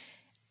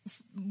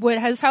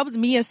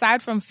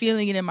 aside from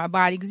feeling it in my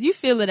body, because you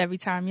feel it every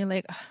time. You're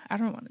like, I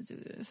don't want to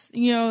do this.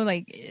 You know,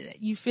 like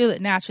you feel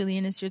it naturally,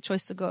 and it's your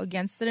choice to go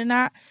against it or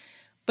not.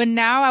 But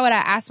now what I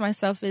ask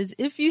myself is,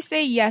 if you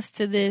say yes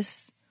to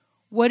this,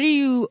 what are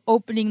you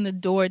opening the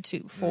door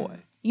to for?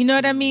 You know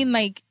what I mean?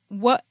 Like,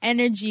 what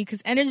energy?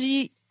 Because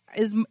energy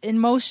is in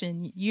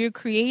motion. You're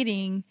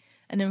creating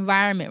an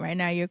environment right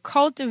now. You're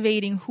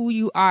cultivating who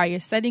you are. You're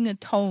setting a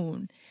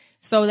tone.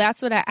 So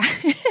that's what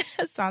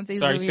Sante's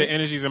Sorry, you said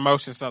energy's in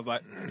motion, so I was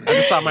like, I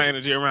just saw my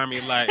energy around me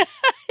like.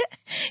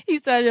 He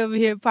started over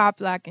here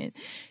pop locking.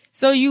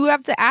 So you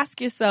have to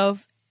ask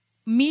yourself,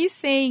 me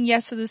saying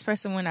yes to this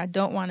person when I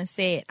don't want to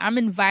say it, I'm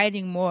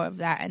inviting more of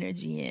that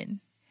energy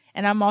in.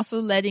 And I'm also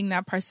letting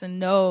that person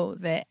know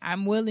that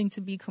I'm willing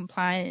to be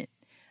compliant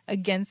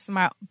against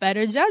my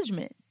better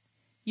judgment.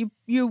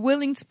 You're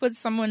willing to put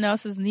someone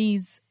else's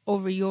needs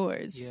over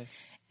yours.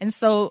 Yes. And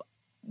so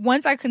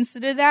once I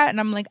consider that, and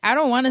I'm like, I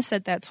don't want to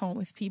set that tone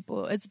with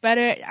people. It's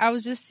better. I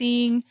was just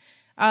seeing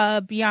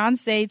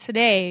Beyonce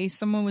today.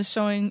 Someone was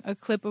showing a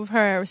clip of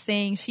her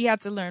saying she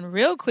had to learn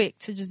real quick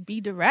to just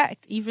be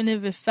direct, even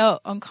if it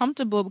felt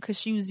uncomfortable, because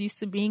she was used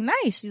to being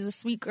nice. She's a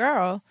sweet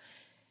girl.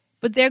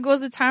 But there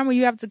goes a time where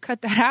you have to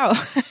cut that out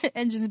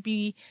and just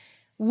be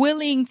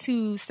willing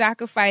to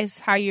sacrifice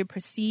how you're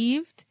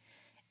perceived.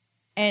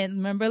 And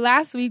remember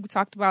last week we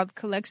talked about the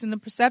collection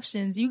of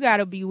perceptions. You got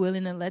to be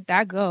willing to let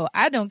that go.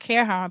 I don't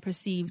care how I'm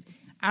perceived.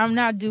 I'm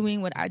not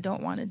doing what I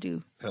don't want to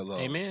do. Hello.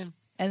 Amen.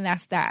 And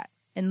that's that.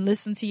 And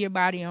listen to your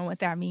body on what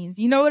that means.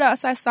 You know what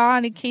else I saw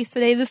in a case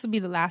today? This will be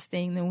the last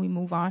thing, then we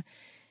move on.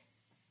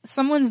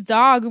 Someone's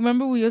dog.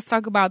 Remember we was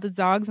talking about the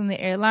dogs in the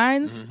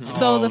airlines? Mm-hmm.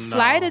 So the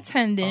flight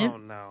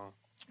attendant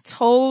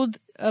told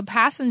a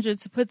passenger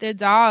to put their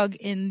dog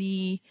in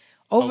the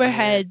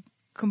overhead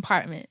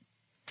compartment.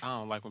 I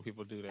don't like when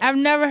people do that. I've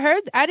never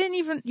heard. I didn't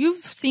even.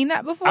 You've seen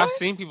that before? I've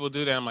seen people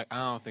do that. I'm like,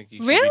 I don't think you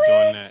should Really? be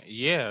doing that.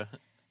 Yeah.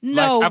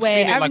 No like,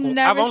 way. Seen it, I've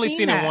never I've only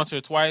seen that. it once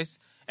or twice.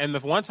 And the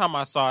one time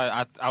I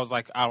saw it, I was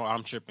like,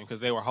 I'm tripping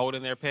because they were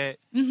holding their pet.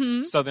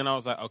 Mm-hmm. So then I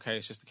was like, okay,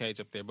 it's just a cage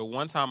up there. But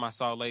one time I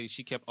saw a lady,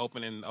 she kept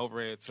opening the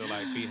overhead to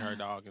like feed her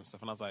dog and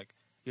stuff. And I was like,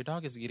 your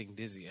dog is getting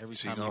dizzy every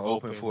She time gonna you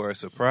open for a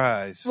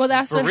surprise. Well,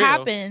 that's For what real.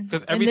 happened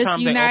 'Cause in every this time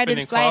they open United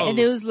and flight, and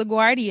it close- was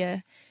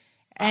LaGuardia.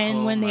 And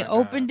Oh, when they my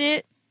opened God.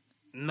 it,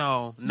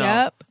 No.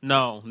 Yep.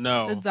 No.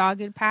 the dog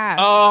had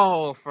passed.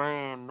 Oh,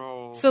 friend,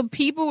 no. So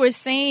people were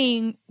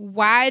saying,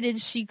 why did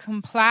she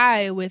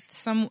comply with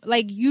some,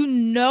 like,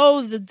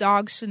 the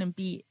dog shouldn't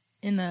be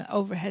in the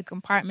overhead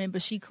compartment,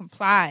 but she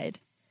complied.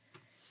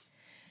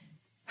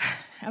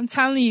 I'm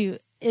telling you,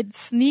 it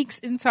sneaks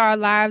into our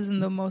lives in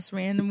the most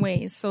random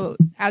ways. So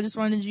I just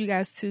wanted you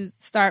guys to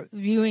start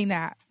viewing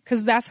that.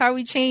 Because that's how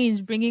we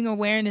change, bringing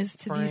awareness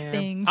to these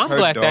things. I'm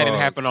glad that didn't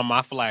happen on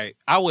my flight.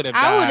 I would have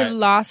died. I would have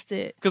lost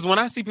it. Because when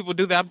I see people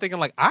do that, I'm thinking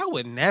like, I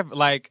would never,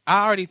 like,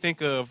 I already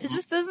think of. It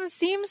just doesn't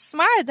seem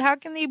smart. How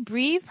can they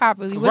breathe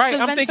properly? What's right,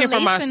 the I'm thinking for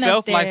ventilation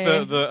myself, up like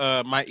there?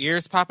 the my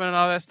ears popping and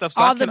all that stuff.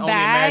 So all I can the only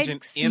imagine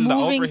bags in the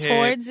moving overhead,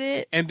 towards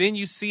it. and then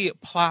you see it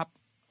plop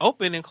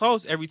open and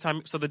close every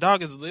time. So the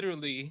dog is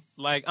literally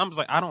like, I'm just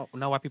like, I don't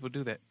know why people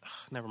do that. Ugh,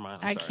 never mind.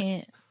 I'm I sorry.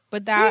 can't.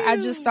 But that I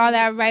just saw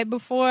that right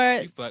before.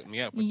 You fucked me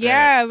up with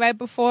Yeah, right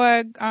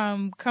before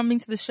coming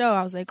to the show.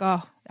 I was like,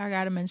 oh, I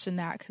got to mention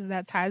that because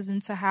that ties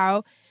into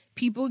how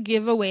people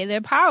give away their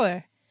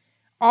power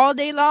all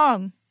day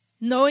long,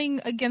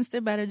 knowing against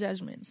their better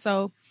judgment.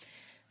 So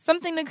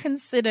something to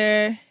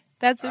consider.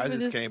 That's it I for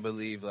just this. can't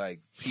believe like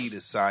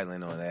Peter's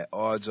silent on that.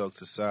 All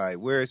jokes aside,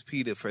 where is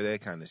Peter for that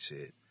kind of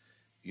shit?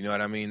 You know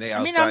what I mean? They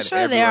outside I'm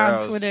sure they're everywhere on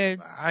else. Twitter.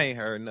 I ain't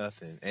heard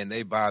nothing, and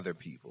they bother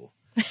people.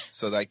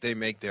 So like they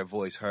make their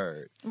voice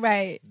heard.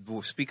 Right.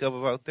 Well, speak up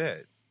about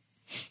that.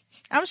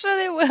 I'm sure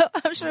they will.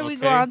 I'm sure we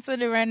go Okay. on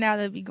Twitter right now.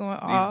 They'll be going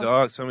off. These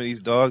dogs, some of these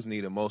dogs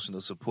need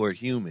emotional support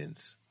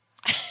humans.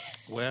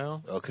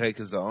 Well, okay,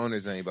 because the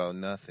owners ain't about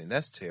nothing.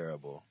 That's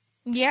terrible.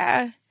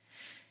 Yeah.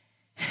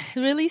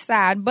 Really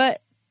sad.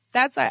 But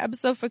that's our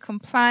episode for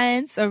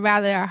compliance, or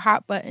rather our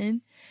hot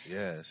button.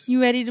 Yes. You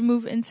ready to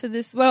move into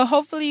this? Well,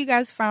 hopefully you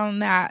guys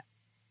found that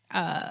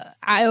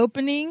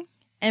eye-opening.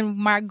 And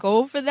my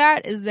goal for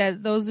that is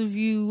that those of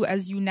you,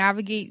 as you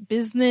navigate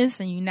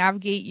business and you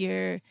navigate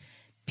your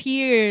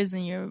peers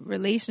and your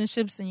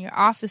relationships and your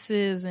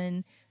offices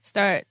and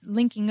start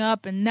linking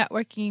up and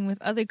networking with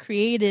other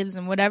creatives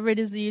and whatever it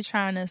is that you're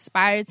trying to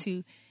aspire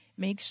to,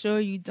 make sure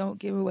you don't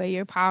give away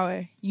your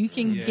power. You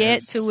can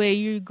get to where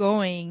you're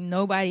going.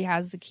 Nobody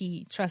has the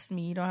key. Trust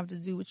me, you don't have to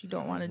do what you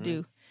don't want to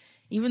do.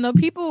 Even though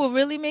people will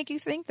really make you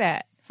think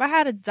that. If I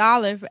had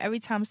 $1 for every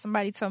time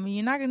somebody told me,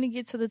 you're not going to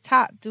get to the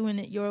top doing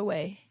it your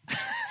way.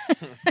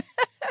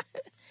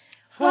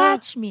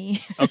 Watch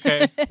me.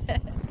 Okay.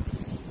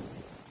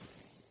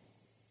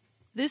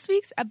 This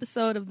week's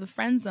episode of The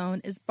Friend Zone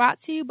is brought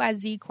to you by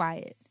Z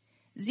Quiet.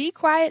 Z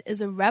Quiet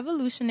is a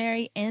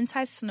revolutionary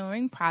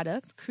anti-snoring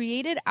product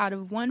created out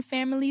of one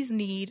family's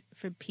need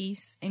for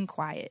peace and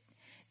quiet.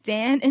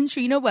 Dan and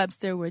Trina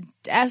Webster were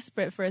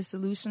desperate for a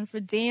solution for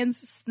Dan's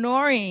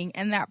snoring,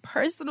 and that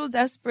personal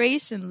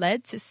desperation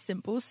led to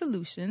simple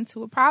solution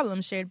to a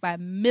problem shared by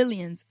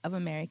millions of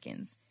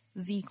Americans,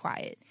 Z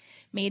Quiet.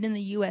 Made in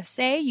the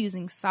USA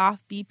using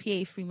soft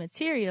BPA-free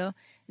material,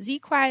 Z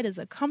Quiet is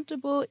a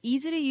comfortable,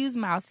 easy-to-use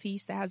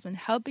mouthpiece that has been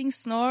helping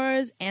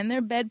snorers and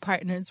their bed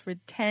partners for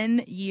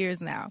 10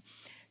 years now.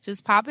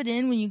 Just pop it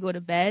in when you go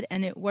to bed,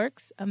 and it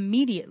works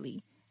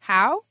immediately.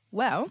 How?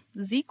 Well,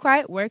 Z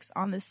Quiet works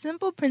on the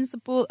simple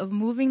principle of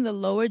moving the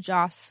lower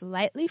jaw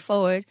slightly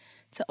forward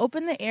to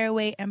open the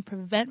airway and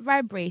prevent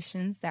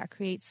vibrations that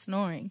create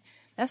snoring.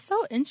 That's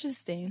so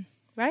interesting,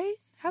 right?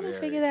 How do they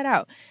figure that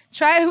out?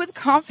 Try it with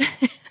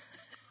confidence.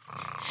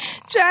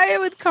 Try it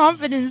with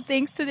confidence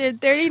thanks to their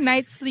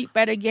 30-night sleep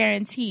better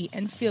guarantee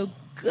and feel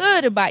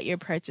good about your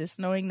purchase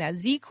knowing that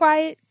Z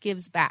Quiet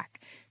gives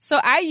back. So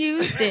I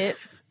used it,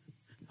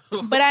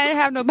 but I didn't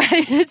have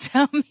nobody to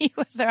tell me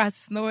whether I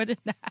snored or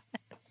not.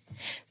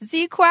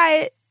 Z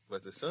Quiet,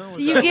 But the sun was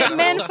do you out. get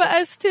men for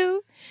us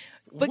too?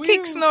 But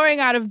kick snoring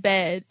out of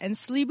bed and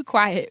sleep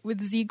quiet with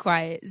Z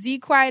Quiet. Z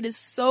Quiet is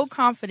so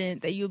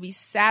confident that you'll be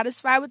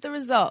satisfied with the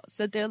results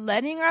that they're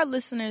letting our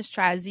listeners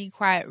try Z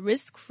Quiet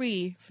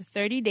risk-free for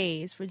 30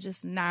 days for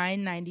just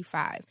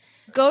 $9.95.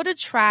 Go to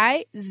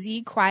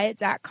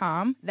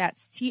tryzquiet.com.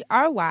 That's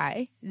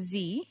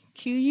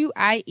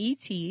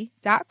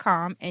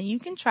TRYZQUIET.com, and you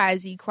can try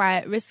Z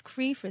Quiet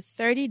risk-free for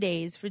 30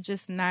 days for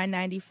just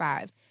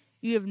 $9.95.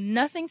 You have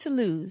nothing to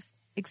lose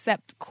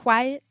except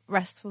quiet,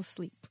 restful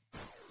sleep.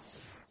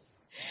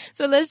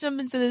 So let's jump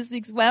into this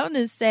week's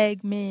wellness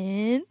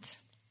segment.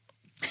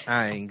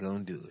 I ain't gonna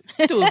do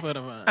it. Do it for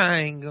the vine. I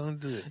ain't gonna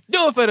do it.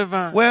 Do it for the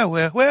vine. Well.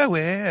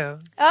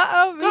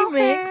 Uh-oh,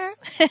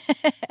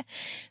 remix.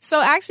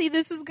 So actually,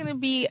 this is going to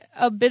be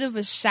a bit of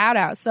a shout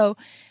out. So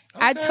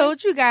I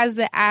told you guys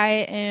that I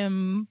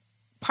am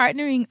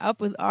partnering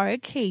up with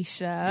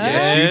Acacia.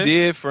 Yes, you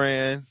did,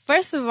 friend.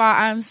 First of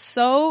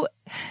all,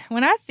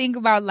 when I think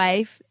about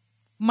life,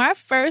 my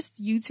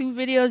first YouTube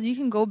videos, you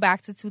can go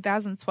back to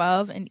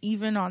 2012 and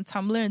even on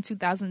Tumblr in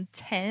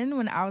 2010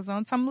 when I was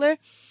on Tumblr,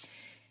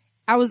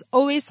 I was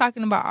always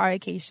talking about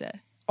Acacia.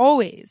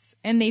 Always.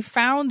 And they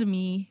found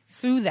me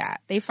through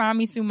that. They found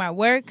me through my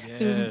work,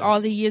 through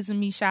all the years of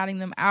me shouting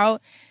them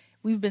out.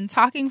 We've been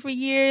talking for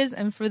years,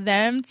 and for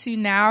them to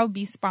now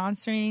be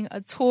sponsoring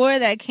a tour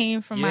that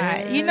came from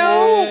my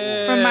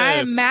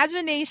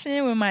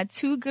imagination with my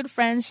two good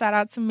friends, shout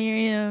out to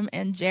Miriam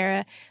and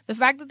Jara. The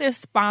fact that they're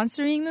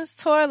sponsoring this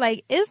tour,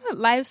 like, isn't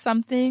life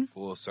something?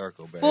 Full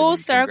circle, baby. Full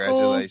circle.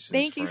 Congratulations,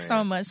 Thank you friend.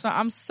 so much. So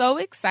I'm so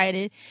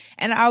excited.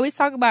 And I always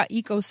talk about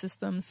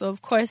ecosystems. So,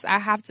 of course, I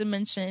have to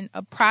mention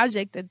a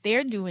project that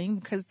they're doing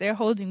because they're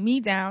holding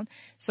me down.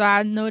 So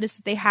I noticed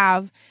that they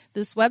have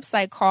this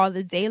website called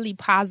The Daily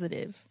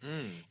Positive.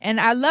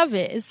 And I love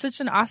it. It's such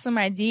an awesome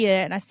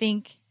idea. And I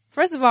think,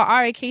 first of all,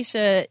 our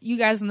Acacia, you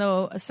guys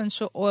know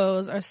essential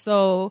oils are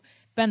so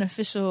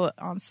beneficial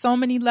on so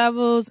many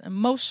levels,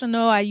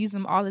 emotional. I use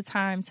them all the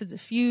time to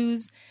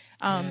diffuse.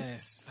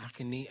 Yes, I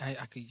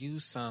could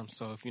use some.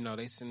 So if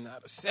they send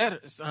out a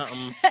set or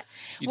something.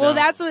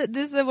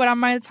 This is what I'm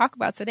going to talk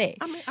about today.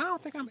 I mean, I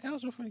don't think I'm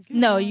eligible for the gift.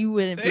 No, you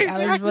wouldn't be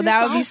eligible.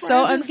 That would be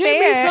so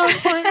unfair.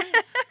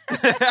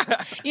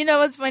 You know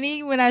what's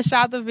funny? When I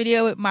shot the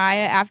video with Maya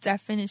after I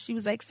finished, she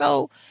was like,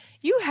 "So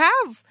you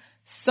have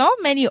so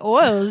many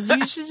oils.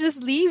 You should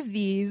just leave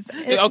these."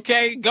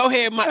 Okay, go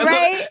ahead, Maya.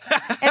 Right?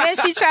 And then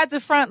she tried to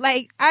front,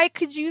 like, I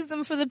could use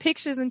them for the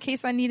pictures in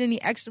case I need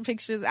any extra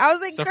pictures. I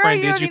was like, so girl, friend,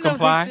 you don't did you need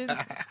comply? no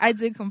pictures. I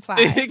did comply.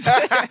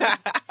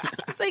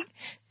 It's like,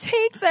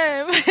 take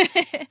them.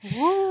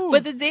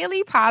 But the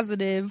Daily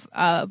Positive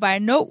by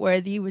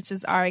Noteworthy, which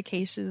is our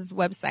Acacia's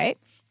website,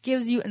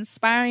 gives you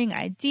inspiring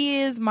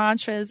ideas,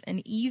 mantras,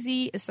 and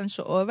easy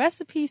essential oil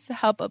recipes to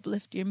help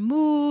uplift your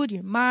mood,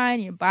 your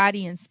mind, your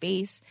body, and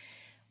space.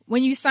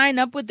 When you sign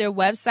up with their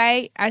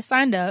website, I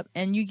signed up,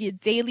 and you get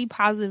daily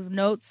positive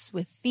notes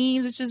with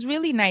themes, which is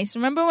really nice.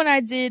 Remember when I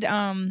did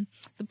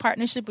the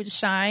partnership with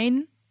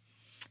Shine,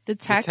 the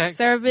text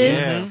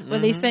service, where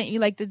they sent you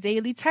like the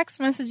daily text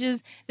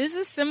messages? This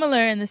is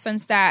similar in the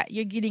sense that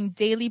you're getting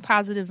daily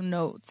positive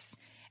notes.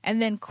 And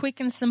then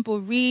quick and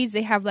simple reads.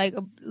 They have like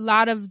a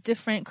lot of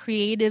different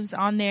creatives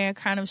on there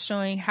kind of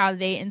showing how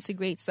they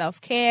integrate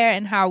self-care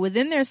and how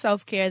within their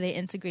self-care they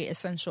integrate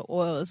essential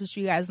oils, which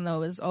you guys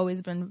know has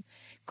always been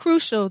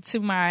crucial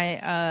to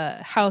my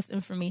health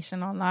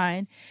information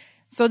online.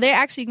 So they're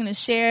actually going to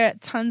share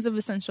tons of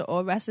essential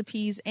oil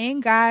recipes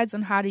and guides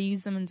on how to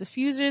use them in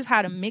diffusers,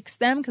 how to mix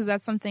them, because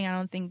that's something I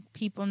don't think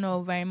people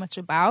know very much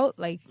about.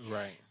 Like,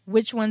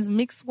 which ones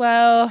mix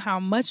well, how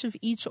much of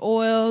each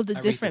oil, the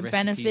different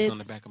benefits. On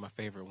the back of my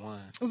favorite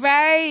ones.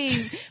 Right.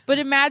 But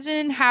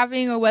imagine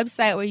having a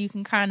website where you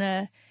can kind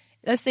of,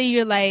 let's say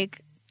you're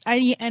like, I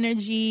need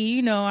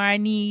energy, or I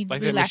need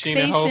like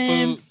relaxation. Like that machine at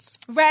Whole Foods?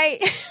 Right.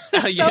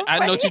 I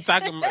know what you're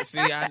talking about. See,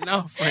 I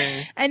know,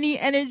 friend. I need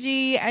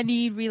energy, I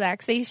need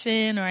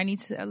relaxation, or I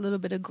need a little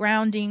bit of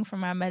grounding for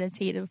my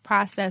meditative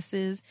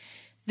processes.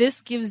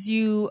 This gives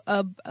you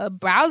a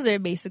browser,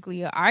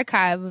 basically, an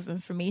archive of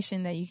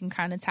information that you can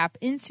kind of tap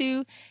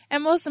into.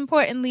 And most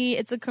importantly,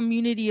 it's a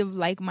community of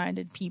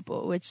like-minded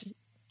people, which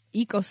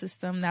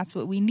ecosystem, that's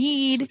what we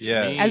need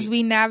as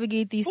we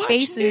navigate these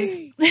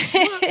spaces.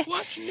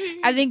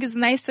 I think it's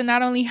nice to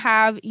not only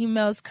have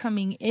emails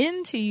coming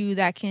into you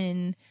that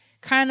can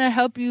kind of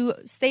help you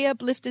stay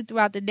uplifted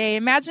throughout the day.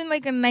 Imagine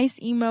like a nice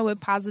email with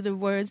positive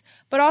words,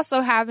 but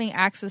also having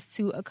access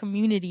to a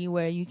community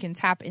where you can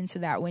tap into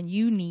that when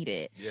you need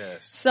it.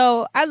 Yes.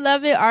 So I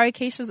love it. Our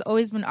Acacia's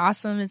always been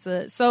awesome.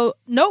 So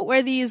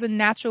Noteworthy is a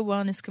natural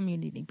wellness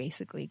community,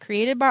 basically,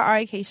 created by our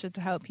Acacia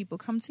to help people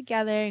come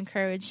together,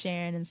 encourage,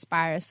 share, and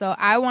inspire. So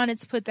I wanted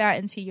to put that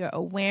into your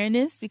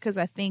awareness because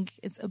I think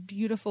it's a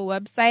beautiful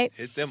website.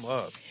 Hit them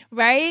up.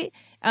 Right?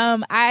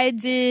 I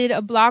did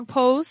a blog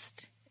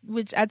post,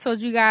 which I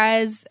told you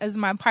guys as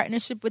my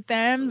partnership with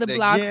them. The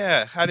blog.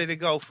 Yeah, how did it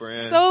go, friend?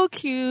 So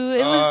cute.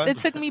 It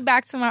took me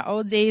back to my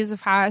old days of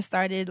how I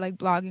started like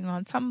blogging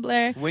on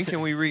Tumblr. When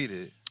can we read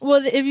it?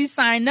 Well, if you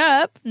sign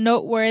up,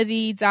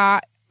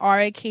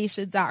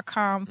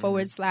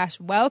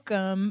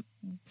 noteworthy.ouracacia.com/welcome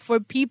for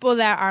people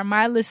that are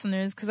my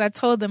listeners, because I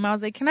told them, I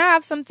was like, can I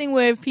have something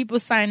where if people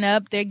sign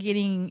up, they're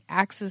getting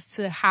access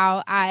to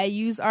how I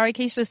use Our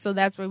Acacia? So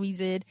that's what we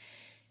did.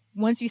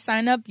 Once you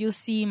sign up, you'll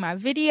see my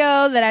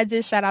video that I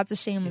did. Shout out to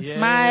Shameless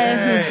Maya,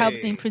 who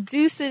helped me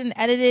produce it and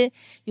edit it.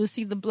 You'll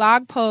see the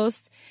blog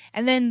post.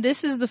 And then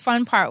this is the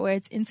fun part where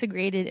it's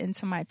integrated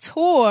into my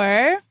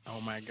tour. Oh,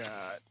 my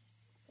God.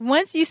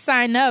 Once you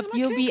sigin up,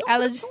 you'll be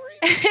eligible.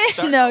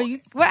 No, I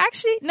don't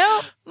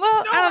know.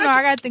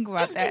 I got to think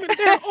about that. Give me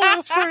the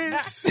oils,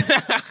 friends.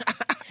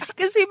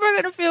 Because people are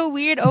going to feel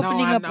weird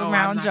opening up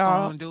around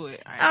y'all.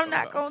 I'm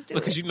not going to do it.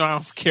 Because I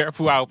don't care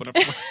who I open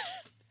up for.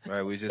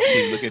 Right, we just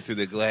keep looking through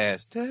the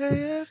glass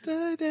day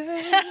after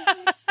day.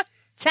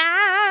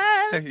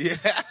 Time. Yeah.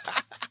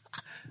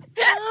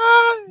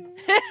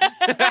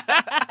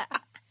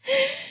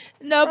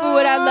 No, but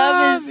what I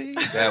love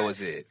is that was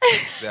it.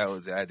 That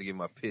was it. I had to get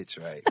my pitch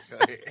right. Go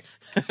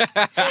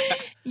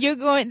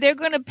ahead. they're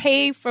going to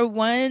pay for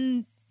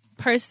one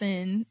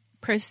person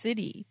per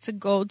city to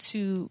go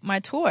to my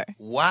tour.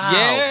 Wow.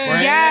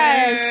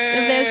 Yes.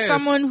 If there's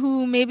someone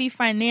who maybe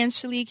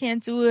financially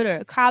can't do it, or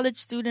a college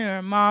student or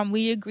a mom,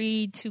 we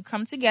agreed to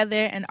come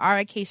together, and our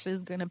Acacia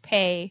is going to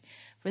pay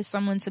for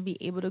someone to be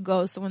able to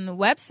go. So when the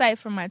website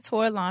for my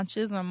tour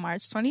launches on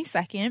March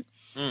 22nd,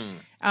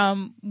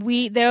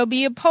 there'll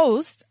be a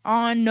post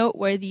on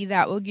Noteworthy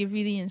that will give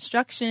you the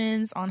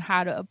instructions on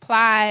how to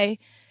apply.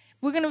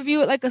 We're going to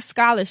view it like a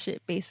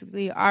scholarship,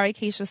 basically, our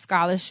Acacia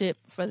scholarship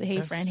for the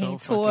Hey Friend, Hey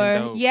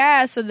Tour.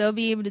 Yeah, so they'll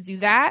be able to do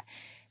that.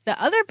 The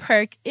other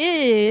perk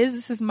is,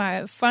 this is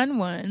my fun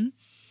one,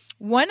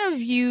 one of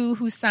you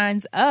who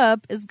signs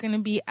up is going to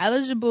be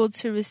eligible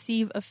to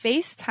receive a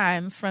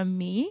FaceTime from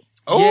me.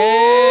 Oh,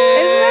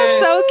 yes. Isn't that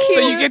so cute?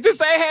 So you get to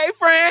say, hey,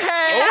 friend,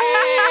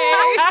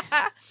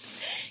 hey.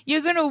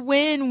 You're going to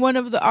win one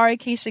of the Our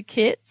Acacia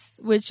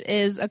kits, which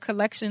is a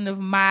collection of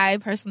my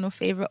personal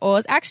favorite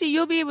oils. Actually,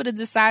 you'll be able to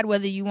decide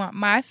whether you want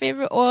my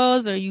favorite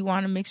oils or you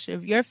want a mixture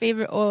of your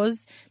favorite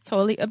oils.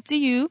 Totally up to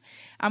you.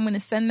 I'm going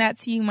to send that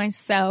to you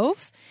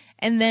myself.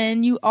 And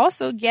then you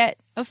also get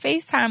a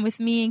FaceTime with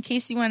me in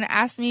case you want to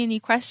ask me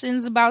any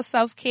questions about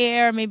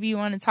self-care. Or maybe you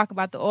want to talk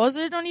about the oils.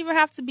 Or it don't even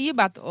have to be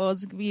about the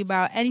oils. It could be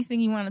about anything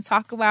you want to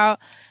talk about.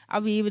 I'll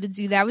be able to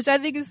do that, which I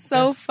think is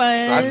so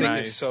fun. I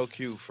think it's so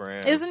cute,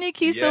 friend. Isn't it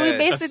cute? Yes. So we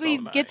basically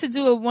get to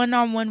do a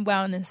one-on-one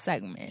wellness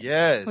segment.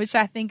 Yes. Which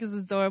I think is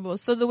adorable.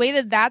 So the way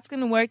that that's going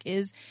to work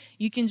is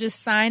you can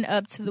just sign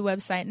up to the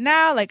website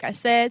now. Like I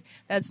said,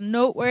 that's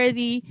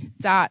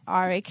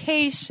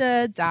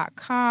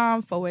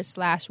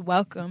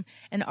noteworthy.ouracacia.com/welcome.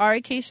 And Our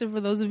Acacia,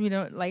 for those of you who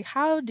don't, like,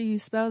 how do you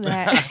spell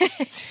that?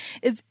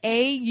 It's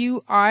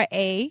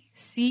AURACACIA.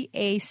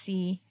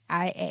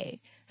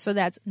 So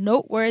that's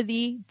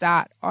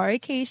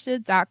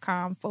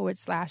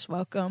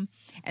noteworthy.ouracacia.com/welcome.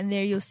 And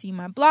there you'll see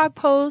my blog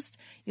post,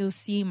 you'll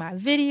see my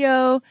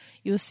video,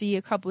 you'll see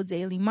a couple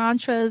daily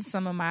mantras,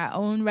 some of my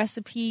own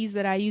recipes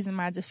that I use in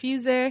my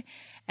diffuser.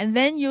 And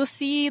then you'll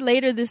see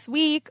later this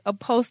week a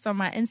post on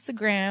my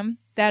Instagram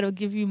that'll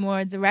give you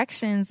more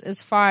directions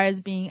as far as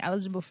being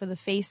eligible for the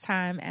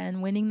FaceTime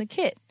and winning the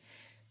kit.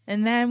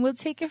 And then we'll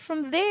take it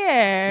from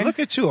there. Look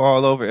at you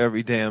all over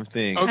every damn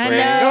thing. Okay. I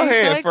know, Go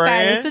ahead, so excited.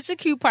 friend. Such a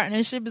cute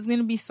partnership. It's going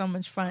to be so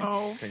much fun.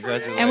 Oh,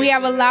 congratulations. And we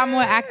have a lot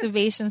more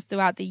activations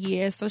throughout the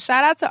year. So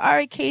shout out to Our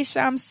Acacia.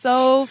 I'm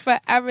so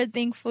forever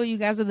thankful. You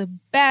guys are the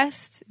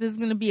best. This is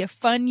going to be a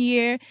fun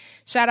year.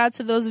 Shout out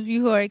to those of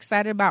you who are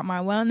excited about my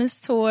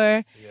wellness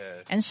tour.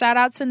 Yes. And shout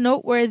out to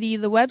Noteworthy,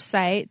 the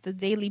website, the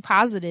Daily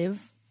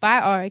Positive, by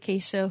Our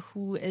Acacia,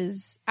 who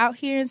is out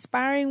here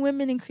inspiring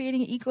women and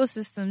creating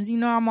ecosystems. You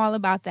know I'm all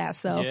about that.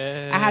 So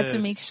I had to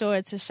make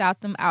sure to shout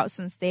them out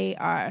since they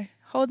are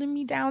holding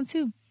me down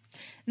too.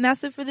 And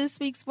that's it for this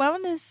week's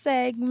wellness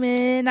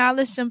segment. Now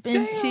let's jump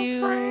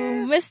into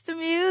Mr.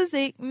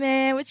 Music,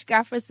 man. What you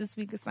got for us this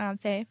week,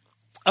 Asante?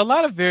 A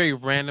lot of very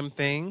random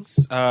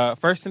things.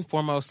 First and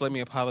foremost, let me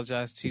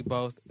apologize to you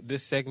both.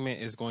 This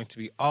segment is going to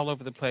be all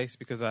over the place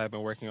because I've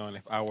been working on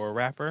If I Were a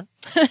Rapper.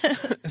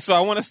 So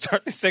I want to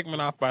start this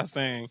segment off by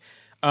saying,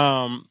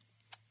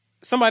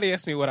 somebody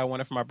asked me what I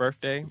wanted for my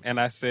birthday, and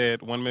I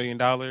said $1 million.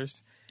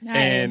 Nice.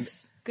 And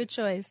good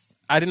choice.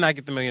 I did not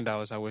get the $1 million.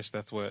 I wish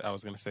that's what I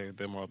was going to say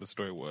the moral of the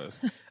story was.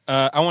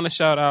 I want to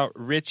shout out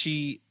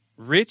Richie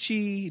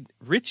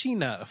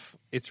Enough.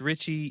 It's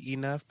Richie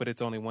Enough, but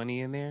it's only one E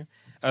in there.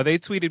 They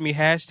tweeted me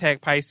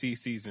 #Pisces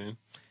season,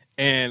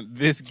 and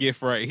this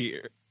gift right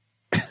here.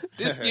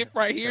 This gift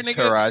right here,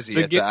 nigga.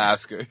 Taraji at the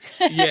Oscars.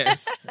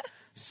 Yes.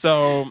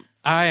 So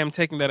I am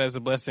taking that as a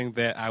blessing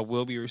that I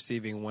will be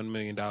receiving $1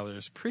 million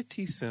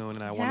pretty soon,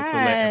 and I wanted to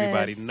let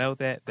everybody know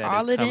that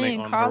is coming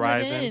on the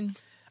horizon.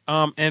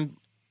 And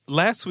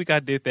last week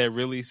I did that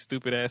really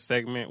stupid ass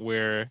segment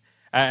where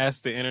I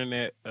asked the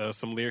internet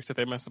some lyrics that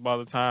they mess up all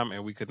the time,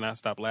 and we could not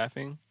stop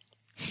laughing.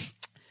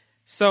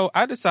 So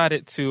I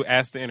decided to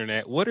ask the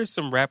internet, what are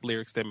some rap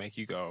lyrics that make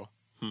you go,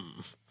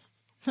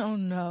 Oh,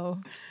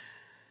 no.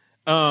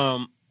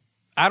 I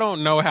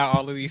don't know how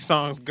all of these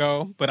songs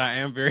go, but I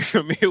am very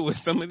familiar with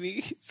some of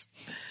these.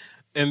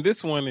 And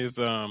this one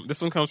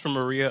comes from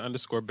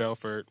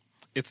Maria_Belfort.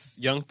 It's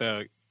Young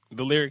Thug.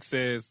 The lyric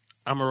says,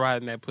 I'm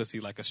riding that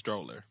pussy like a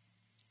stroller.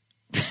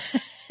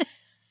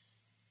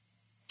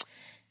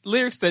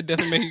 Lyrics that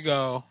definitely make you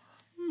go,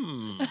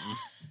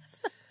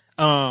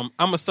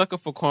 I'm a sucker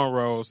for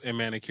cornrows and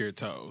manicured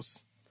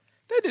toes.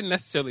 That didn't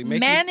necessarily make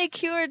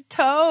manicured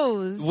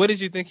toes. What did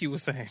you think he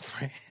was saying,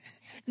 Frank?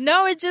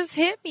 No, it just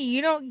hit me.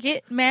 You don't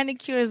get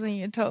manicures on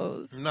your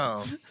toes.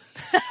 No.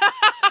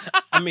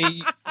 I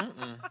mean,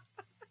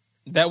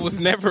 that was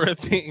never a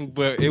thing,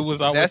 but it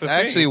was always That's a thing.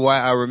 That's actually why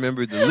I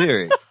remembered the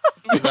lyric.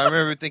 Because I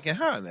remember thinking,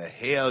 how in the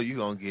hell you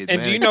going to get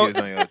manicures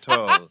on your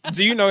toes?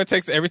 Do you know it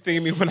takes everything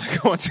in me when I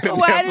go into the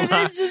Why did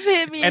it just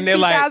hit me in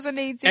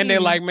 2018? And they're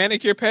like,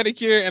 manicure,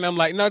 pedicure, and I'm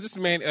like, no, just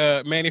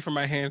Manny for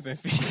my hands and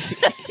feet.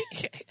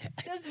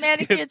 Just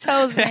Manicure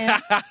toes, man.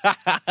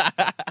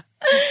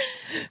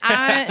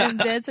 I am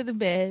dead to the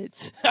bed.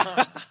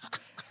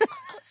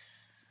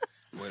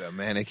 With a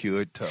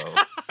manicured toe.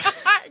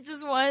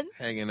 Just one.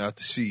 Hanging out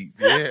the sheet.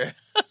 Yeah.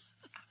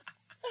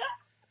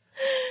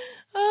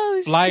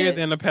 Oh, Flyer shit.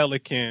 than a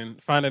pelican.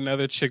 Find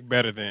another chick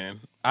better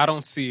than. I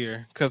don't see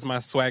her because my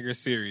swagger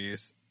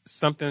serious.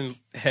 Something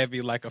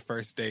heavy like a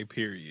first day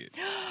period.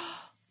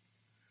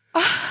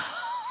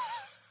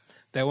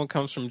 That one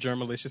comes from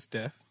Germalicious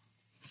Death.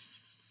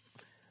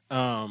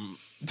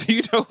 Do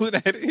you know who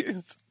that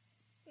is?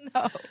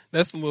 No.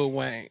 That's Lil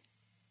Wayne.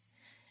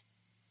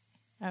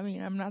 I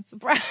mean, I'm not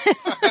surprised.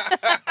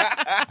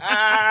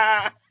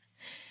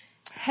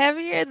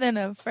 Heavier than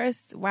a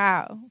first.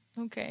 Wow.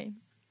 Okay.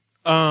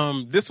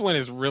 This one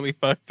is really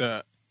fucked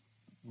up.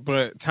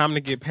 But time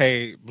to get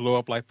paid, blow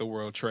up like the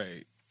world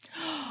trade.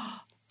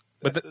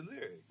 But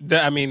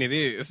I mean, it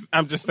is.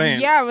 I'm just saying.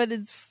 Yeah, but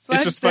it's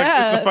fucked It's up.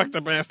 It's a fucked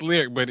up ass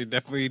lyric, but it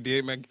definitely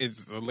did make.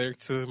 It's a lyric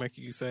to make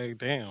you say,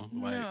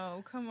 "Damn!" Like,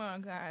 No, come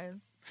on,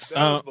 guys.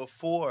 That was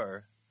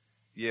before.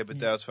 Yeah, but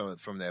that was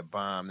from that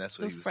bomb. That's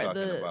what he was talking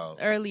the about.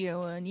 earlier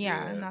one,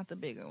 yeah, Yeah. not the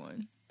bigger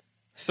one.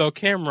 So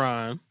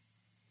Cameron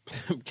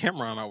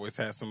always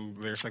has some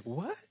lyrics like,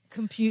 "What?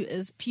 Compute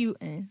is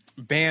putin'.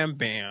 Bam,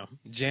 bam,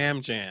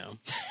 jam, jam,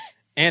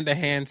 and a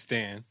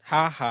handstand.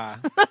 Ha ha.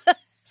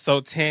 So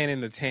tan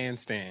in the tan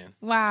stand.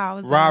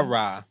 Wow. Rah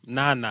rah,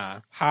 nah nah,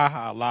 ha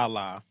ha, la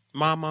la.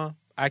 Mama,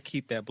 I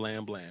keep that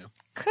blam blam."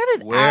 Cut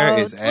it Where out.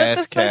 is What ass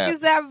the fuck cap? is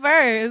that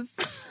verse?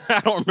 I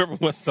don't remember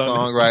what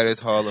song. Songwriters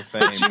Hall of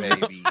Fame,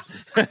 baby.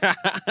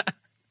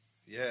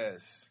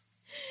 Yes.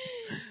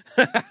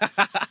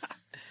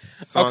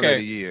 Song Okay. of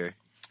the year.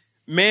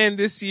 Man,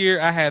 this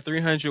year I had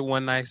 300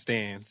 one night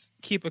stands.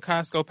 Keep a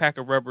Costco pack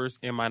of rubbers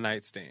in my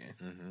nightstand.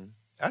 Mm-hmm.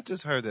 I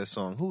just heard that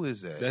song. Who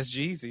is that? That's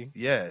Jeezy.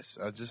 Yes,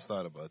 I just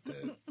thought about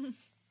that.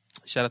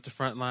 Shout out to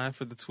Frontline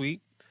for the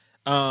tweet.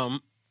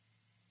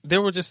 There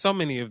were just so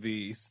many of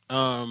these.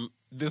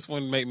 This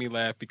one made me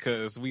laugh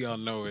because we all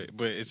know it,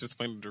 but it's just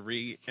funny to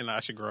read, and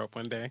I should grow up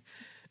one day.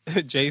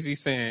 Jay-Z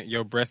saying,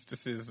 "Your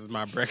breastises is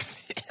my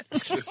breakfast."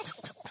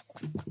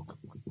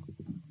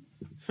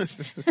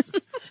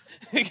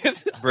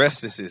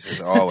 Breastises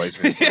has always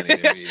been funny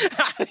to me.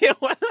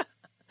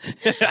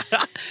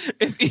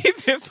 It's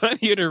even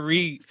funnier to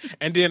read,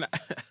 and then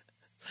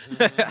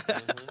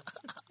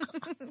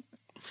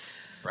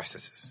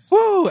Breastises.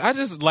 woo! I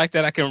just like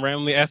that I can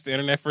randomly ask the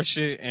internet for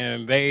shit,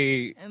 and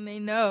they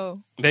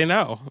know. They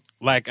know.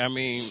 Like, I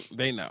mean,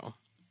 they know.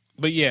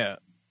 But yeah,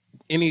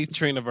 any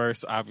Trina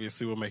verse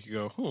obviously will make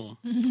you go,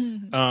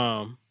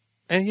 and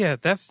yeah,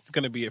 that's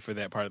gonna be it for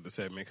that part of the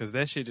segment because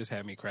that shit just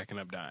had me cracking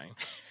up dying.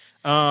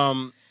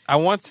 I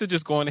want to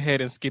just go on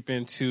ahead and skip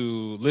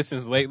into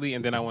listens lately,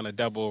 and then I want to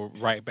double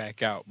right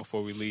back out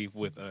before we leave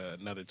with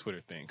another Twitter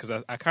thing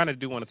because I kind of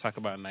do want to talk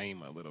about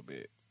Naima a little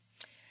bit.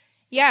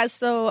 Yeah,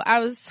 so I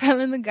was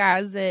telling the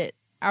guys that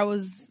I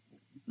was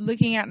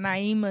looking at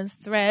Naima's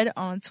thread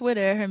on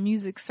Twitter, her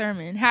music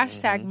sermon,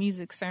 hashtag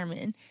music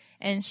sermon,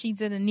 and she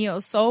did a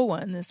neo soul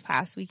one this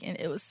past weekend.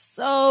 It was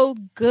so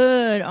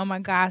good. Oh my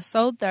gosh,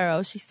 so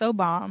thorough. She's so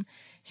bomb.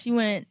 She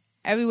went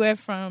everywhere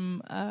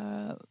from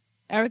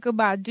Erykah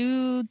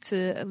Badu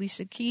to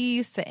Alicia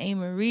Keys to A.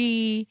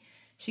 Marie.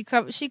 She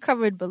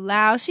covered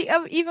Bilal. She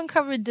even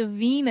covered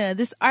Davina,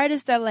 this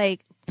artist that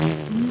like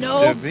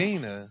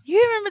Davina.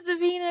 You remember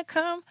Davina?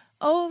 Come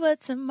over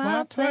to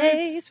my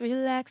place,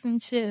 relax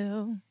and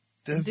chill.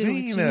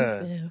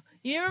 Davina.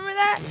 You remember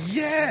that?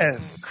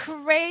 Yes.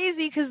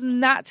 Crazy, because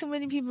not too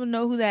many people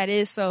know who that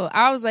is. So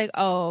I was like,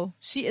 oh,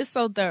 she is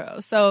so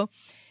thorough. So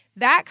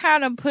that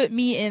kind of put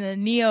me in a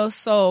neo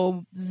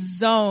soul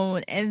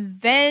zone. And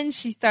then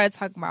she started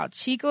talking about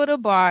Chico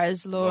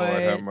DeBarge, Lord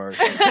have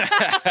mercy.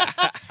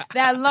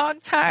 That Long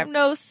Time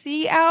No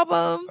See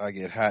album. I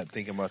get hot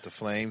thinking about the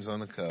flames on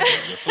the cover.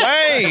 The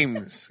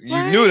flames!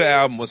 You knew the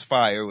album was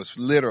fire. It was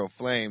literal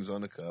flames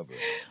on the cover.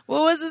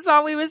 What was the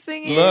song we were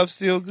singing? Love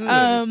Still Good.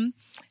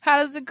 How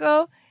does it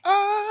go?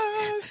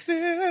 I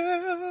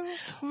still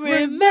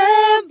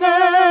remember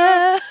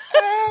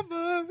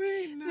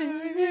every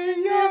night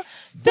in your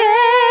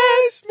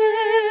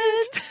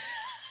basement.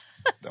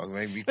 Don't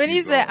make me When he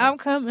keep said, going. I'm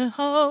coming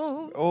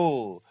home.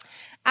 Oh.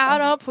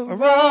 Out on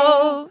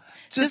parole.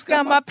 Just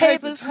got my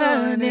papers,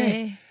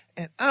 honey.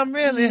 And I'm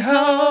really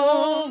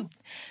home.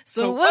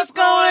 So what's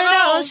going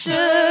on,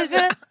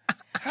 sugar?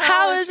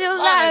 How is your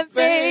life,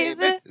 baby?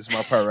 This is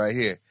my part right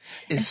here.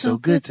 It's so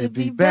good to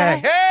be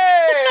back.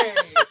 Hey!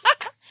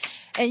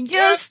 And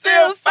you're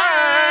still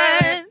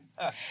fine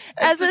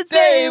as the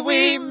day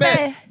we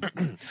met.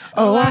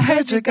 Oh, I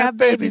heard you got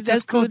babies.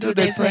 That's cool. Do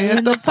they play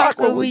in the park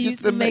where we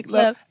used to make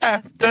love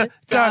after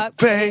dark,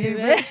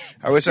 baby?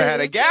 I wish I had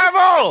a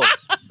gavel.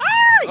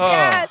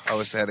 God. I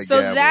wish I had a So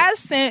gavel. that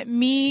sent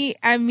me,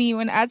 I mean,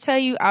 when I tell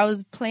you I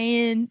was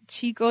playing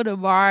Chico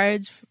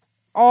DeBarge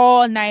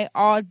all night,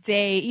 all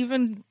day,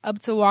 even up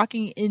to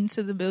walking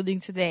into the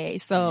building today.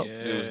 So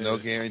there was no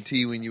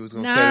guarantee when you was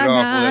going to cut it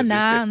off, was it?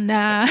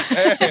 Nah.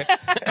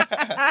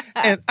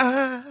 And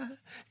I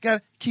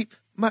gotta keep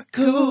my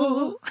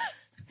cool.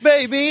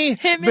 Baby,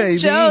 Him baby, and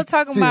Joe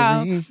talking feel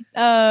about, me.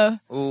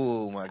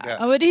 Oh my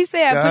God. what did he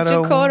say? I put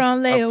your coat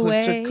on I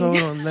layaway. put your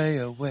coat on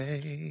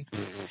layaway.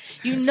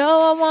 You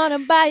know I want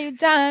to buy you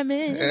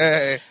diamonds.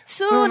 Hey,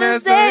 Soon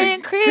as they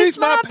increase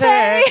my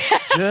pay.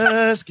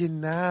 Just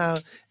getting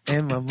out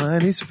and my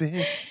money's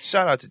spent.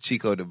 Shout out to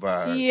Chico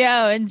DeVars. Yo,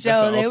 and That's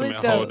Joe, the they were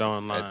ultimate dope. hold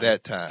on line. At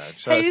that time.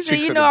 Shout out Hey, you to said,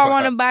 Chico you know I DeVars.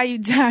 want to buy you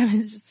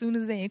diamonds as soon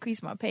as they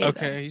increase my pay.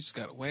 Okay, though. you just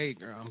gotta wait,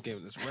 girl. I'm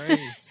giving this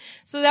raise.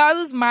 So that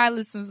was my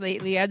listens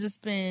lately. I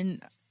just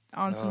been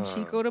on some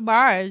Chico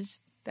DeBarge.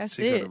 That's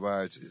Chico it.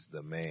 DeVars is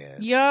the man.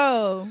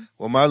 Yo.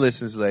 Well, my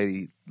listens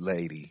lady.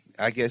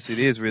 I guess it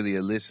is really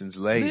a listens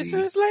lady.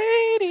 Listens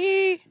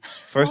lady.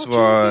 First of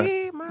won't all,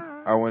 you be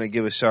mine? I want to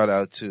give a shout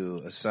out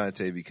to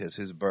Asante because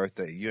his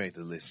birthday, you ain't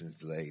the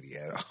listens lady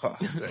at all.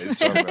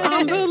 It's all right.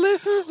 I'm the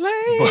listens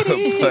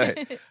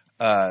lady.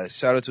 but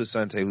shout out to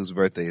Asante whose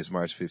birthday is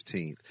March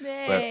 15th.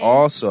 Hey. But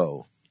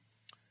also,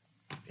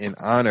 in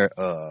honor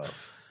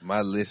of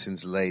my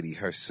listens lady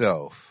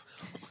herself,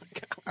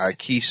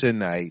 Arkisha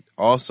Knight,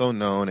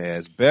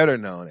 better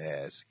known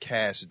as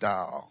Cash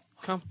Doll,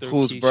 Come through,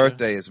 whose Keisha.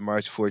 birthday is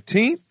March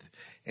 14th,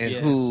 and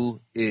Yes. who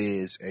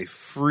is a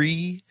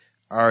free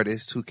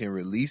artist who can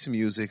release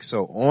music.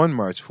 So on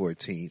March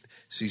 14th,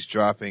 she's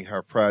dropping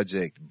her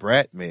project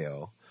Brat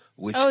Mail,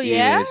 which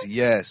is,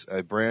 yes,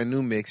 a brand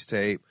new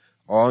mixtape,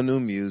 all new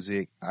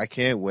music. I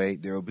can't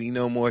wait. There will be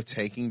no more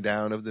taking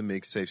down of the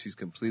mixtape. She's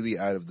completely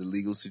out of the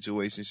legal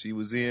situation she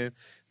was in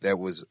that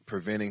was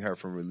preventing her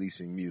from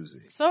releasing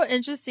music. So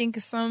interesting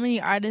because so many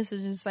artists are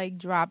just like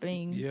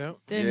dropping. Yep.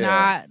 They're Yeah.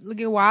 not.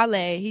 Look at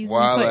Wale. He's been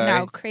Wale. putting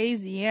out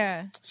crazy.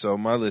 Yeah. So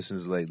my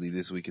listens lately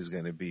this week is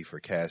going to be for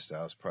Cash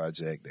Doll's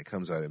project that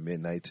comes out at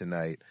midnight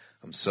tonight.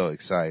 I'm so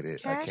excited.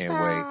 I can't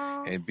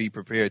wait. And be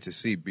prepared,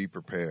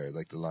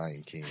 like the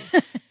Lion King,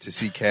 to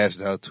see Cash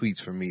Doll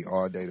tweets from me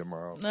all day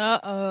tomorrow.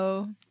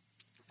 Oh,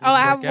 I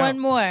have Work out. one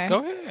more. Go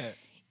ahead.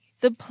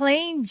 The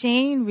Plain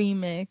Jane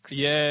remix.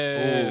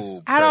 Yes.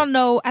 Ooh, I don't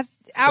know. I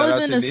Shout was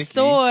out in to a Nikki.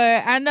 store.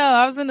 I know.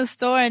 I was in a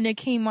store and it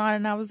came on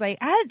and I was like,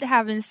 I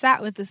haven't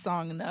sat with the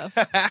song enough.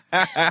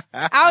 I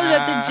was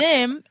at the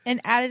gym and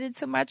added it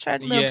to my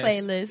treadmill Yes.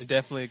 playlist.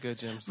 Definitely a good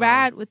gym song.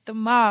 Ride with the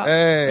mob.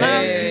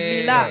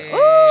 Hey.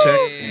 Ooh,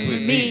 Check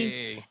with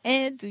me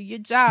and do your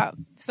job.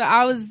 So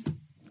I was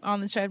on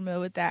the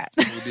treadmill with that.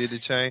 Who did the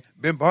chain?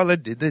 Ben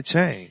Baller did the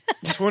chain.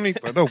 20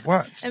 for the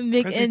watch. And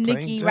Mick President and Plain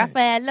Nikki Jane.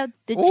 Raphael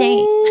the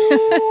chain.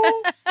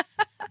 Ooh.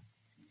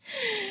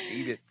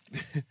 Eat it.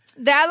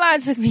 That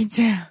line took me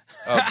down.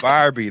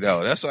 Barbie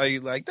though. That's why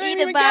you like. They ain't Eat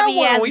a even got Barbie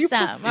one. as When you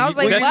something. I was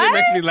like, that shit what?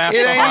 makes me laugh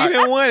It so ain't hard.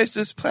 even one. It's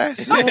just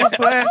plastic. Smooth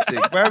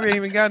plastic. Barbie ain't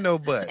even got no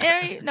butt.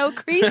 There ain't no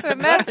crease or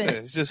nothing.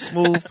 It's just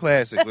smooth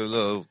plastic with a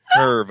little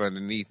curve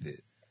underneath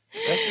it.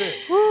 That's it.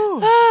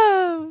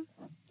 Oh,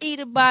 eat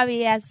a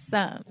Barbie as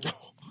something.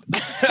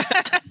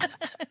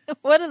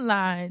 What a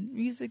line.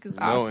 Music is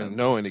awesome.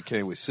 Knowing it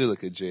came with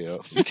silica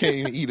gel. You can't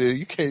even eat it.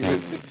 You can't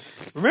even.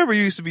 Remember,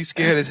 you used to be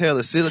scared as hell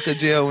of silica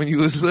gel when you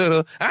was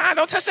little.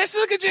 Don't touch that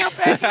silica gel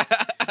packet.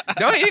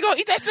 Don't you gonna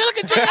eat that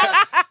silica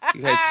gel?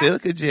 You had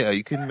silica gel.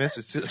 You couldn't mess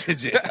with silica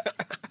gel.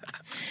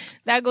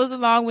 That goes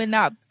along with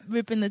not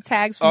ripping the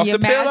tags from Off your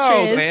the pillows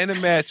mattress. and the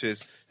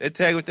mattress. That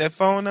tag with that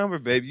phone number,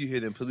 baby. You hear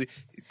them police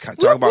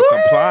talk about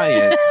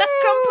compliance.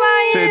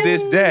 Compliance. To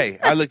this day,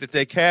 I looked at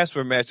that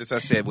Casper mattress. I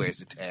said, "Where's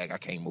the tag? I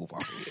can't move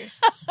off of here.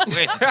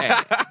 Where's the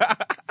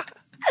tag?"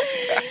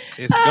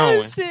 It's Oh,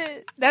 going.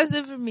 shit. That's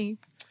it for me.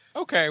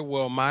 Okay,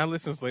 well, my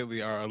listens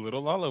lately are a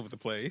little all over the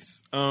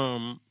place.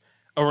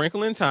 A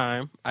Wrinkle in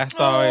Time. I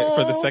saw it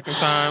for the second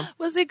time.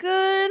 Was it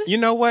good? You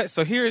know what?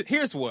 So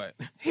here's what.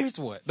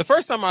 The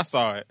first time I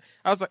saw it,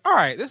 I was like, all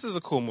right, this is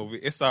a cool movie.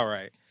 It's all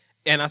right.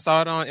 And I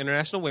saw it on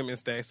International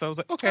Women's Day. So I was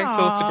like, okay,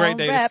 so it's a great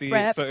day to see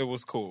it. So it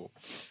was cool.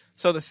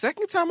 So the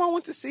second time I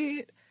went to see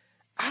it,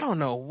 I don't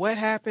know what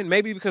happened.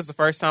 Maybe because the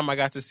first time I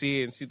got to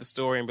see it and see the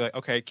story and be like,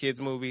 okay,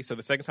 kids movie. So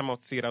the second time I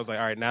went to see it, I was like,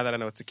 all right, now that I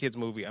know it's a kids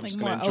movie, I'm Like just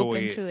going more to enjoy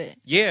open it. to it.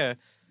 Yeah.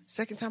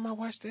 Second time I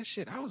watched that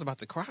shit, I was about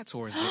to cry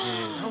towards the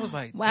end. I was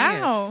like,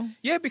 Wow. damn.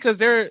 Yeah, because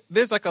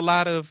there's like a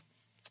lot of,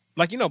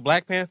 like, you know,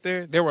 Black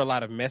Panther, there were a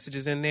lot of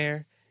messages in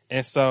there.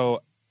 And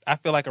so I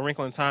feel like A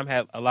Wrinkle in Time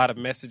had a lot of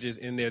messages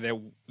in there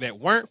that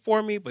weren't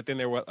for me, but then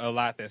there were a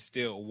lot that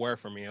still were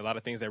for me. A lot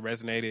of things that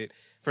resonated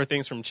for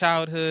things from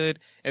childhood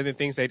and then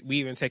things that we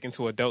even take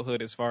into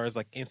adulthood as far as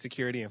like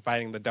insecurity and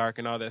fighting the dark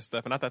and all that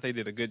stuff. And I thought they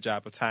did a good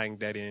job of tying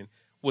that in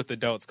with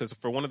adults because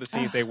for one of the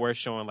scenes they were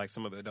showing like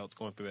some of the adults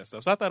going through that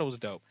stuff. So I thought it was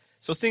dope.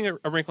 So seeing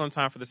A Wrinkle in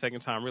Time for the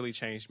second time really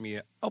changed me.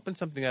 It opened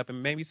something up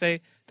and made me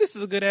say, this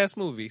is a good ass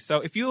movie. So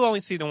if you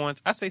only see it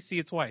once, I say see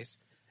it twice.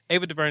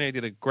 Ava DuVernay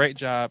did a great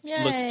job.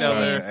 Yay. Looks Shout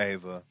stellar. out to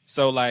Ava.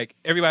 So, like,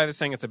 everybody that's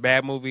saying it's a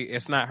bad movie,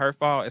 it's not her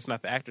fault. It's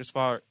not the actor's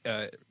fault.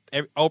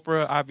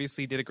 Oprah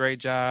obviously did a great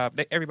job.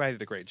 Everybody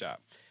did a great job.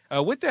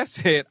 With that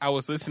said, I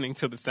was listening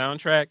to the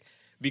soundtrack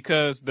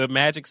because the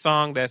magic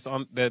song that's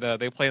on that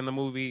they play in the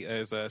movie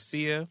is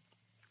Sia.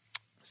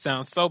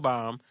 Sounds so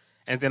bomb.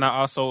 And then I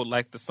also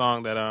like the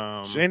song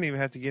that She didn't even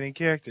have to get in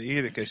character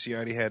either because she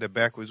already had a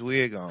backwards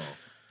wig on.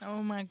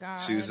 Oh my God.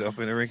 She was up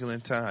in A Wrinkle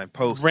in Time.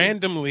 Posted.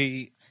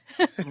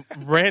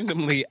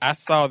 Randomly, I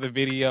saw the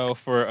video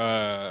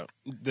for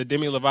the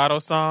Demi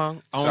Lovato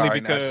song only Sorry,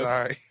 because not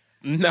sorry.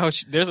 no,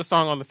 there's a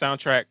song on the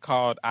soundtrack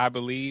called "I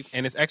Believe,"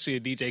 and it's actually a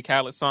DJ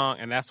Khaled song,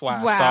 and that's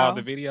why I saw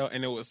the video,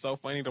 and it was so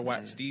funny to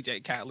watch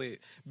DJ Khaled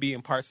be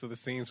in parts of the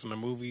scenes from the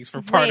movies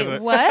for part of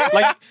it. What?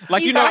 Like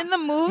he's you know, in the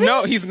movie?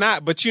 No, he's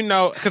not. But you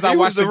know, because I He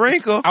watched was the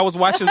Wrinkle. I was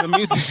watching the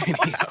music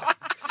video.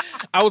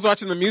 I was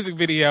watching the music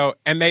video,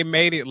 and they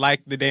made it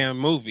like the damn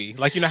movie.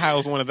 Like, you know how it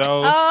was one of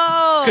those?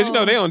 Oh. Because, you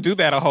know, they don't do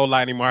that a whole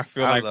lot anymore.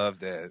 I love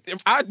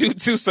that. I do,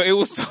 too. So it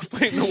was so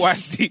funny to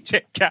watch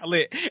DJ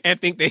Khaled and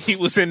think that he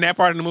was in that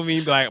part of the movie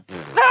and be like,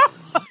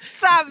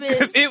 stop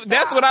it.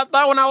 That's what I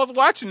thought when I was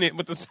watching it,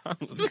 but the song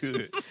was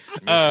good.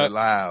 Mr.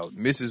 Loud.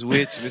 Mrs.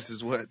 Which,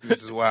 Mrs. What,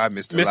 Mrs. Why,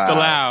 Mr. Loud. Mr.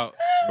 Loud.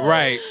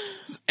 Right.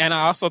 And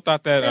I also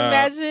thought that...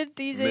 Imagine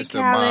DJ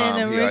Mr. Khaled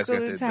Mom, and he always Wrinkle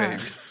got in that Time.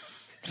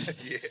 baby.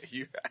 Yeah,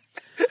 you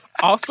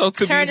also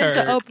to Turn be heard...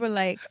 into Oprah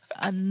like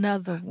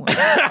another one.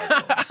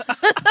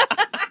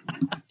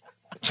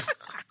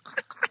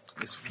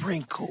 It's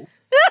Wrinkle.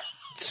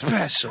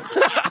 Special.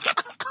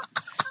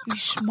 You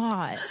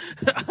smart.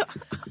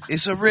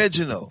 It's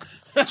original.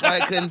 That's why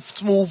I couldn't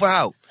smooth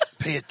out.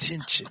 Pay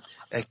attention.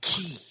 A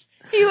key.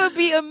 He would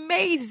be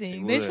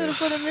amazing. They would. should have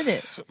put him in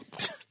it.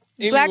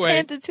 Anyway, Black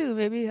Panther too.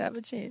 Maybe have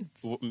a chance.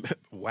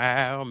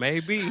 Wow,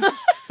 maybe.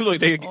 Look,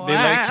 they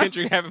let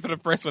Kendrick have it for the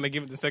first one. They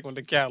give it the second one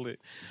to Khaled.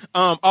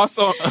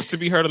 Also, to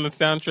be heard on the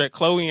soundtrack,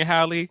 Chloe and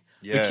Halle,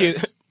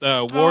 Yes. the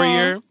kid,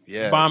 Warrior,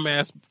 Yes. bomb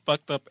ass,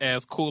 fucked up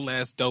ass, cool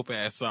ass, dope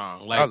ass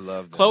song. Like, I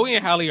love that. Chloe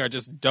and Halle are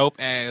just dope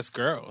ass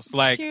girls.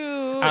 Like, Cute.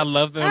 I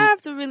love them. I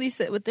have to really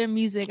sit with their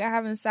music. I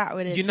haven't sat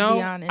with it, You to know,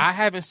 be honest. I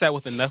haven't sat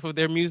with enough of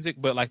their music,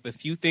 but like the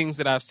few things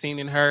that I've seen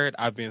and heard,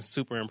 I've been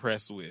super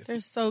impressed with. They're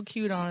so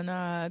cute on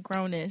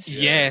Grownish.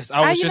 Yes,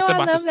 I was just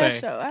about I love to say.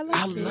 that show. I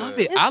love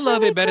it. It's I love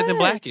really it better than good.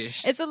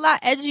 Blackish. It's a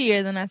lot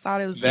edgier than I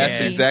thought it was going That's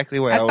to be. exactly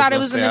what I was thought it gonna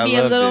was say. going to I be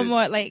a loved little it.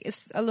 more like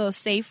it's a little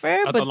safer,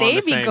 but Along they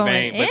the be same going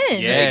vein, but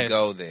in. yes. They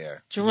go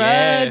there. Drugs.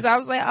 Yes. I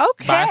was like,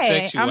 okay, I'm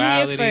here for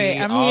Bisexuality,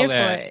 it. I'm all here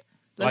that. for it.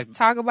 Let's Like,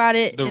 talk about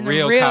it the in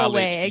real a real college.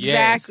 way.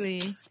 Yes.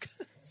 Exactly.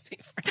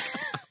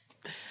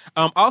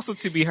 Also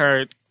to be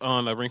heard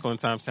on a Wrinkle in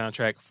Time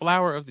soundtrack,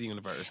 Flower of the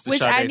Universe. The Which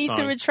Sade I need song.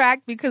 to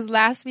retract because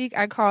last week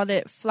I called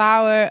it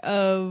Flower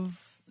of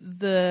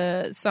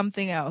the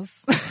something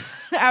else.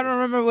 I don't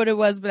remember what it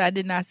was, but I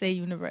did not say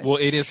universe. Well,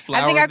 it is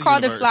Flower I think I of the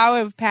called Universe. it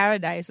Flower of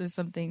Paradise or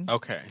something.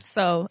 Okay.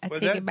 So I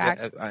take it back.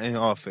 In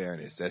all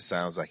fairness, that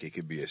sounds like it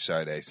could be a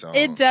Sade song.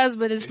 It does,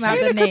 but it's not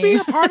the It could be name.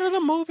 a part of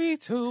the movie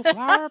too.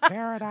 Flower of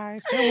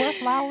Paradise. There were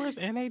flowers,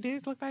 and they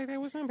did look like they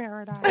was in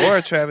paradise. Or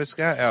a Travis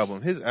Scott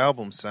album. His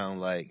albums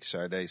sound like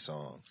Sade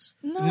songs.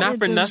 No, Not it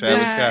for does nothing.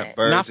 Travis not. Scott,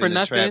 Birds Not for in the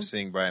nothing. Trap,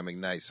 Sing Brian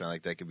McKnight sound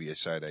like that could be a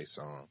Sade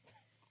song.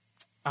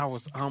 I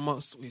was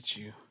almost with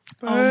you.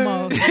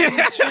 Almost.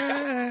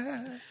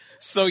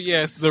 So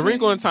yes, the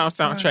Wrinkle in Time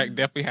soundtrack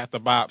definitely had the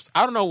bops.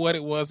 I don't know what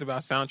it was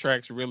about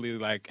soundtracks really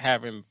like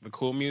having the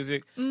cool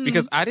music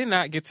because I did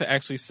not get to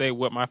actually say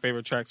what my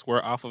favorite tracks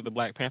were off of the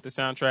Black Panther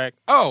soundtrack.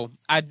 Oh,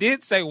 I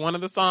did say one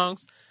of the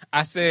songs.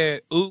 I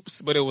said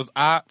 "Oops," but it was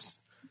 "Ops."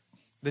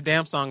 The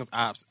damn song is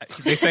 "Ops."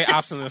 They say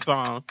 "Ops" in the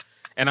song,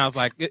 and I was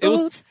like, it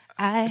was. Oops,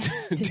 I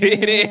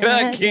Did it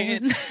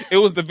again. It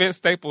was the Vince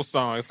Staples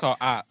song. It's called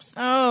 "Ops."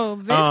 Oh,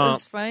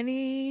 Vince is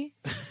funny.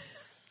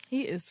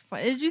 He is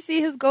funny. Did you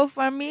see his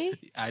GoFundMe?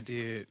 I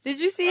did.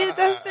 Did you see it,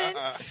 Dustin?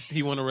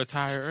 He want to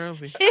retire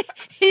early.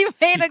 He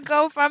made a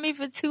GoFundMe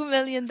for $2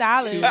 million.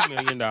 $2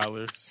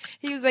 million.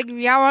 He was like, if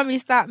y'all want me to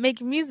stop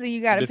making music,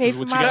 you got to This pay is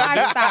for what you my gotta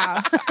do.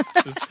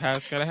 lifestyle. This is how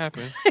it's gotta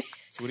happen.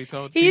 That's what he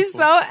told He's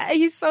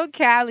people. so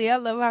Cali. I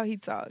love how he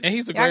talks. And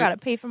he's a Y'all great- got to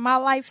pay for my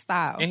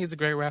lifestyle. And he's a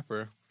great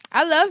rapper.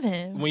 I love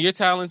him. When you're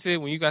talented,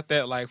 when you got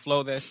that like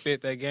flow, that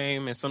spit, that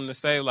game, and something to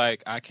say,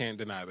 like I can't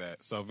deny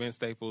that. So Vince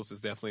Staples is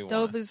definitely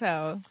Dope one. as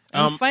hell.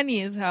 And Um,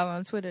 funny as hell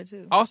on Twitter,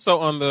 too. Also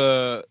on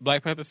the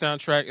Black Panther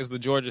soundtrack is the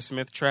Georgia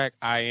Smith track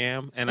 "I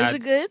Am," and Is it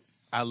good?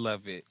 I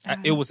love it.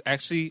 Uh-huh. It was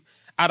actually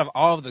out of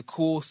all of the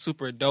cool,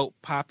 super dope,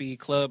 poppy,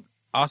 club,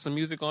 awesome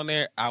music on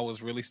there. I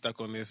was really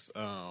stuck on this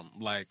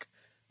like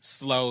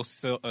slow,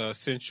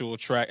 sensual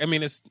track. I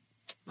mean, I'm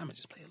gonna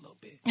just play a little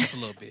bit, just a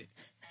little bit,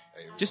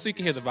 just so you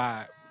can hear the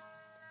vibe.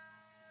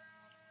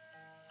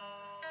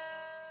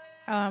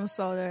 Oh, I'm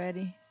sold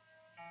already.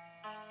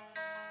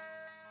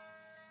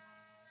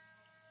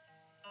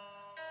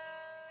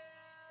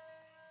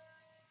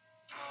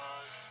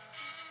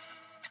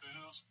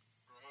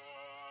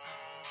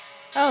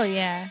 Oh,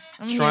 yeah.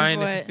 I'm Trying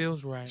here if for it it.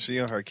 feels right. She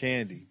on her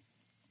candy.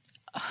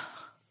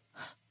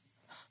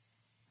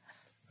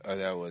 Oh,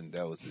 that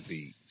was the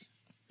beat.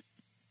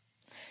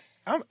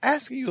 I'm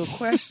asking you a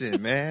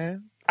question,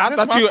 man. I That's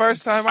thought my you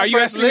first time. Are you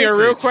asking me a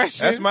real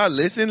question? That's my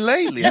listen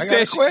lately. I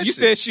got a question. You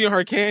said she on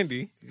her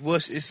candy. Well,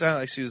 it sounded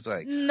like she was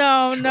like,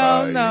 No.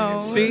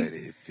 "Trying See? what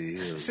it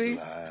feels See?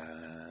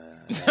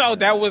 like." No,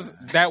 that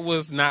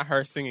was not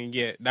her singing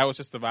yet. That was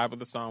just the vibe of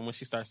the song. When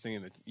she starts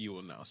singing it, you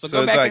will know. So go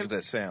it's back like and,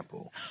 the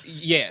sample.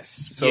 yes.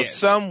 So yes.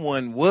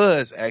 someone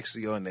was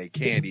actually on their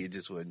candy. It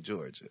just wasn't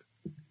Georgia.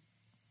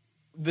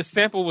 The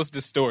sample was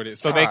distorted,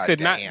 so they could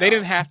not. damn. They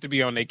didn't have to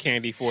be on their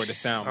candy for it to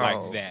sound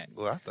like that.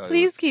 Well, I thought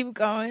Please keep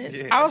going.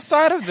 Yeah.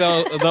 Outside of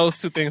those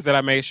two things that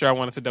I made sure I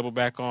wanted to double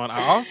back on,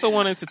 I also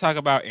wanted to talk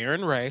about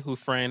Aaron Ray, who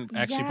friend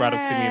actually brought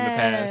up to me in the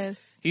past.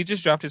 Yes. He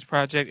just dropped his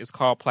project. It's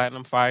called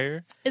Platinum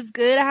Fire. It's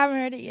good. I haven't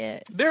heard it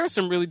yet. There are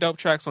some really dope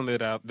tracks on there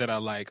that I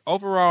like.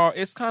 Overall,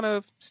 it's kind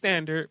of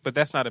standard, but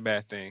that's not a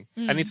bad thing.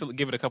 I need to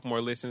give it a couple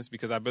more listens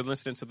because I've been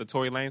listening to the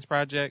Tory Lanez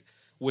project,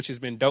 which has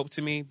been dope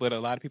to me, but a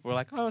lot of people are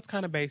like, oh, it's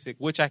kind of basic,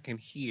 which I can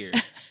hear.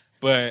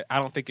 But I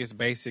don't think it's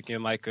basic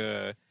in like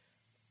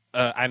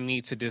I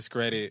need to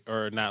discredit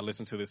or not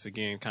listen to this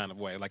again kind of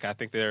way. Like, I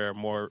think there are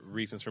more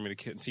reasons for me to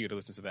continue to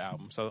listen to the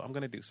album, so I'm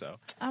going to do so.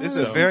 It's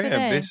a very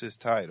ambitious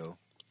title.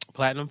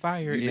 Platinum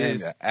Fire You named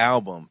is the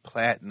album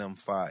Platinum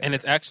Fire. and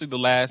it's actually the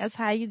last. That's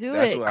how you do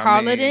That's it. what I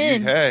Call mean. it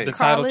in. Hey. The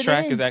Call title it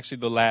track in. is actually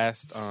the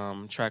last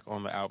track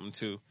on the album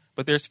too.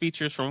 But there's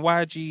features from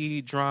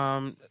YG,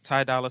 Drum,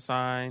 Ty Dolla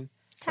 $ign.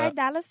 Ty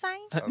Dolla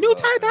 $ign? New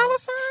Ty Dolla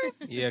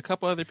 $ign? Yeah, a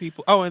couple other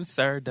people. Oh, and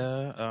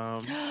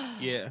Serda.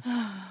 Yeah.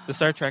 The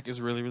Sir track is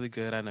really, really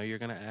good. I know you're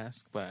going to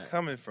ask, but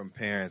Coming from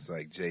parents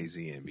like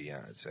Jay-Z and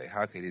Beyonce,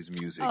 how could his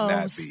music Oh,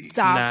 not be?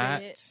 stop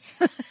not.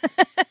 it.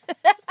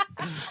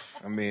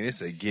 I mean, it's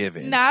a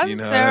given. Not you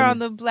know Sir what I on mean?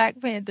 the Black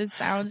Panther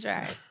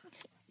soundtrack.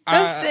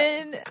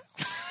 I- Dustin.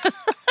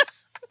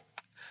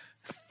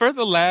 For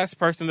the last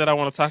person that I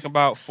want to talk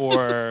about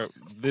for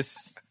this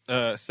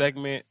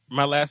segment,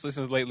 my last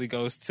listens lately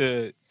goes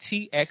to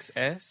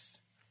TXS.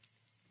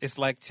 It's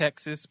like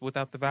Texas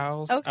without the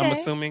vowels, I'm Okay.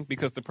 assuming,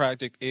 because the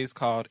project is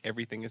called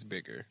Everything is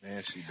Bigger.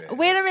 And she bad.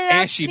 Wait a minute. And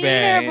I've she seen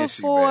bad. her And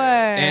she before.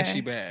 bad. And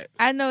she bad.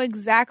 I know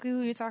exactly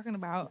who you're talking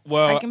about.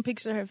 Well, I can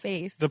picture her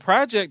face. The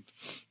project,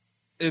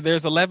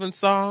 there's 11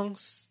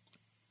 songs,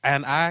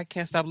 and I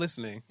can't stop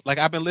listening. Like,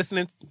 I've been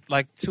listening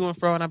like to and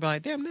fro, and I've been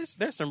like, damn,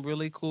 there's some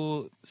really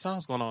cool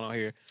songs going on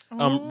here.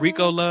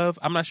 Rico Love,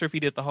 I'm not sure if he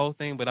did the whole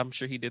thing, but I'm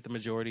sure he did the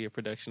majority of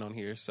production on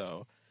here.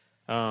 So,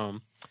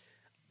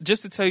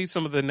 just to tell you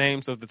some of the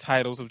names of the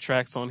titles of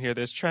tracks on here,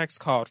 there's tracks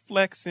called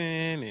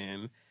Flexin'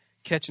 and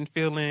Catching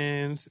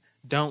Feelings,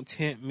 Don't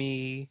Tempt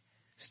Me,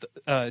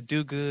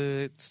 Do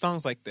Good,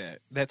 songs like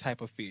that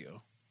type of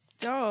feel.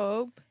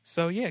 Dope.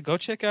 So yeah, go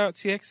check out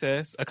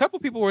TXS. A couple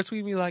people were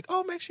tweeting me like,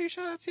 "Oh, make sure you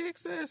shout out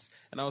TXS,"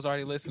 and I was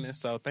already listening.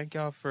 So thank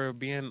y'all for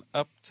being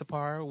up to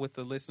par with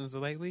the listens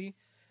lately.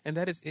 And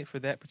that is it for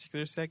that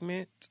particular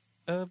segment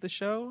of the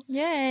show.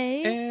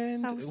 Yay.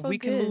 And That was so we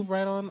can good. move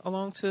right on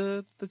along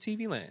to the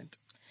TV land.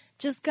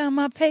 Just got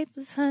my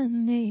papers,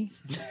 honey.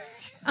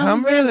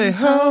 I'm really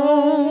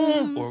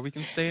home. Or we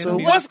can stay in So the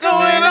music what's going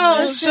on,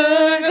 land sugar?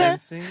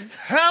 and sing.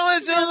 How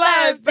is your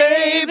life,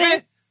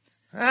 baby?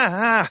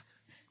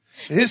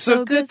 It's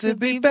so good to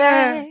be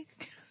back.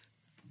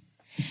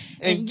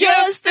 And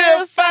you're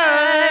still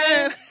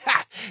fine.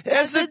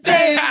 That's the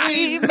day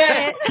we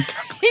met.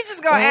 He's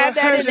just gonna add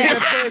that in there.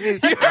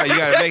 Oh, you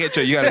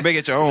gotta make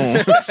it your own.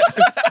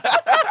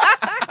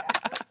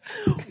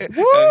 You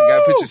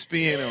gotta put your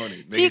spin on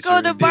it. Make Chico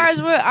sure the it bars,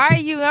 did. where are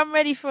you? I'm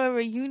ready for a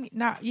reunion.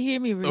 Nah, you hear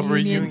me?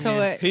 Reunion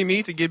tour. He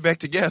need to get back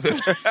together.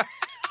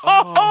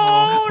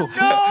 Oh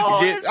no!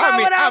 Get- That's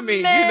not what I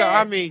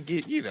meant.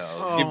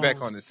 Get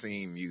back on the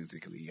scene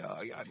musically,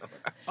 y'all. Y'all know.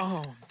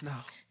 Oh no!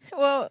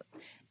 Well,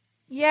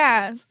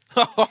 yeah.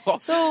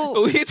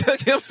 So he took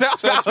himself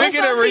So out.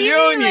 speaking of on TV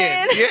reunion,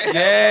 land.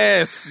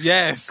 yeah,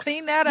 Yes.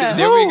 clean that up.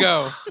 There we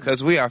go.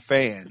 because we are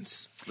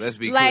fans. Let's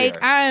be Like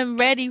clear. I am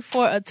ready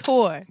for a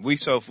tour. We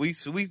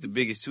the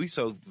biggest. We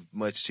so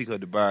much Chico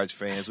DeBarge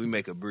fans. We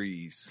make a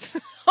breeze.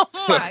 Oh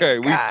my Okay,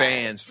 we God.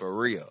 fans for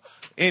real.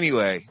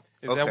 Anyway,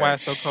 Is that why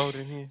it's so cold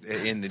in here?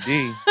 in the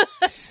D.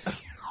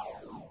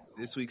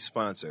 This week's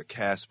sponsor,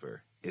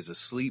 Casper, is a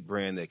sleep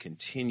brand that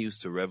continues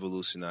to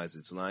revolutionize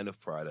its line of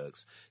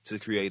products to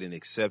create an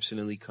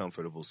exceptionally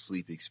comfortable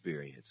sleep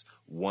experience,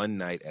 one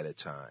night at a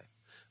time.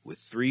 With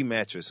 3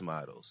 mattress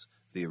models,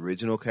 the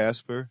original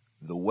Casper,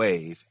 the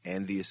Wave,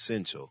 and the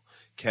Essential,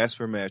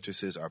 Casper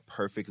mattresses are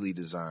perfectly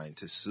designed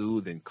to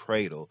soothe and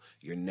cradle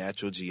your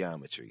natural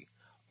geometry.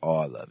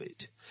 All of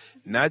it.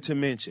 Not to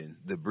mention,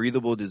 the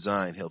breathable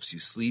design helps you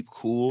sleep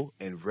cool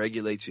and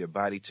regulates your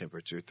body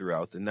temperature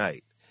throughout the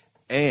night.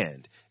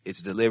 And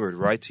it's delivered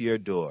right to your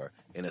door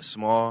in a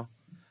small...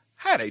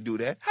 How they do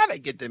that? How they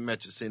get that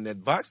mattress in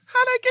that box?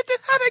 How they get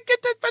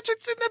that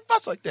mattress in that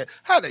box like that?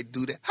 How they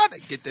do that? How they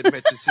get that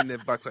mattress in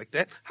that box like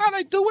that? How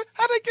they do it?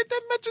 How they get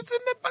that mattress in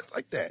that box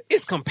like that?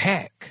 It's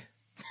compact.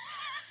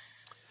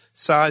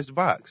 Sized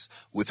box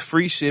with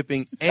free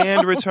shipping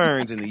and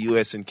returns in the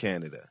U.S. and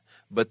Canada.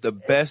 But the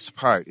best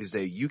part is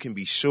that you can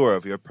be sure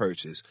of your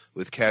purchase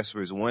with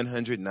Casper's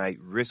 100-night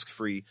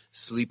risk-free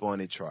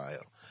sleep-on-it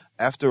trial.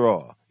 After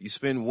all, you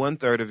spend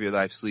 1/3 of your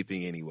life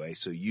sleeping anyway,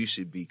 so you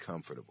should be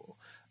comfortable.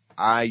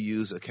 I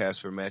use a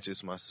Casper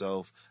mattress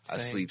myself. Same. I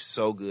sleep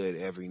so good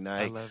every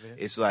night. I love it.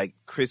 It's like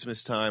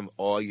Christmas time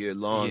all year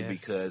long Yes,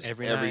 because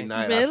every every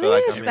night. night I Really? feel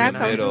like Is I'm in that the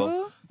middle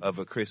comfortable? of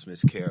a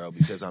Christmas carol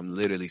because I'm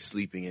literally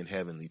sleeping in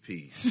heavenly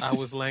peace. I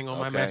was laying on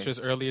my Okay. mattress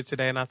earlier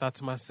today, and I thought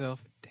to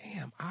myself,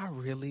 damn, I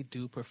really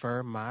do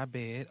prefer my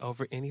bed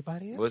over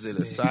anybody else's Was it a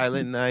bed.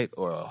 silent night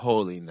or a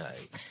holy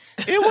night?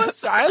 It was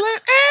silent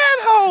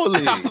and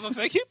holy. I was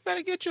like, you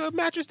better get you a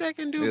mattress that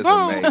can do It was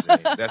both. amazing.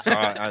 That's all.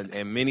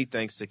 And many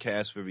thanks to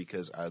Casper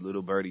because our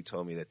little birdie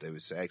told me that they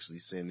was actually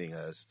sending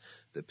us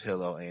the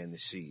pillow and the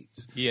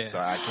sheets. Yes. So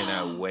I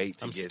cannot wait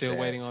to I'm get still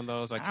that. waiting on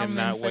those. I I'm in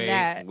cannot for wait.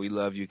 that. We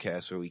love you,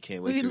 Casper. We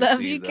can't wait We to love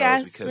receive you, those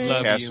Casper. because the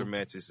Love Casper you.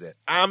 mattress that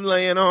I'm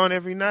laying on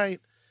every night,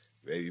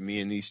 baby, me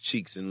and these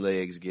cheeks and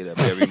legs get up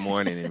every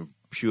morning in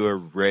pure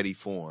ready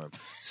form.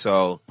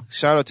 So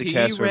shout out to Be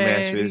Casper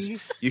ready. Mattress.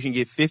 You can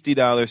get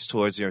 $50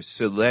 towards your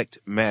select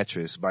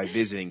mattress by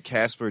visiting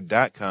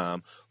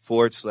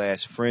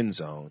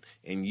Casper.com/friendzone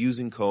and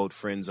using code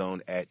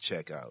friendzone at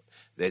checkout.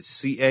 That's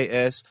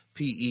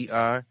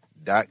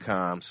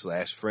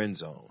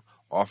CASPER.com/friendzone.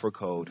 Offer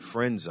code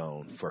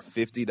friendzone for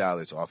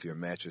 $50 off your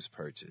mattress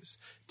purchase.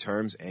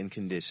 Terms and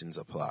conditions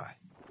apply.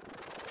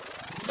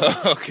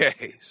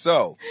 Okay,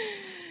 so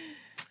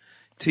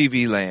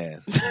TV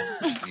Land.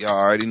 Y'all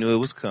already knew it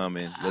was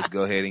coming. Let's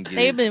go ahead and get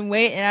They've it. been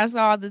waiting. I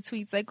saw all the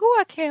tweets like, "Oh,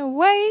 I can't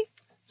wait."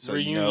 So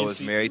you know it's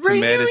Reunion Married to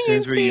season.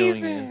 Medicine's Reunion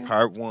reunion, season.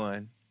 part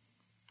 1.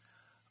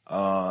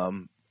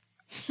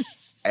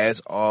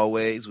 As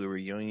always with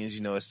reunions,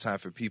 you know it's time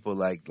for people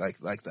like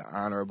the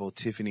Honorable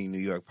Tiffany New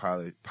York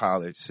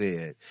Pollard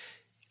said.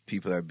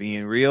 People are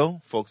being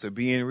real, folks are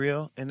being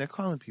real, and they're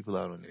calling people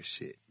out on their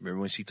shit. Remember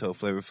when she told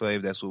Flavor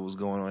Flav that's what was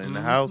going on in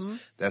the house?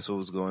 That's what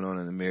was going on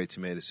in the Married to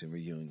Medicine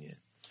reunion.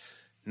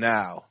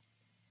 Now,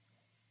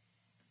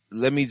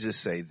 let me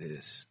just say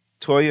this.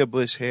 Toya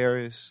Bush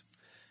Harris,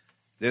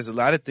 there's a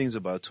lot of things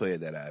about Toya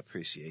that I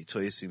appreciate.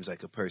 Toya seems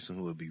like a person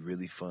who would be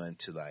really fun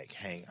to like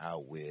hang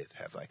out with,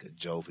 have like a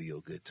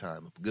jovial good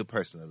time, a good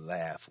person to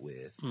laugh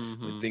with.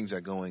 When things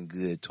are going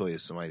good,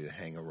 Toya's somebody to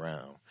hang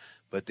around.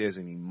 But there's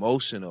an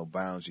emotional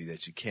boundary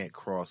that you can't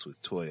cross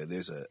with Toya.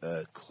 There's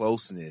a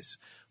closeness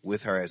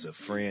with her as a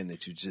friend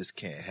that you just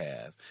can't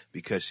have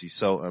because she's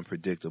so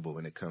unpredictable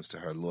when it comes to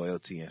her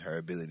loyalty and her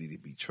ability to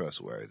be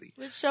trustworthy.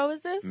 Which show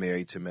is this?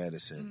 Married to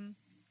Medicine.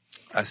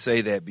 I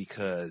say that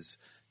because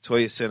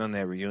Toya sat on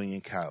that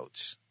reunion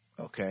couch,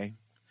 okay?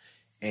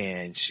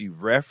 And she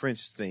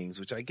referenced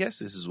things, which I guess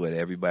this is what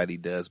everybody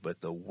does,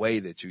 but the way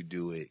that you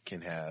do it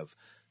can have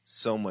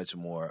so much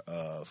more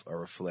of a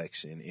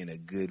reflection in a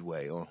good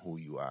way on who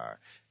you are.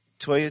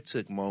 Toya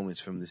took moments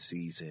from the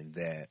season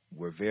that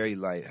were very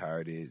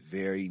lighthearted,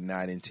 very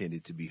not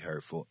intended to be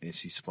hurtful, and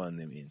she spun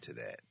them into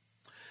that.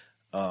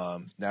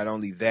 Not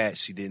only that,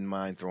 she didn't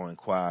mind throwing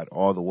Quad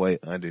all the way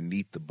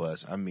underneath the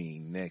bus. I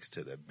mean, next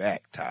to the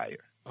back tire.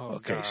 Oh,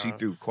 Okay, God. she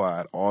threw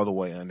Quad all the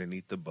way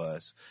underneath the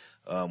bus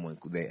when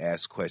they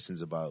asked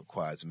questions about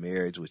Quad's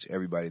marriage, which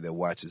everybody that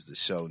watches the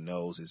show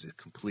knows is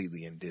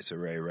completely in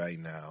disarray right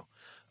now.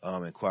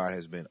 And Quad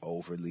has been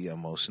overly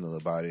emotional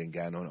about it and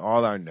gotten on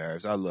all our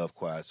nerves. I love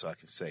Quad, so I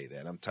can say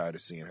that. I'm tired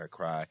of seeing her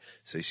cry,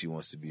 say she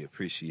wants to be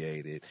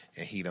appreciated,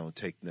 and he don't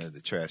take none of the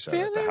trash out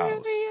of the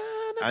house.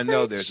 I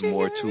know there's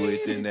more to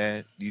it than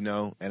that, you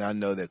know, and I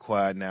know that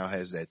Quad now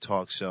has that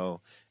talk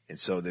show, and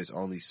so there's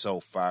only so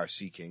far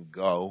she can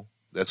go.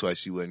 That's why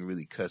she wasn't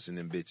really cussing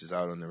them bitches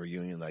out on the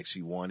reunion like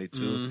she wanted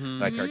to,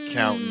 like her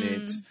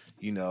countenance,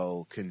 you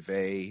know,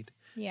 conveyed.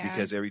 Yeah.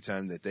 Because every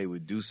time that they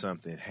would do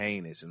something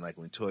heinous, and like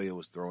when Toya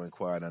was throwing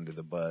Quad under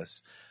the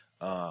bus,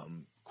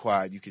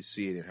 Quad, you could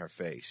see it in her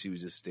face. She would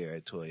just stare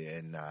at Toya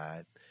and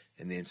nod,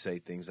 and then say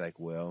things like,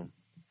 well,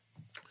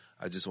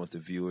 I just want the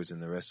viewers and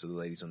the rest of the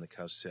ladies on the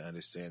couch to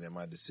understand that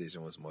my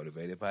decision was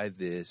motivated by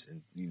this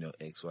and, you know,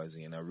 X, Y,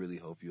 Z, and I really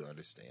hope you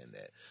understand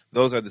that.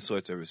 Those are the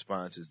sorts of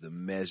responses, the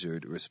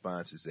measured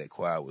responses that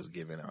Quad was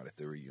giving out at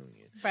the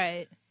reunion.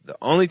 Right. The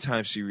only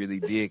time she really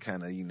did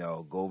kind of, you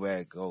know, go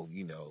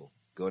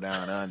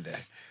down under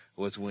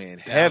was when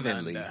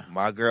Heavenly, under.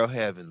 my girl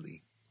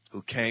Heavenly,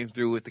 who came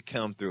through with the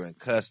come through and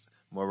cussed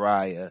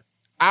Mariah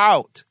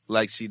out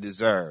like she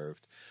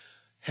deserved.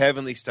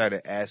 Heavenly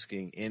started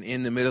asking,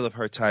 in the middle of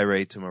her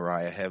tirade to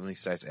Mariah, Heavenly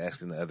starts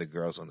asking the other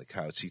girls on the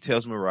couch. She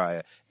tells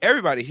Mariah,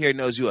 everybody here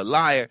knows you a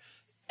liar.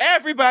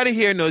 Everybody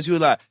here knows you a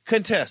liar.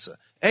 Contessa,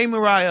 ain't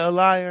Mariah a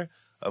liar?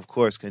 Of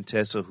course,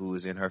 Contessa, who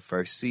is in her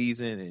first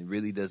season and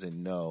really doesn't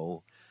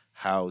know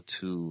how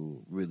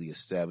to really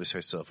establish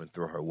herself and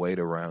throw her weight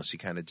around. She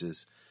kind of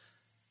just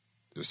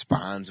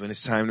responds when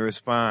it's time to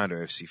respond,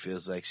 or if she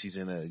feels like she's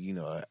in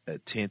a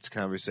tense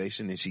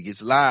conversation, then she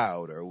gets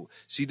loud, or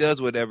she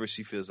does whatever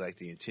she feels like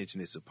the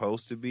intention is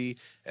supposed to be,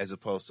 as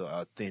opposed to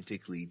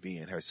authentically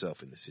being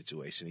herself in the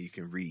situation. You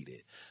can read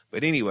it.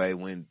 But anyway,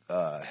 when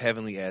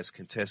Heavenly asked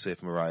Contessa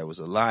if Mariah was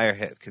a liar,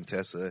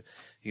 Contessa,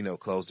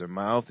 closed her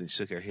mouth and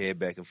shook her head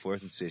back and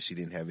forth and said she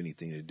didn't have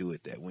anything to do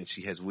with that, when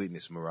she has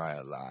witnessed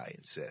Mariah lie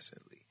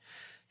incessantly.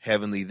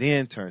 Heavenly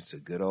then turns to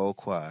good old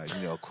Quad.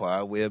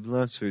 Quad Webb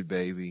Lunsford,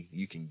 baby.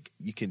 You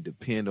can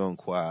depend on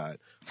Quad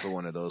for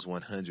one of those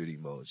 100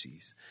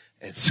 emojis.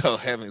 And so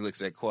Heavenly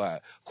looks at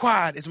Quad.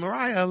 Quad, is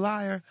Mariah a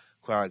liar?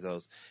 Quad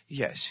goes,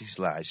 yes,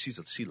 she lies.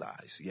 She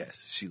lies.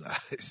 Yes, she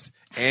lies.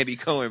 Andy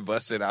Cohen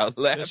busted out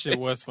laughing. That shit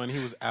was funny.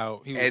 He was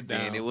out. He was and down.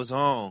 then it was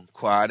on.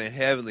 Quad and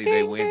Heavenly,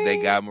 they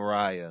got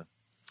Mariah.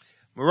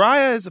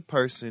 Mariah is a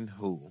person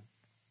who...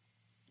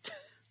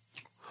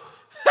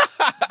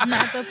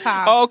 Not the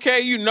pop.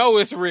 Okay,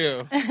 it's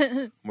real.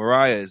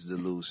 Mariah is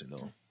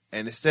delusional.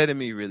 And instead of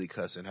me really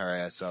cussing her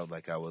ass out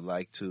like I would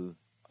like to,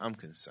 I'm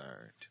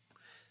concerned.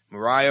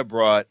 Mariah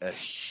brought a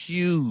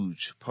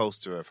huge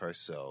poster of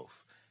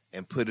herself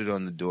and put it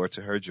on the door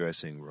to her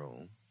dressing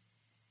room,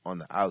 on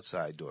the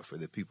outside door for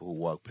the people who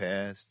walk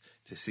past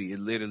to see. It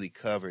literally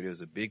covered, it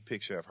was a big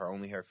picture of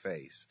only her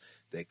face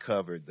that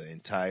covered the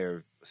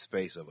entire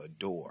space of a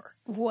door.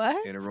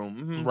 What? In a room.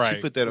 Mm-hmm. Right.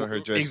 She put that on her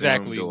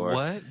dressing room door.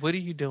 What? What are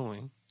you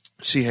doing?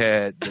 She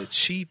had the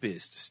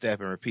cheapest step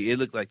and repeat. It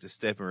looked like the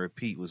step and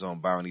repeat was on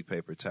Bounty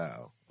paper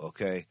towel,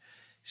 okay?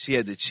 She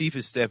had the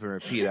cheapest step and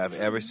repeat I've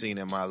ever seen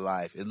in my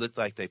life. It looked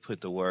like they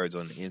put the words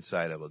on the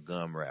inside of a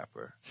gum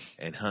wrapper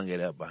and hung it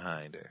up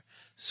behind her.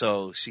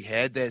 So she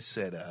had that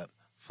set up,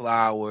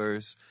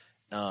 flowers.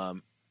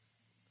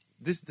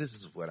 This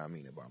is what I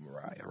mean about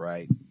Mariah,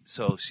 right?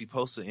 So she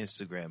posts an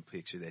Instagram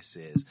picture that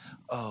says,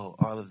 "Oh,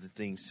 all of the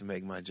things to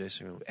make my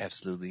dressing room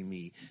absolutely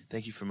me.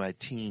 Thank you for my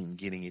team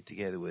getting it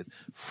together with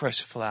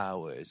fresh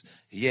flowers.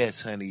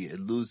 Yes, honey, it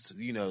alludes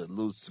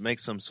to make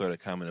some sort of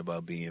comment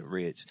about being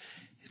rich.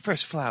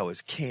 Fresh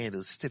flowers,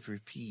 candles, step and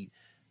repeat."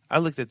 I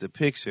looked at the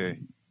picture.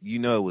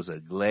 It was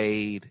a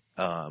Glade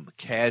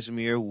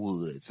Cashmere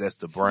Woods. That's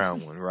the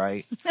brown one,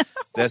 right?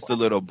 That's the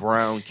little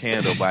brown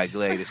candle by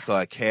Glade. It's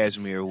called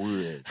Cashmere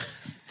Woods.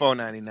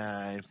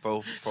 $4.99,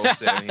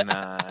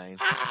 $4.79.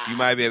 You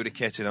might be able to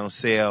catch it on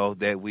sale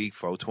that week,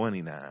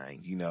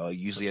 $4.29.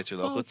 Usually at your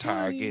local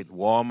Target,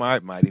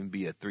 Walmart might even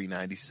be a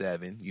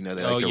 $3.97.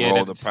 They like to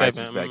roll the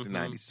prices back to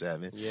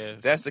 $97.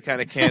 Yes. That's the kind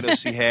of candle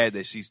she had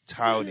that she's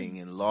touting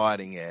and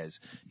lauding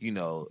as,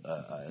 a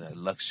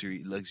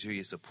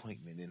luxurious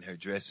appointment in her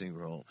dressing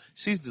room.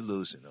 She's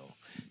delusional.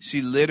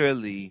 She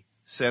literally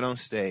sat on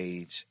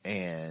stage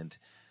and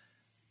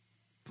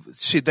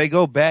they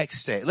go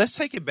backstage. Let's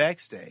take it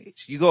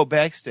backstage. You go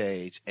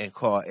backstage and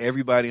call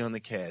everybody on the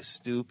cast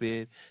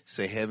stupid.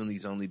 Say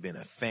Heavenly's only been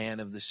a fan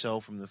of the show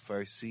from the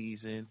first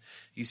season.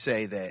 You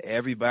say that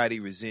everybody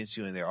resents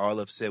you and they're all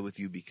upset with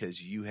you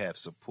because you have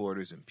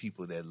supporters and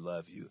people that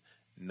love you.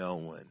 No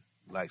one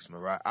likes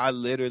Mariah. I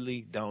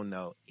literally don't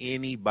know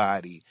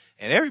anybody,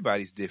 and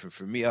everybody's different.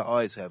 For me, I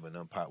always have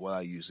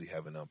I usually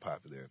have an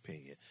unpopular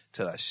opinion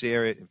till I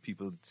share it and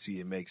people see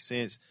it makes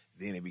sense.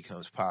 Then it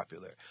becomes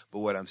popular. But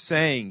what I'm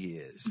saying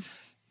is,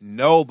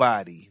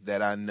 nobody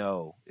that I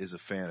know is a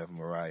fan of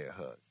Mariah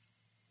Huq.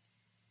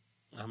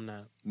 I'm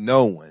not.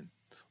 No one.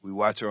 We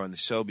watch her on the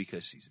show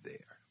because she's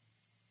there.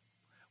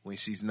 When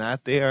she's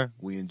not there,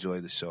 we enjoy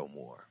the show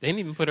more. They didn't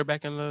even put her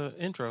back in the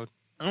intro.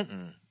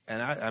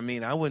 And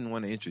I wouldn't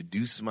want to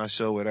introduce my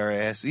show with her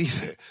ass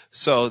either.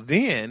 So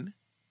then,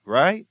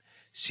 right,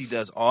 she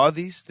does all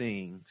these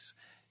things.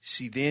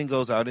 She then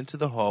goes out into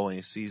the hallway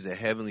and sees that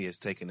Heavenly has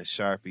taken a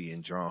Sharpie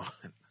and drawn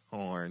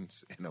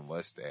horns and a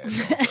mustache.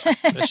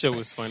 That shit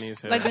was funny as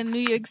hell. Like a New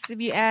York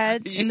City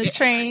ad in the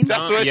train.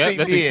 That's what she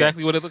that's did.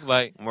 Exactly what it looked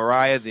like.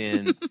 Mariah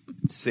then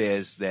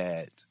says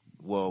that,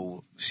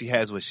 she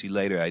has what she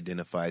later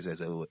identifies as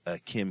a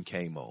Kim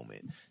K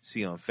moment.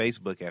 See, on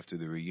Facebook after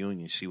the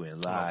reunion, she went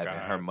live and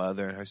her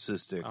mother and her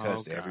sister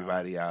cussed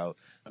everybody out.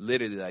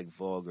 Literally like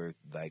vulgar,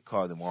 like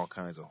called them all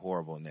kinds of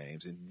horrible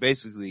names and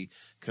basically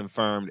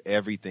confirmed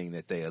everything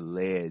that they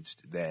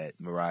alleged that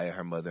Mariah,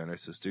 her mother, and her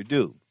sister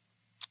do.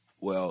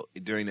 Well,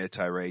 during that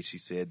tirade, she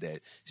said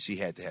that she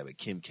had to have a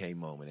Kim K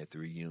moment at the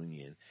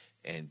reunion.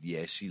 And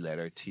yes, she let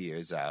her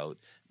tears out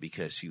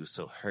because she was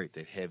so hurt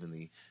that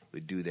Heavenly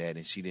would do that,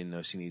 and she didn't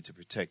know she needed to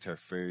protect her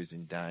furs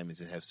and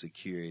diamonds and have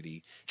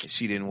security. And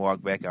she didn't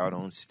walk back out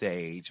on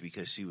stage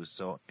because she was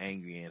so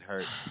angry and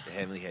hurt that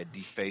Heavenly had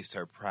defaced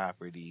her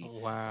property.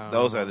 Wow.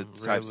 Those are the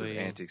types really?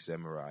 of antics that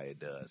Mariah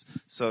does.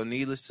 So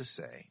needless to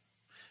say,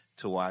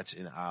 to watch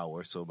an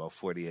hour, so about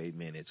 48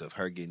 minutes of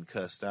her getting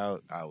cussed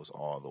out, I was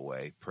all the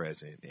way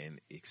present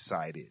and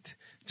excited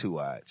to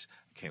watch.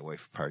 Can't wait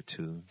for part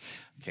 2.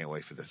 Can't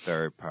wait for the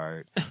third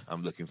part.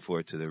 I'm looking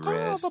forward to the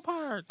rest. All the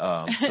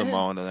parts.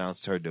 Simone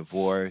announced her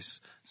divorce,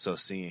 so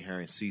seeing her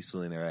and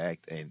Cecil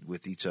interact and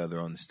with each other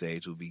on the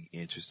stage will be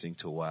interesting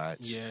to watch.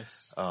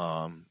 Yes.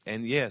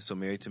 So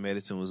Married to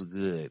Medicine was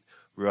good.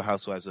 Real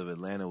Housewives of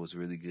Atlanta was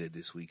really good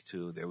this week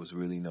too. There was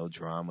really no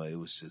drama. It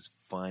was just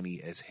funny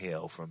as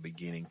hell from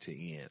beginning to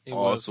end.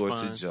 All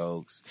sorts of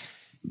jokes.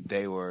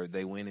 They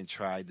went and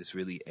tried this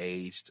really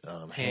aged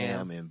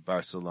ham in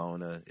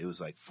Barcelona. It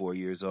was like 4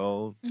 years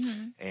old,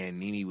 and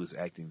Nene was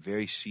acting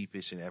very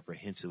sheepish and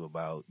apprehensive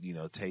about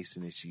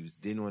tasting it. She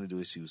didn't want to do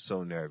it. She was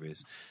so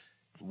nervous.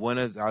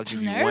 I'll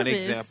give you one Nervous.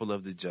 example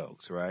of the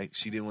jokes, right?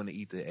 She didn't want to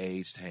eat the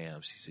aged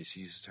ham. She said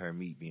she used her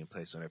meat being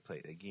placed on her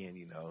plate. Again,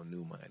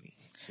 new money.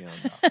 She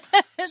don't know.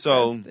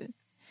 So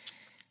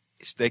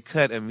they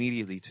cut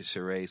immediately to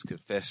Sheree's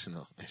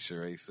confessional, and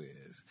Sheree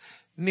says,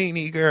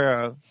 "Nene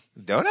girl,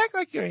 don't act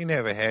like you ain't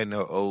never had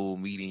no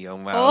old meat in your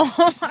mouth."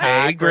 Oh my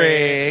Hey,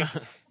 Greg.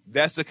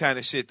 That's the kind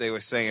of shit they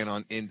were saying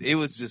it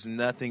was just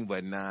nothing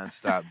but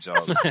nonstop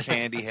jokes.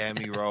 Candy had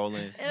me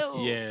rolling.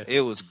 Yes.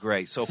 It was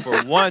great. So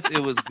for once it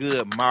was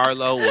good.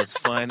 Marlo was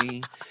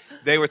funny.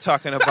 They were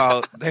talking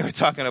about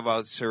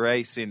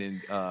Sheree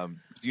sending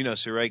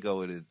Sheree go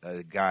with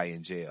a guy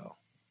in jail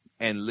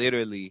and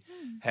literally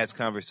has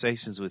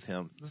conversations with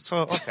him.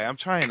 So okay, I'm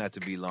trying not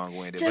to be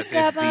long-winded, Just but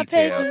there's got my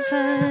details. papers,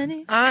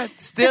 honey. I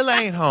still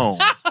ain't home.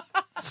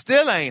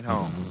 Still ain't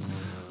home.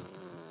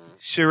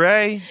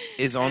 Sheree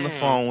is on the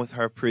phone with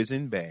her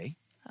prison bae.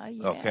 Oh,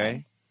 yeah.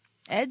 Okay.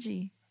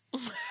 Edgy.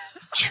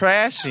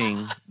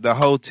 Trashing the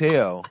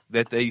hotel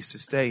that they used to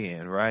stay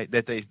in, right?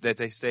 That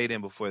they stayed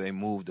in before they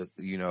moved,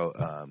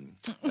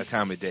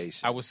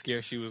 accommodation. I was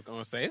scared she was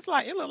going to say, it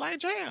looked like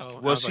jail.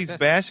 Well, she's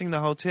bashing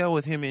the hotel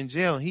with him in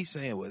jail, and he's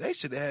saying, well, they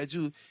should have had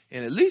you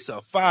in at least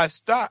a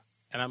 5-star.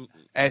 And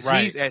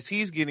As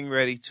he's getting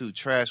ready to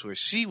trash where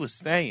she was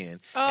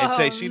staying and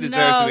say she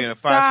deserves no, to be in a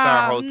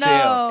 5-star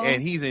hotel, no.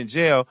 and he's in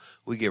jail,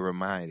 we get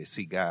reminded.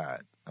 See,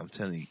 God, I'm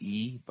telling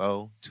you,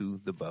 bow to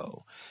the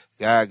bow.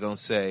 God gonna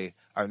say,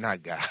 or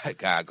not God,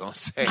 God gonna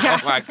say,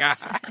 oh my God,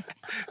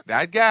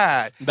 not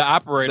God. The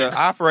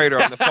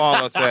operator on the phone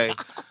gonna say,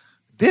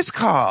 this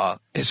call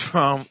is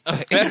from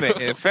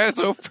in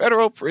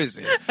federal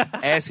prison.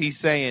 As he's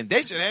saying,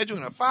 they should have had you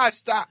in a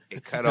 5-star.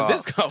 It cut off.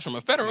 This calls from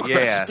a federal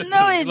Yeah. prison.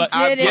 No, it didn't.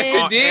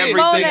 Yes, it did.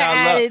 Mona Everything I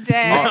added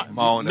that.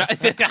 Mona.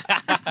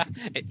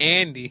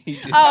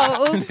 Andy.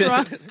 Oh, oops,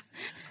 wrong.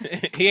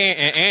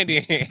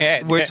 Andy ain't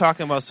had We're that.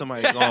 talking about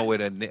somebody going with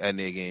a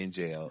nigga in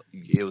jail.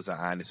 It was an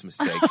honest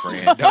mistake,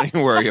 friend. Don't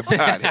even worry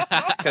about it.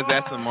 Because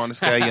that's some Mona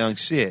Sky Young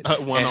shit.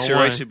 And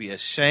Sheree should be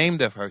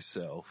ashamed of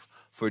herself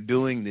for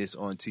doing this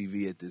on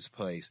TV at this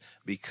place.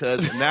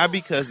 Not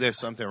because there's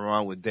something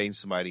wrong with dating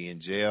somebody in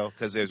jail,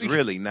 because there's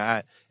really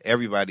not.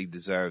 Everybody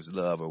deserves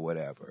love or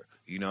whatever.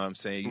 You know what I'm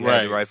saying? You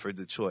have the right for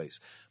the choice.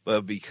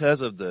 But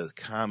because of the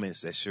comments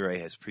that Sheree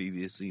has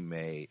previously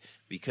made,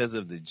 because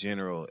of the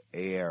general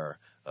air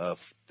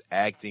of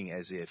acting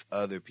as if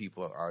other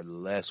people are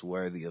less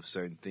worthy of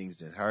certain things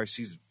than her,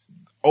 she's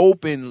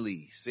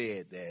openly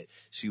said that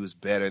she was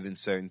better than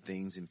certain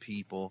things and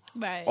people,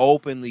 Right.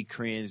 openly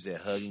cringed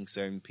at hugging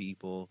certain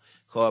people,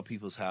 called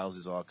people's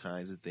houses all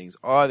kinds of things,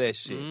 all that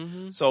shit.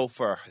 Mm-hmm. So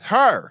for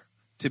her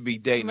to be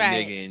dating a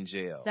nigga in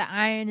jail. The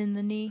iron in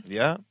the knee.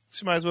 Yeah.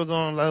 She might as well go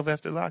on Love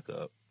After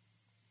Lockup.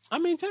 I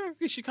mean,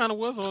 technically, she kind of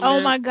was on Oh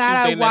there. my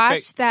God, I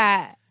watched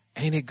that.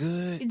 Ain't it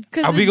good?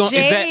 Are we going?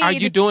 Are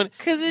you doing?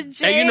 Because of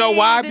Jade. And you know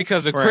why?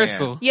 Because of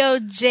Crystal. Yo,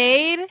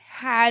 Jade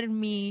had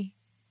me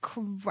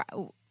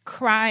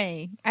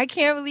crying. I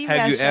can't believe that.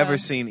 Have you show. ever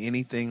seen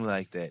anything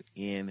like that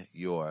in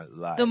your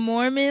life? The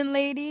Mormon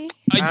lady?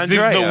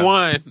 Andrea.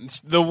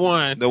 The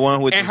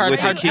one with and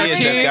the kids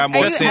that's got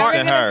more sense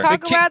than her.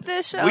 Talk about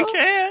this show? We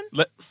can.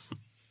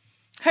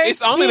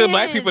 It's only the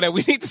black people that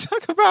we need to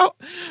talk about,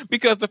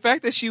 because the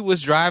fact that she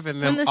was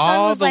driving them and the all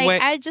son was the like, way.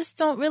 I just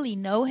don't really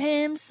know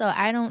him, so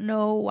I don't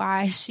know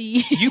why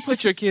she. You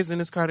put your kids in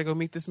this car to go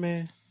meet this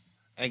man?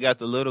 And got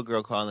the little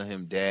girl calling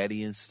him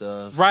daddy and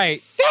stuff.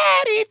 Right.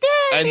 Daddy.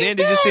 And then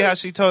did you see how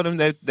she told him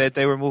that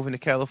they were moving to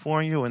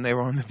California when they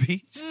were on the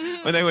beach?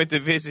 Mm-hmm. When they went to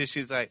visit,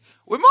 she's like,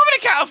 we're moving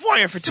to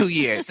California for 2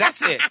 years.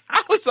 That's it.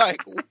 I was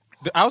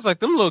like,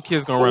 them little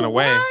kids gonna run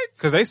away.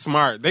 Because they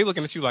smart. They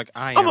looking at you like,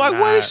 I am I'm like,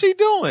 not. what is she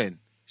doing?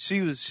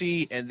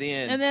 And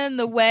then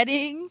the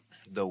wedding.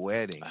 The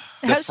wedding.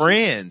 The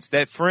friends.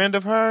 That friend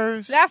of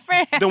hers. That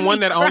friend. The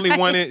one that only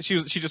wanted, she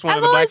just wanted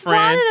I've a black always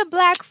friend. wanted a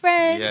black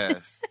friend.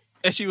 Yes.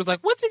 And she was like,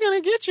 what's he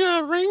going to get you?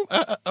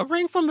 A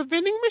ring from the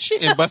vending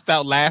machine? And bust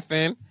out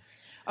laughing.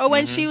 Or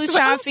when she was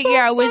trying to figure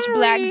out which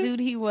black dude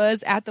he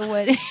was at the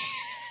wedding.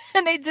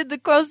 And they did the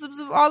close-ups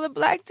of all the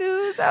black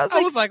dudes. I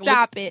was like,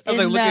 stop it. I was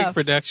like, look at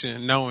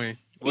production, knowing.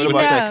 What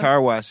about that car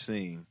wash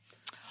scene?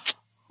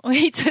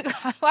 Why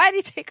did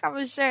he take off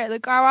his shirt? The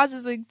car wash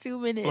was like 2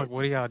 minutes. Like,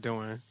 what are y'all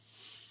doing?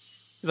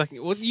 He's like,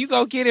 well, you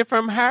go get it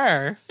from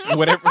her.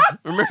 Whatever.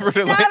 Remember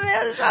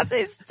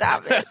the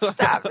Stop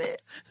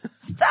it.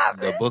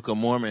 The Book of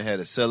Mormon had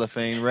a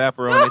cellophane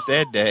wrapper on it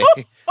that day.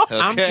 Okay?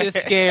 I'm just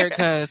scared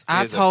because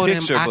I told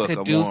him I Book could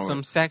of do Mormon.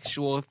 some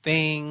sexual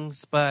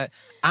things, but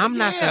I'm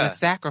not going to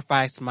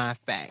sacrifice my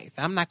faith.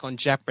 I'm not going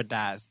to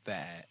jeopardize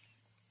that.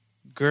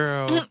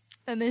 Girl.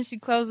 And then she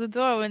closed the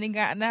door when he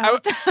got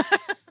out.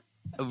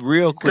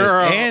 Real quick.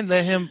 Girl. And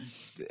let him...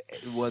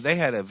 Well, they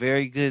had a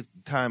very good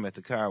time at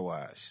the car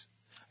wash.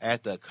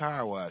 At the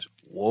car wash.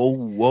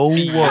 Whoa.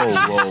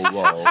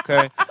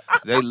 Okay?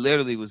 They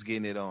literally was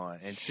getting it on,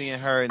 and seeing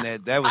her in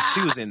that was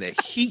she was in the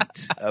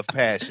heat of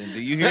passion.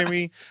 Do you hear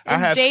me? I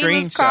have Jade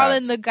screenshots. was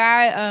calling the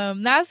guy,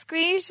 not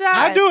screenshot.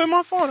 I do it in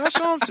my phone. I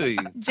show them to you.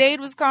 Jade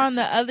was calling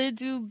the other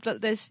dude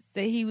that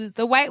he was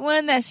the white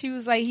one that she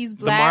was like he's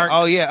black.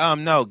 Oh yeah,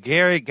 no,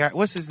 Gary.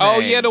 What's his name? Oh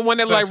yeah, the one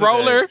that like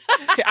Roller.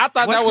 I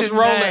thought that was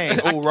Roller.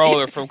 Oh,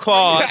 Roller from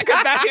Claude.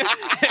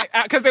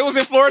 Because they was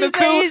in Florida too.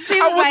 She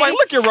I was was like, like,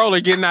 look at Roller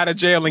getting out of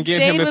jail and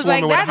getting Jade him this was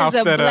like, woman with a house that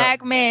is a set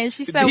black up. man.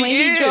 She said He when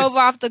he is. drove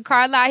off the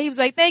car lot, he was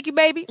like, "Thank you,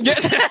 baby."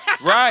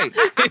 Right.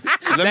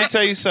 Let me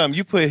tell you something.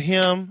 You put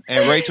him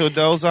and Rachel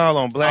Dolezal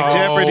on Black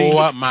Jeopardy.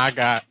 Oh my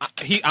God.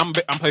 I'm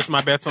placing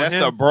my bets on That's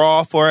him. the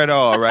brawl for it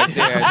all right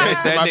there.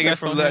 That My nigga bets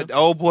from on him. the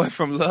old boy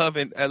from Love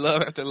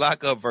After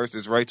Lockup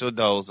versus Rachel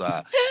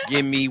Dolezal.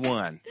 Give me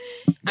one.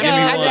 I mean,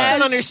 I just that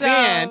don't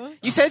understand. show.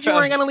 You said you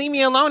weren't going to leave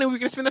me alone and we were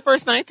going to spend the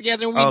first night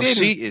together and we Oh, didn't.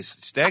 she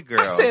is that girl.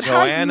 I said,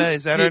 how Joanna, you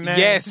is that her did- name?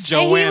 Yes, And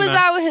Joanna. he was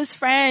out with his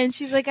friend.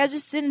 She's like, I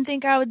just didn't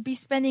think I would be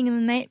spending the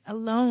night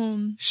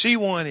alone.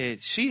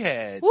 She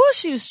had. Ooh,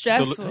 she was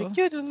stressful.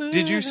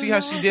 Did you see how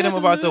she did him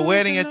about the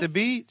wedding at the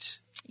beach?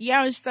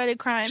 Yeah, when she started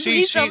crying. She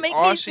Please don't make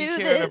all me she do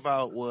cared this.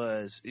 about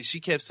was she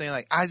kept saying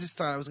like, I just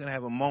thought I was gonna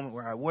have a moment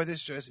where I wore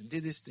this dress and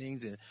did these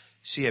things, and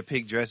she had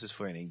picked dresses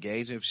for an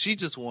engagement. She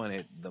just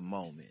wanted the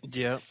moment.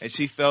 Yeah, and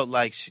she felt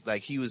like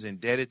he was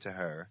indebted to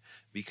her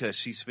because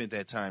she spent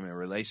that time in a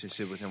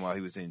relationship with him while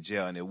he was in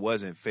jail, and it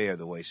wasn't fair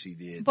the way she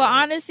did. But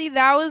honestly,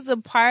 that was the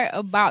part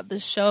about the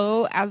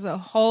show as a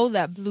whole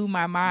that blew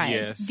my mind.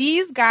 Yes.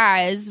 These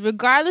guys,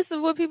 regardless of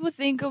what people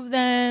think of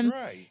them,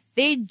 right.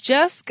 they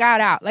just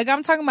got out. Like,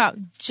 I'm talking about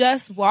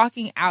just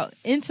walking out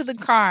into the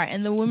car,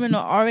 and the women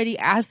are already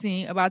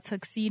asking about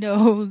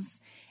tuxedos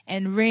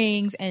and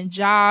rings and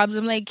jobs.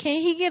 I'm like, can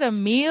he get a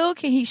meal?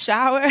 Can he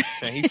shower?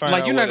 Can he find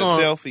Like, out you're what not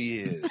a gonna-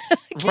 selfie is?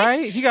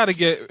 right? He got to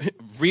get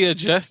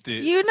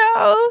readjusted. You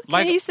know,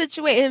 Like- can he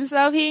situate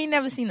himself? He ain't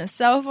never seen a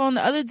cell phone.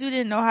 The other dude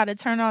didn't know how to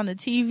turn on the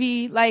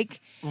TV.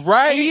 Like,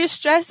 Right? are you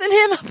stressing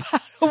him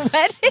about a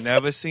wedding?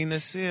 Never seen the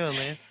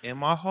ceiling in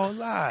my whole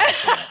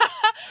life.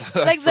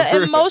 Like, For the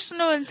real.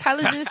 emotional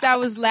intelligence that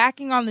was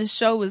lacking on the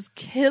show was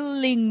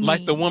killing me.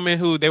 Like the woman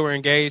who they were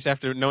engaged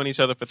after knowing each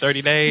other for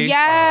 30 days.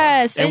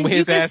 Yes, And when you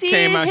his could ass see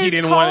came in out, he his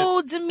didn't want it.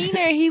 whole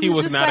demeanor. He He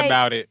was just not like,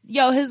 about it.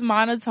 Yo, his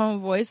monotone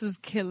voice was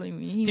killing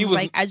me. He was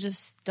was- like, I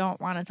just don't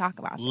want to talk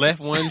about Left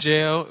this. one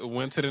jail,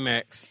 went to the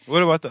next.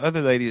 What about the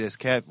other lady that's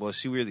well,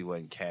 she really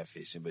wasn't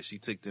catfishing, but she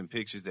took them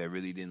pictures that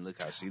really didn't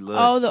look how she looked.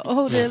 Oh, the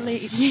older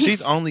lady.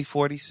 She's only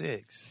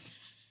 46.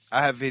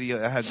 I have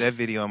that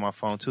video on my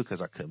phone too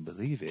because I couldn't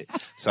believe it.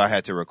 So I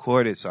had to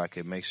record it so I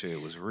could make sure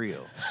it was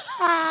real.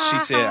 She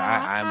said,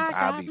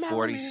 "I'll be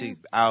 46.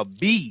 I'll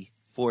be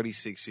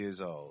 46 years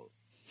old."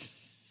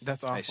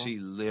 That's awful. And she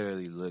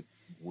literally looked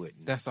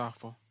wooden. That's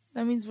awful.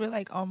 That means we're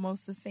like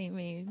almost the same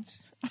age.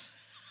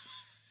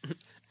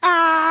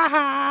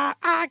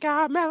 I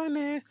got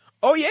melanin.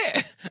 Oh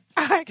yeah,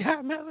 I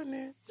got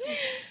melanin.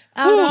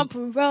 Out on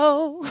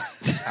parole.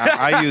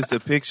 I used a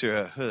picture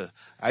of her.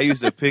 I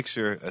used a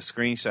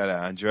screenshot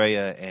of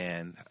Andrea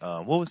and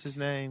what was his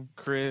name?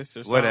 Chris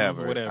or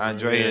Whatever. whatever.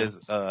 Andrea's.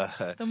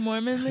 The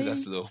Mormon League.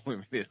 That's Little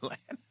Women in Atlanta.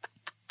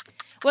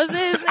 Was it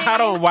his name? I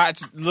don't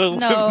watch Little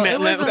No, Women in it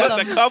wasn't Atlanta.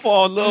 That's the couple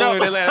on Little Women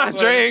in Atlanta.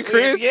 Andrea and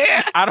Chris.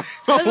 Yeah. I don't.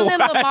 Wasn't it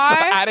watch. Lamar?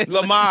 I didn't-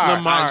 Lamar.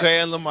 Lamar.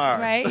 Andrea and Lamar.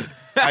 Right?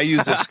 I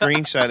used a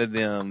screenshot of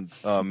them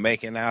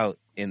making out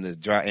in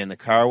the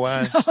car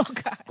wash Oh,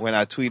 God. when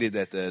I tweeted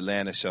that the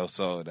Atlanta show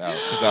sold out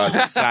because I was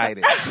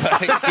excited.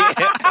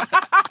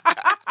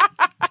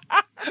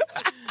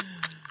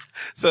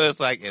 So it's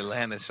like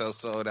Atlanta show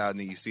sold out, and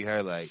then you see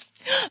her like,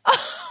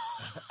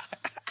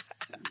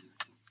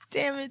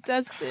 Damn it,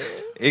 Dustin.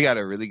 it got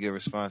a really good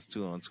response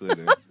too on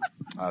Twitter.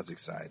 I was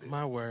excited.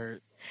 My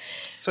word.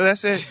 So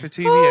that's it for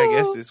TV, I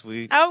guess, Ooh. this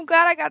week. I'm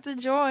glad I got to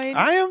join.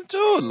 I am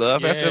too.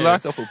 Love After Yes.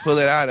 Lockup will pull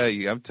it out of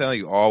you. I'm telling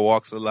you, all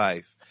walks of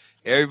life.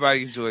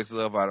 Everybody enjoys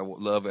Love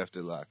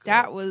After Lockup.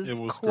 That was, It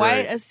was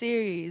quite great. a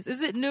series.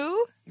 Is it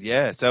new?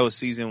 Yes, that was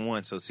season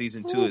 1. So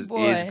season 2 Ooh, is boy.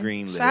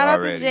 greenlit Shout out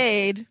already. to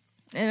Jade.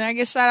 And I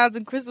guess shout out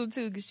to Crystal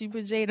too, because she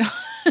put Jade on.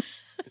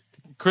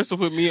 Crystal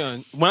put me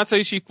on. When I tell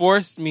you, she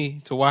forced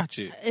me to watch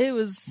it. It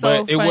was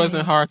so But it funny.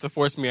 wasn't hard to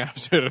force me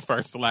after the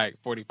first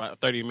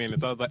 30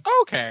 minutes. I was like,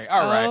 okay,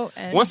 all right.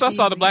 OMG. Once I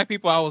saw the black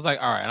people, I was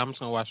like, all right, I'm just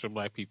going to watch the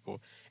black people.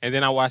 And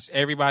then I watched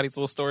everybody's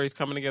little stories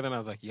coming together, and I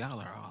was like, y'all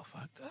are all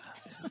fucked up.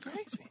 This is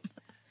crazy.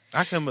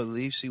 I can't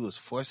believe she was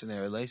forcing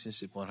that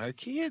relationship on her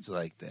kids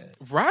like that.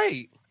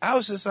 Right. I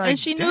was just like, And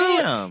she damn.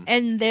 knew it.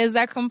 And there's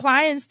that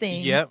compliance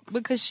thing. Yep.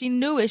 Because she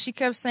knew it. She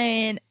kept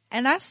saying,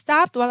 and I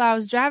stopped while I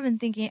was driving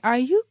thinking, are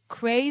you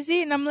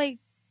crazy? And I'm like,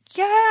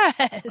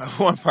 yes.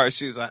 One part,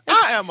 she was like,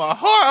 I am a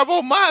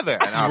horrible mother.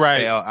 And I Right.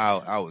 fell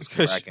out. I was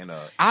 'Cause cracking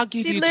up. I'll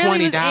give She you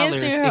literally was $20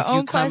 answering her if you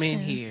own come in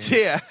questions.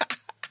 here.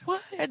 Yeah,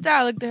 Her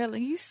daughter looked at her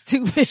like, you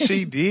stupid.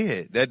 she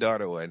did. That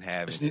daughter wasn't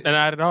having it.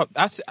 Not at all.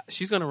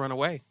 She's going to run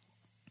away.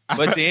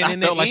 But then I in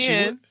the felt like she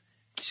end,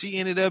 would. she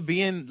ended up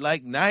being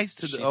like nice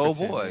to the She old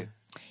pretended. boy.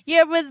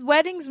 Yeah, but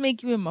weddings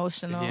make you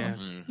emotional. Yeah.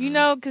 You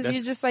know, because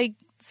That's- you're just like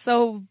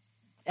so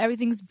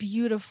everything's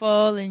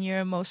beautiful and you're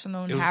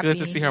emotional and It was happy. good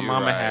to see her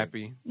mama right.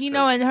 happy. You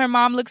know, and her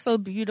mom looks so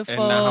beautiful.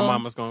 And now her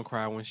mama's going to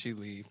cry when she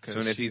leaves.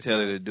 Soon as he tell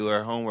her to do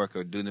her homework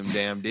or do them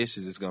damn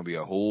dishes, it's going to be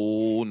a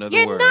whole nother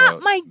You're world.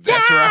 not my dad.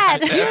 That's right.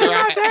 That's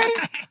right,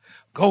 Daddy.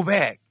 Go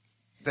back.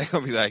 They're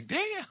going to be like, damn.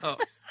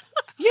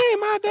 You ain't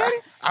my daddy.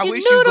 I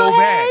wish you go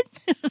back.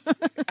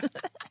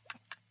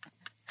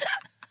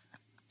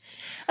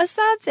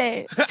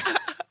 Asante,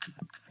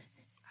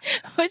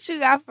 what you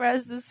got for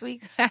us this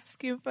week?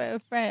 Asking for a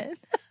friend.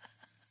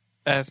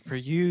 As per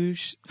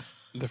usual,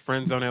 the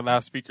Friend Zone at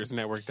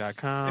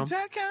loudspeakersnetwork.com.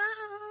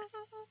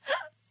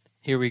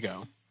 Here we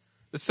go.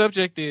 The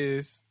subject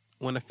is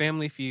when a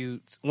family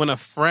feuds,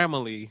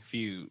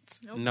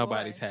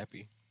 nobody's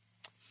happy.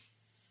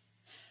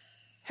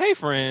 Hey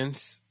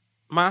friends,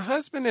 my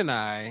husband and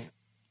I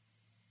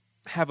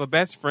have a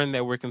best friend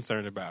that we're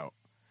concerned about.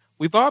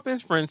 We've all been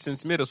friends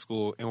since middle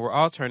school, and we're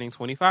all turning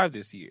 25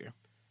 this year.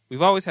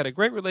 We've always had a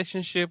great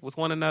relationship with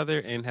one another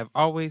and have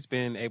always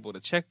been able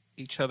to check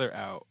each other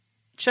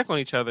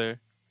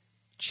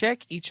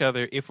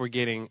if we're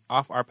getting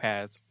off our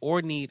paths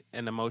or need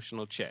an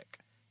emotional check.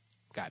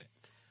 Got it.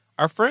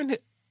 Our friend,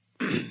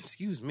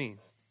 excuse me,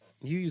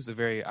 you use a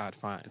very odd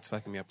font. It's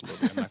fucking me up a little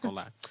bit, I'm not going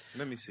to lie.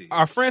 Let me see.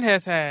 Our friend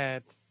has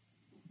had...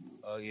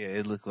 Oh, yeah,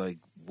 it looked like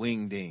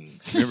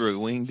Wingdings. Remember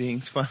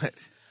Wingdings font?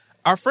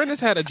 Our friend has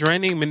had a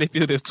draining,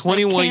 manipulative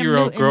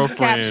 21-year-old Cam Newton's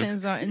girlfriend.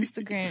 captions on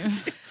Instagram.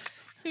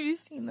 Have you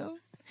seen them?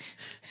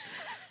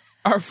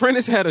 Our friend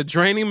has had a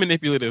draining,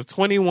 manipulative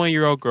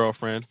 21-year-old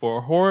girlfriend for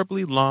a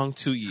horribly long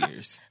 2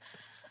 years.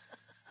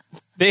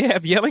 They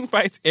have yelling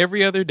fights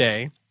every other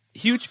day,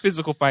 huge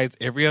physical fights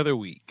every other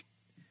week.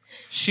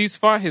 She's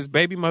fought his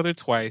baby mother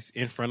twice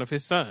in front of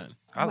his son.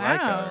 I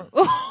like her.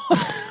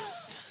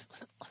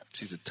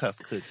 She's a tough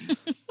cookie.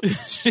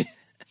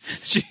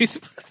 She's...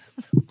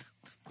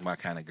 My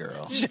kind of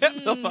girl.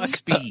 Shut the fuck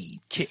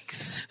Speed,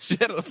 kicks. Shut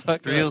the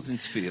fuck Thrills and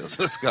spills.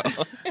 Let's go.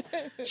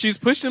 She's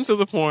pushed him to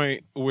the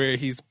point where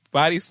he's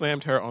body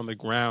slammed her on the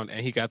ground and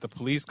he got the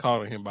police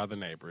called on him by the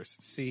neighbors.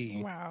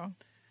 See. Wow.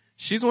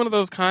 She's one of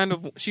those kind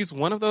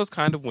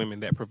of women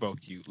that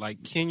provoke you,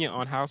 like Kenya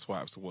on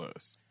Housewives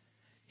was.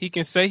 He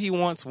can say he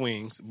wants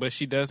wings, but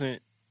she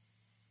doesn't.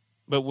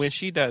 But when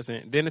she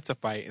doesn't, then it's a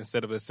fight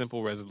instead of a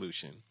simple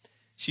resolution.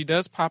 She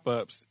does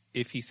pop-ups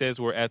if he says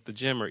we're at the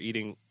gym or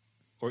eating,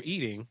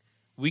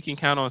 we can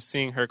count on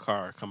seeing her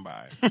car come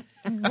by.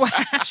 Wow.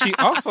 She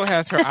also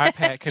has her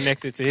iPad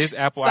connected to his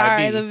Apple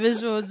Sorry, ID. the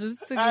visual just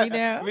took me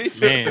down. Me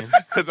too. Man.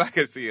 Because I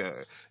can see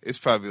it's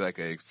probably like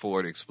a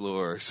Ford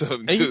Explorer or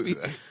something, And too.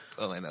 Like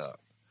pulling up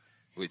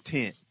with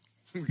tint.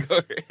 Go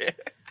ahead.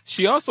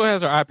 She also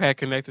has her iPad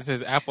connected to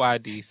his Apple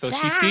ID, so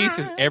she sees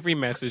his every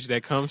message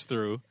that comes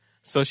through,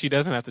 so she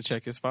doesn't have to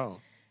check his phone.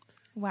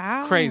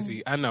 Wow.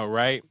 Crazy, I know,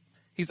 right?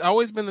 He's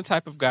always been the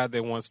type of guy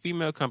that wants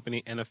female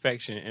company and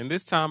affection, and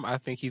this time I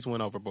think he's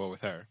went overboard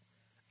with her.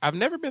 I've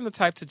never been the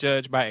type to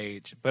judge by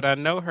age, but I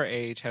know her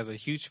age has a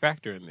huge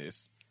factor in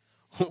this.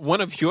 One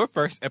of your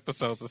first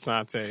episodes,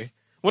 Asante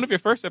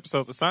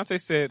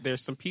said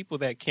there's some people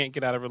that can't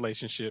get out of a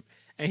relationship,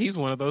 and he's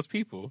one of those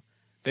people.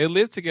 They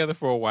lived together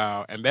for a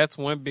while, and that's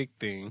one big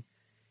thing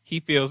he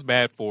feels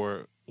bad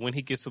for when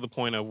he gets to the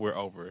point of we're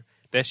over,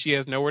 that she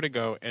has nowhere to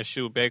go, and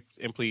she'll beg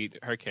and plead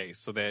her case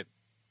so that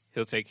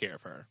he'll take care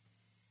of her.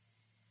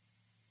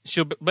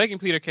 She'll beg and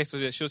plead her case so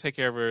that she'll take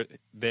care of her,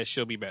 that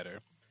she'll be better.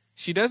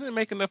 She doesn't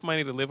make enough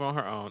money to live on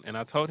her own, and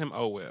I told him,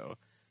 oh, well,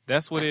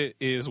 that's what it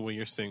is when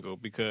you're single,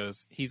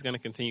 because he's going to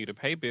continue to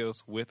pay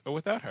bills with or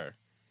without her.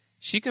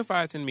 She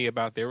confides in me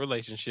about their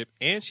relationship,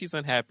 and she's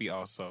unhappy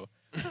also,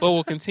 but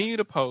will continue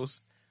to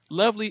post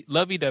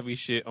lovey-dovey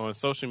shit on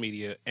social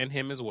media, and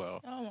him as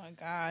well. Oh, my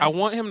God. I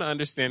want him to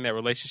understand that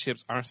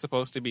relationships aren't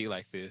supposed to be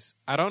like this.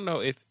 I don't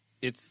know if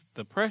it's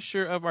the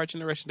pressure of our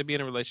generation to be in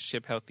a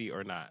relationship healthy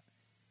or not.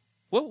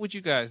 What would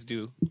you guys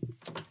do?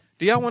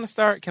 Do y'all want to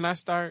start? Can I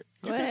start?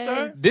 You can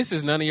start. This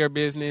is none of your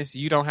business.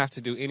 You don't have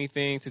to do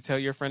anything to tell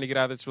your friend to get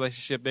out of this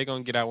relationship. They're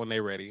going to get out when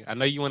they're ready. I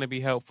know you want to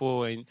be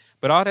helpful,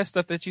 but all that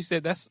stuff that you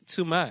said, that's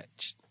too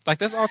much. Like,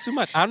 that's all too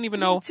much. I don't even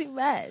know. Too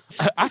much.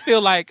 I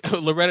feel like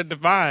Loretta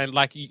Devine,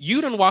 like,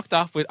 you done walked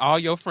off with all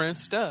your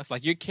friends' stuff.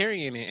 Like, you're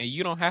carrying it, and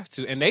you don't have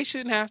to. And they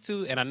shouldn't have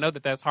to, and I know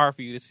that that's hard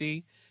for you to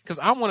see. Because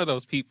I'm one of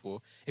those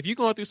people. If you're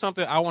going through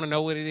something, I want to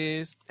know what it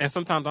is. And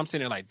sometimes I'm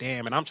sitting there like,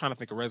 damn, and I'm trying to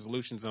think of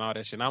resolutions and all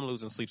that shit. And I'm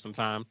losing sleep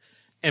sometimes.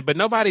 But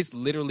nobody's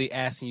literally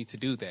asking you to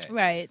do that.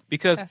 Right.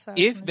 Because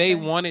if they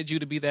wanted you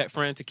to be that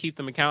friend to keep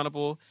them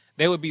accountable,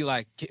 they would be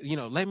like,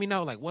 let me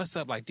know, like, what's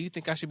up? Like, do you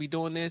think I should be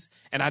doing this?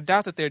 And I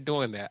doubt that they're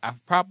doing that. I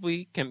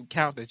probably can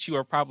count that you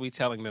are probably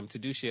telling them to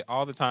do shit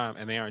all the time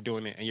and they aren't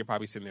doing it. And you're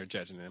probably sitting there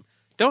judging them.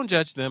 Don't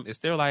judge them. It's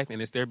their life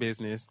and it's their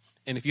business.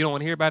 And if you don't want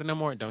to hear about it no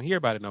more, don't hear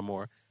about it no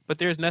more. But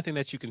there's nothing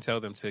that you can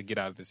tell them to get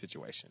out of the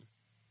situation.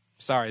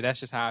 Sorry, that's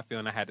just how I feel,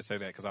 and I had to say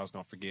that because I was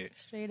going to forget.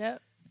 Straight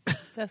up.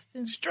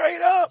 Justin.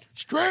 Straight up.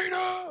 Straight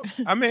up.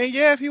 I mean,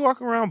 yeah, if you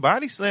walk around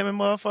body slamming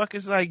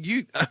motherfuckers like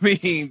you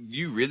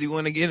really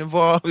want to get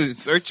involved and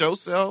search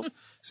yourself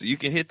So you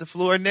can hit the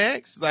floor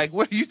next? Like,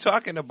 what are you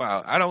talking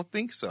about? I don't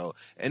think so.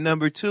 And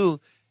number two,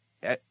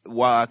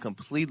 while I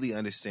completely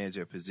understand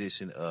your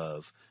position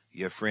of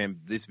your friend,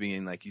 this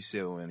being, like you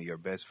said, one of your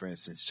best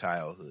friends since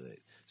childhood.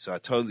 So I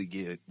totally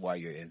get why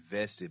you're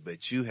invested,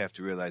 but you have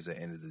to realize at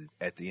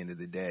the end of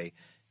the day,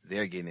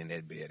 they're getting in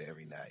that bed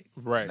every night.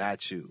 Right.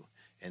 Not you.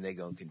 And they're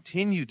going to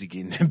continue to get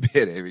in that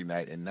bed every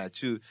night and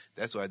not you.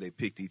 That's why they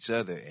picked each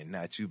other and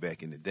not you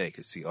back in the day.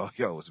 Because, see, all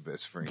y'all was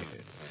best friends.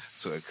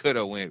 So it could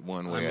have went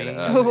one way or the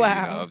other. Wow.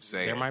 You know what I'm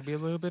saying? There might be a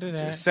little bit of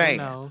that. Just saying.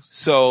 Who knows?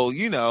 So,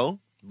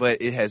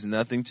 but it has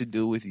nothing to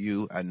do with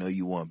you. I know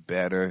you want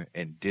better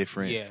and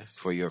different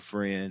for your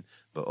friend.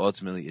 But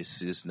ultimately, it's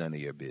just none of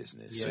your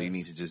business. Yes. So you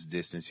need to just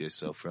distance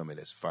yourself from it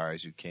as far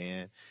as you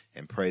can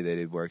and pray that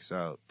it works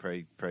out.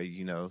 Pray,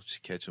 she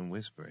catch them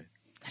whispering.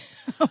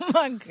 Oh,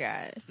 my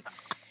God.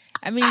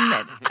 I mean,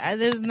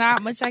 there's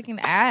not much I can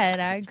add.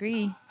 I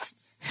agree.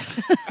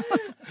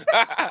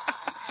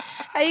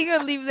 How you going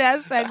to leave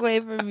that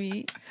segue for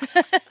me?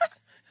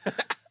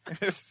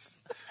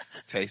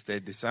 Taste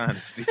that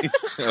dishonesty.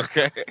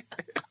 Okay?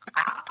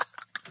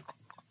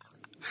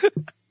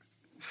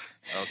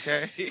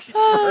 Okay?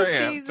 Oh,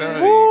 friend,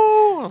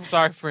 Jesus. I'm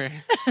sorry, friend.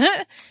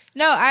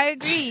 No, I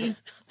agree.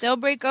 They'll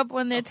break up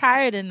when they're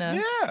tired enough.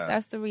 Yeah.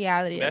 That's the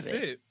reality That's of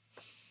it. it.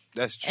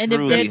 That's And if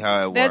truly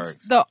how it that's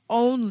works. the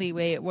only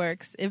way it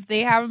works. If they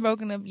haven't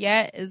broken up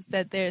yet, is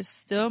that there's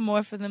still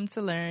more for them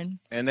to learn.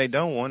 And they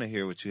don't want to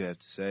hear what you have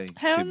to say,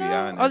 Hell to no. be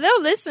honest. Oh,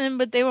 they'll listen,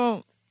 but they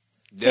won't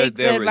take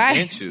the they'll advice.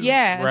 resent you.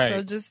 Yeah, Right.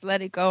 so just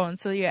let it go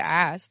until you're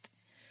asked.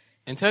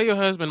 And tell your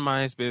husband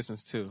mind his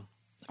business, too.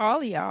 All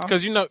of y'all.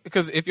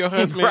 Because if your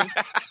husband...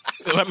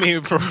 I mean,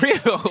 for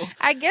real.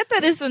 I get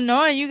that it's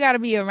annoying. You got to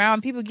be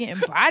around people getting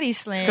body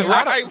slammed.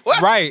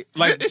 Right.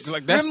 Like that's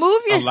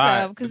remove a lot.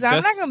 yourself, because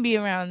I'm not going to be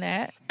around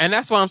that. And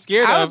that's why I'm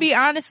scared I of. would be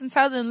honest and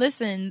tell them,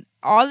 listen,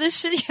 all this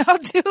shit y'all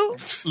do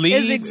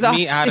Leave is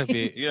exhausting. me out of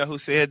it. You know who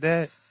said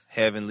that?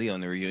 Heavenly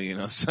on the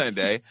reunion on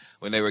Sunday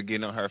when they were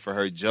getting on her for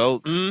her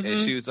jokes. Mm-hmm. And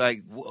she was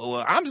like,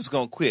 well, I'm just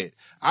going to quit.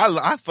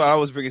 I thought I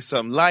was bringing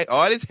something light.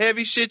 All this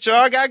heavy shit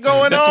y'all got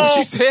going That's on. what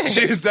she said.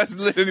 That's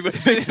literally what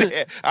she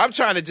said. I'm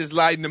trying to just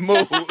lighten the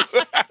mood.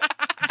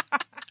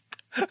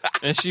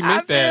 And she I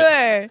meant feel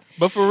that. her.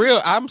 But for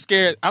real, I'm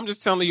scared. I'm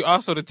just telling you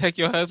also to take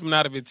your husband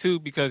out of it too,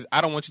 because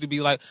I don't want you to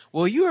be like,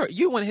 well, you're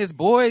one of his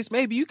boys.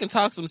 Maybe you can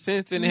talk some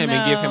sense into him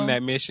and give him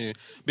that mission.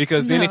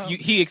 Because then if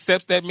he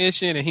accepts that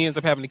mission and he ends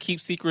up having to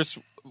keep secrets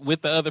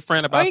with the other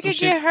friend about Or you some could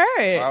shit. get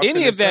hurt.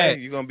 Any of that.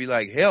 You're going to be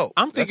like, help.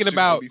 I'm thinking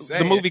about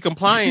the movie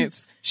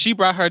Compliance. She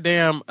brought her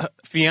damn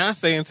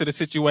fiance into the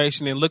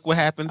situation, and look what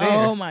happened there.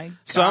 Oh my God.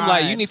 So I'm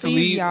like, you need to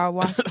Please, leave. y'all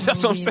watch the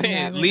That's what I'm movie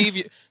saying. and have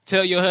it.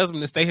 Tell your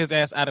husband to stay his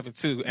ass out of it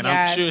too. And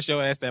Yes. I'm sure it's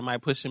your ass that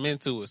might push him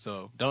into it.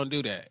 So don't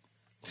do that.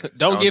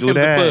 Don't give do him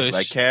that. the push.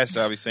 Like Cash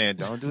always saying,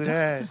 don't do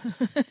that.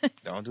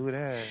 Don't do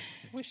that.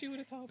 Wish you would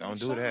have told Don't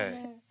do that.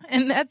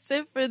 And that's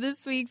it for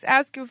this week's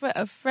Asking for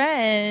a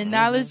Friend.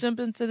 Now let's jump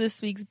into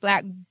this week's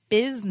Black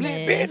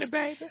Business.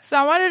 baby. So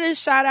I wanted to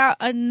shout out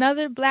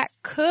another Black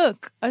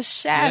cook, a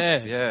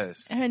chef.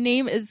 Yes. Her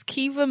name is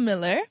Kiva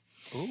Miller.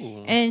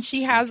 Ooh. And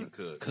she has,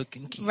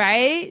 Cooking key.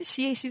 right?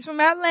 She's from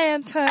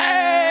Atlanta.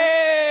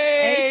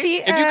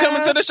 Hey! ATL. If you come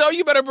into the show,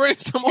 you better bring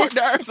some hors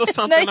d'oeuvres or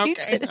something. No, you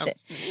Okay. didn't.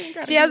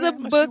 She has a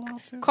book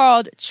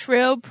called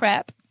Trill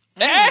Prep.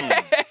 Hey!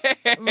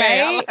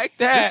 Right? I like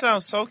that. This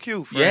sounds so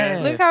cute,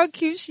 friend. Yeah. Look how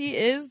cute she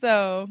is,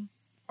 though.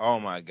 Oh,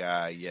 my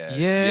God. Yes.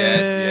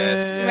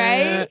 Yes. Yes.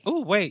 Right?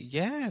 Oh, wait.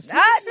 Yes. No,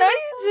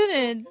 you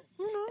didn't.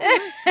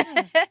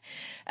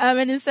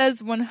 And it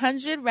says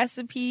 100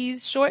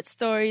 recipes, short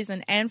stories,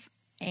 and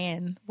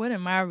what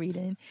am I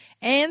reading?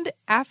 And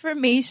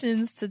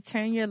affirmations to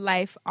turn your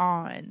life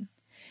on.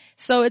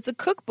 So it's a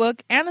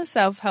cookbook and a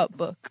self-help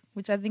book,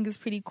 which I think is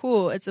pretty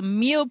cool. It's a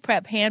meal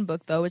prep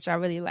handbook, though, which I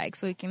really like.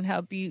 So it can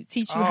help you,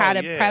 teach you how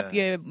to prep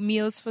your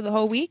meals for the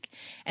whole week.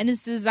 And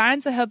it's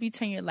designed to help you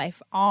turn your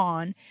life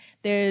on.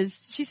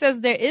 She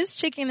says there is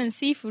chicken and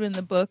seafood in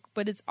the book,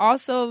 but it's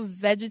also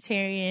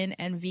vegetarian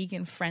and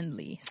vegan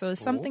friendly. So it's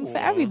something for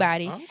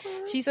everybody. Okay.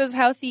 She says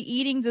healthy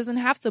eating doesn't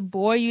have to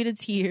bore you to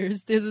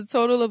tears. There's a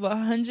total of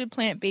 100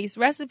 plant-based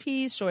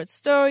recipes, short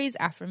stories,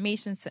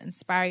 affirmations to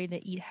inspire you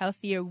to eat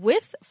healthier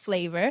with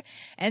flavor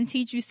and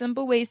teach you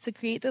simple ways to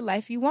create the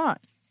life you want.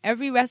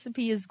 Every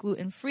recipe is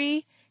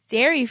gluten-free,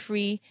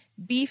 dairy-free,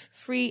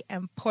 beef-free,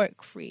 and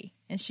pork-free.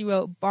 And she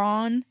wrote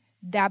Bon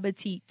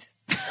d'appetit.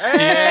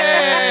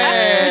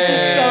 Which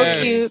is so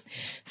cute.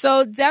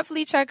 So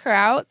definitely check her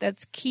out.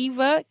 That's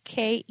Kiva,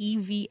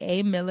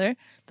 Keva Miller.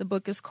 The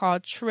book is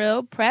called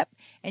Trill Prep,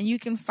 and you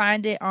can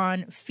find it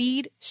on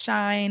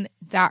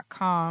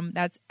feedshine.com.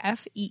 That's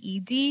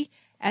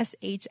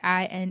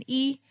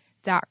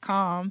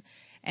FeedShine.com.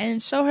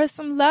 And show her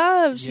some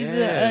love. She's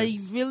a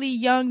really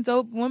young,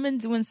 dope woman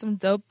doing some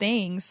dope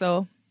things.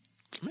 So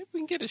Maybe we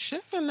can get a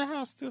chef in the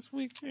house this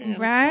weekend.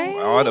 Right?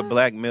 All the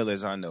black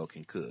Millers I know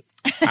can cook.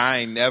 I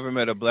ain't never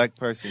met a black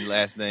person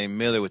last name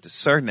Miller with the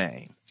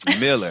surname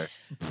Miller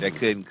that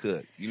couldn't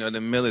cook. You know,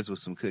 the Millers with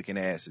some cooking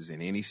asses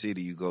in any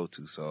city you go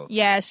to. So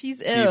yeah, she's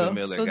Kiva ill.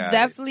 Miller So got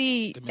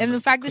definitely, and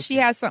the fact that she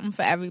has something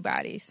for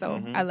everybody.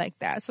 So I like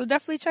that. So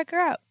definitely check her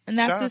out. And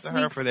that's shout out this to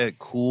her week's. for that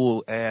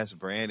cool ass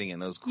branding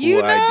and those cool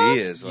You know?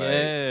 ideas. Like,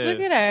 Yes. Look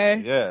at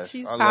her. Yes,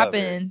 She's I love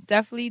popping.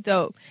 Definitely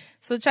dope.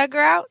 So check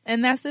her out.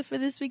 And that's it for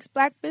this week's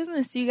Black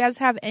Business. Do you guys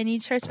have any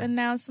church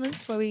announcements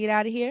before we get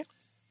out of here?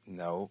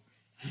 no.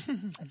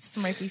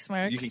 Smirky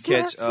smirk. You can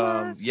catch,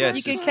 yes,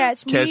 You can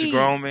catch me.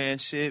 Grown Man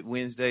Shit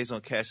Wednesdays on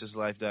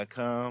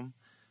CashThisLife.com.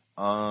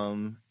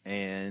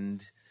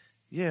 And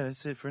yeah,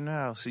 that's it for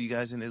now. See you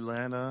guys in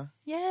Atlanta.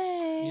 Yay.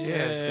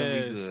 Yeah, it's gonna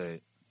Yes. be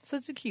good.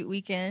 Such a cute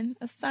weekend.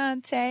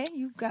 Asante,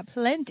 you've got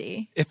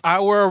plenty. If I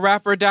were a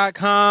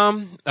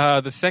rapper.com,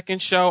 the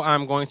second show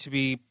I'm going to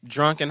be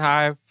drunk and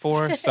high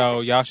for,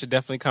 so y'all should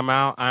definitely come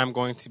out. I'm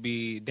going to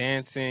be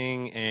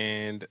dancing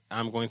and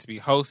I'm going to be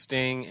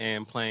hosting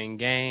and playing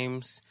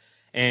games.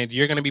 And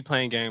you're going to be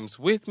playing games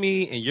with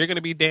me and you're going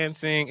to be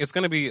dancing. It's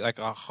going to be like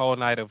a whole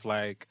night of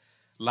like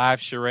live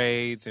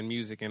charades and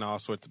music and all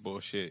sorts of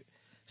bullshit.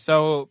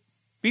 So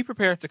be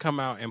prepared to come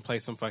out and play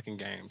some fucking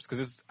games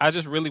because I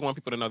just really want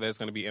people to know that it's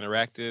going to be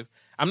interactive.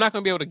 I'm not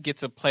going to be able to get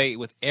to play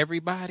with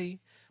everybody,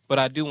 but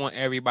I do want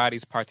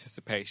everybody's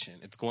participation.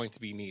 It's going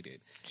to be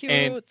needed. Cute.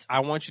 And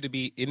I want you to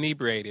be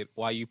inebriated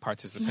while you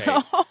participate.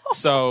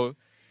 So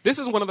this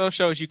is one of those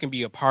shows you can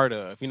be a part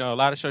of. You know, a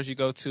lot of shows you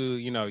go to,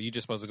 you know, you're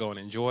just supposed to go and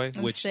enjoy,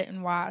 And sit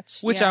and watch.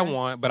 which Yeah. I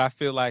want, but I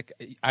feel like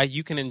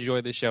you can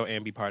enjoy the show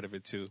and be part of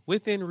it too,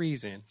 within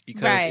reason,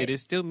 because Right. it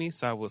is still me,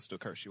 so I will still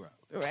curse you out.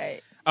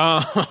 Right.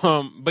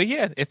 But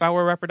yeah, if I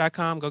were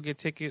rapper.com, go get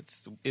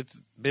tickets.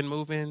 It's been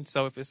moving,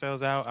 so if it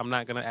sells out, I'm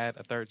not gonna add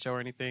a third show or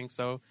anything.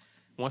 So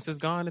once it's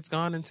gone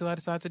until I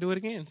decide to do it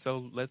again.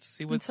 So let's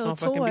see what it's Until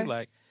gonna fucking tour. be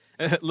like.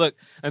 Look,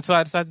 until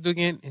I decide to do it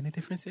again in a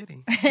different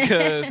city.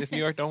 Because if New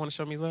York don't want to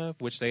show me love,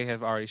 which they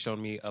have already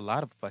shown me a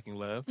lot of fucking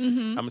love,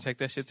 I'm gonna take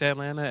that shit to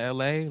Atlanta,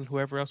 LA, and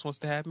whoever else wants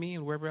to have me,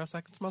 and wherever else I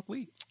can smoke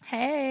weed,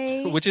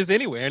 Hey. which is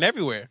anywhere and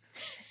everywhere.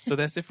 So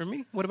that's it for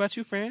me. What about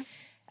you, Fran?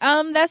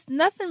 That's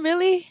nothing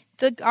really.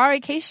 The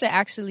Acacia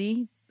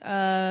actually.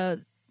 Wow,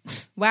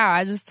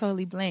 I just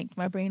totally blanked.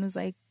 My brain was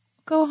like,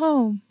 go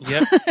home.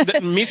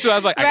 Yep. Me too. I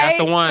was like, I Right?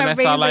 got the one. My That's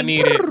brain all was I like,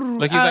 needed. brrr.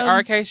 Like, he's like,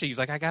 Arcacia. He's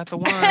like, I got the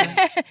one.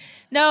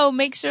 No,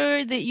 make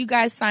sure that you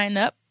guys sign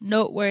up.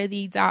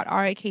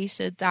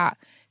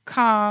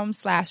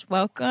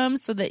 Noteworthy.aracacia.com/welcome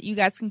so that you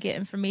guys can get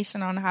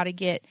information on how to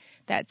get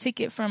that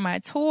ticket for my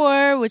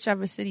tour,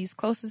 whichever city is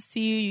closest to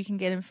you. You can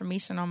get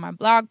information on my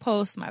blog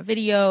post, my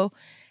video.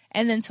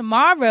 And then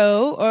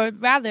tomorrow, or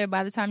rather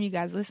by the time you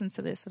guys listen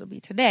to this, it'll be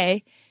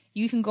today,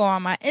 you can go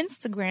on my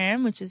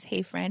Instagram, which is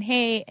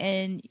HeyFranHey,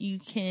 and you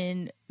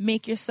can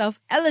make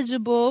yourself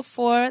eligible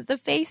for the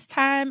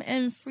FaceTime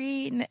and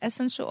free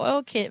essential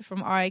oil kit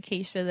from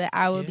Acacia that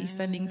I will be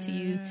sending to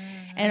you.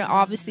 And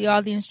obviously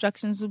all the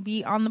instructions will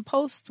be on the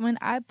post when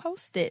I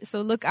post it. So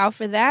look out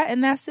for that,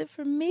 and that's it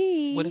for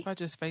me. What if I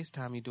just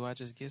FaceTime you? Do I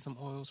just get some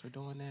oils for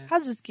doing that?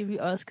 I'll just give you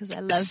oils because I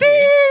love See,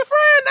 you.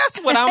 friend,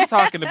 that's what I'm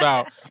talking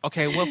about.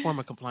 Okay, what form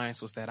of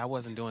compliance was that? I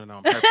wasn't doing it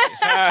on purpose.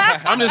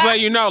 I'm just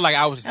letting you know, like,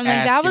 I was just I'm like,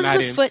 asking. that was I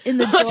the didn't. foot in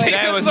the door.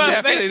 That was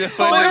definitely the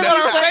fun. That's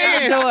what I'm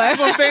saying. door. That's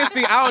what I'm saying.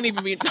 See, I don't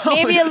even be knowing.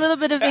 Maybe a little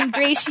bit of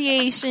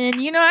ingratiation.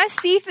 You know, I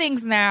see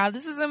things now.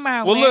 This is in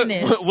my Well,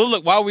 awareness.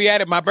 look, while we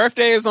at it, my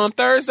birthday is on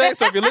Thursday,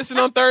 so if you're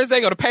listening on Thursday,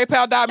 go to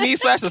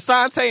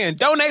paypal.me/Asante and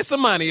donate some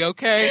money,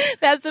 okay?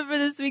 That's it for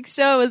this week's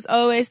show. As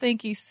always,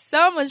 thank you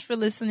so much for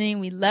listening.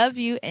 We love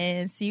you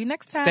and see you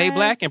next time. Stay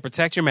black and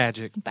protect your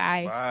magic.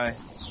 Bye. Bye.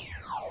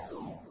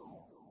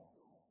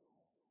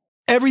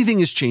 Everything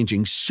is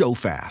changing so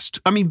fast.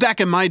 I mean,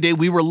 back in my day,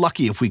 we were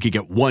lucky if we could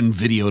get one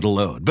video to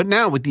load. But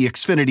now with the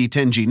Xfinity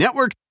 10G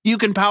network, you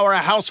can power a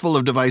house full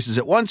of devices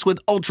at once with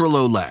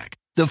ultra-low lag.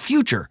 The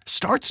future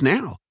starts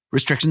now.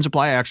 Restrictions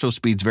apply. Actual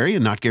speeds vary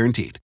and not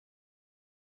guaranteed.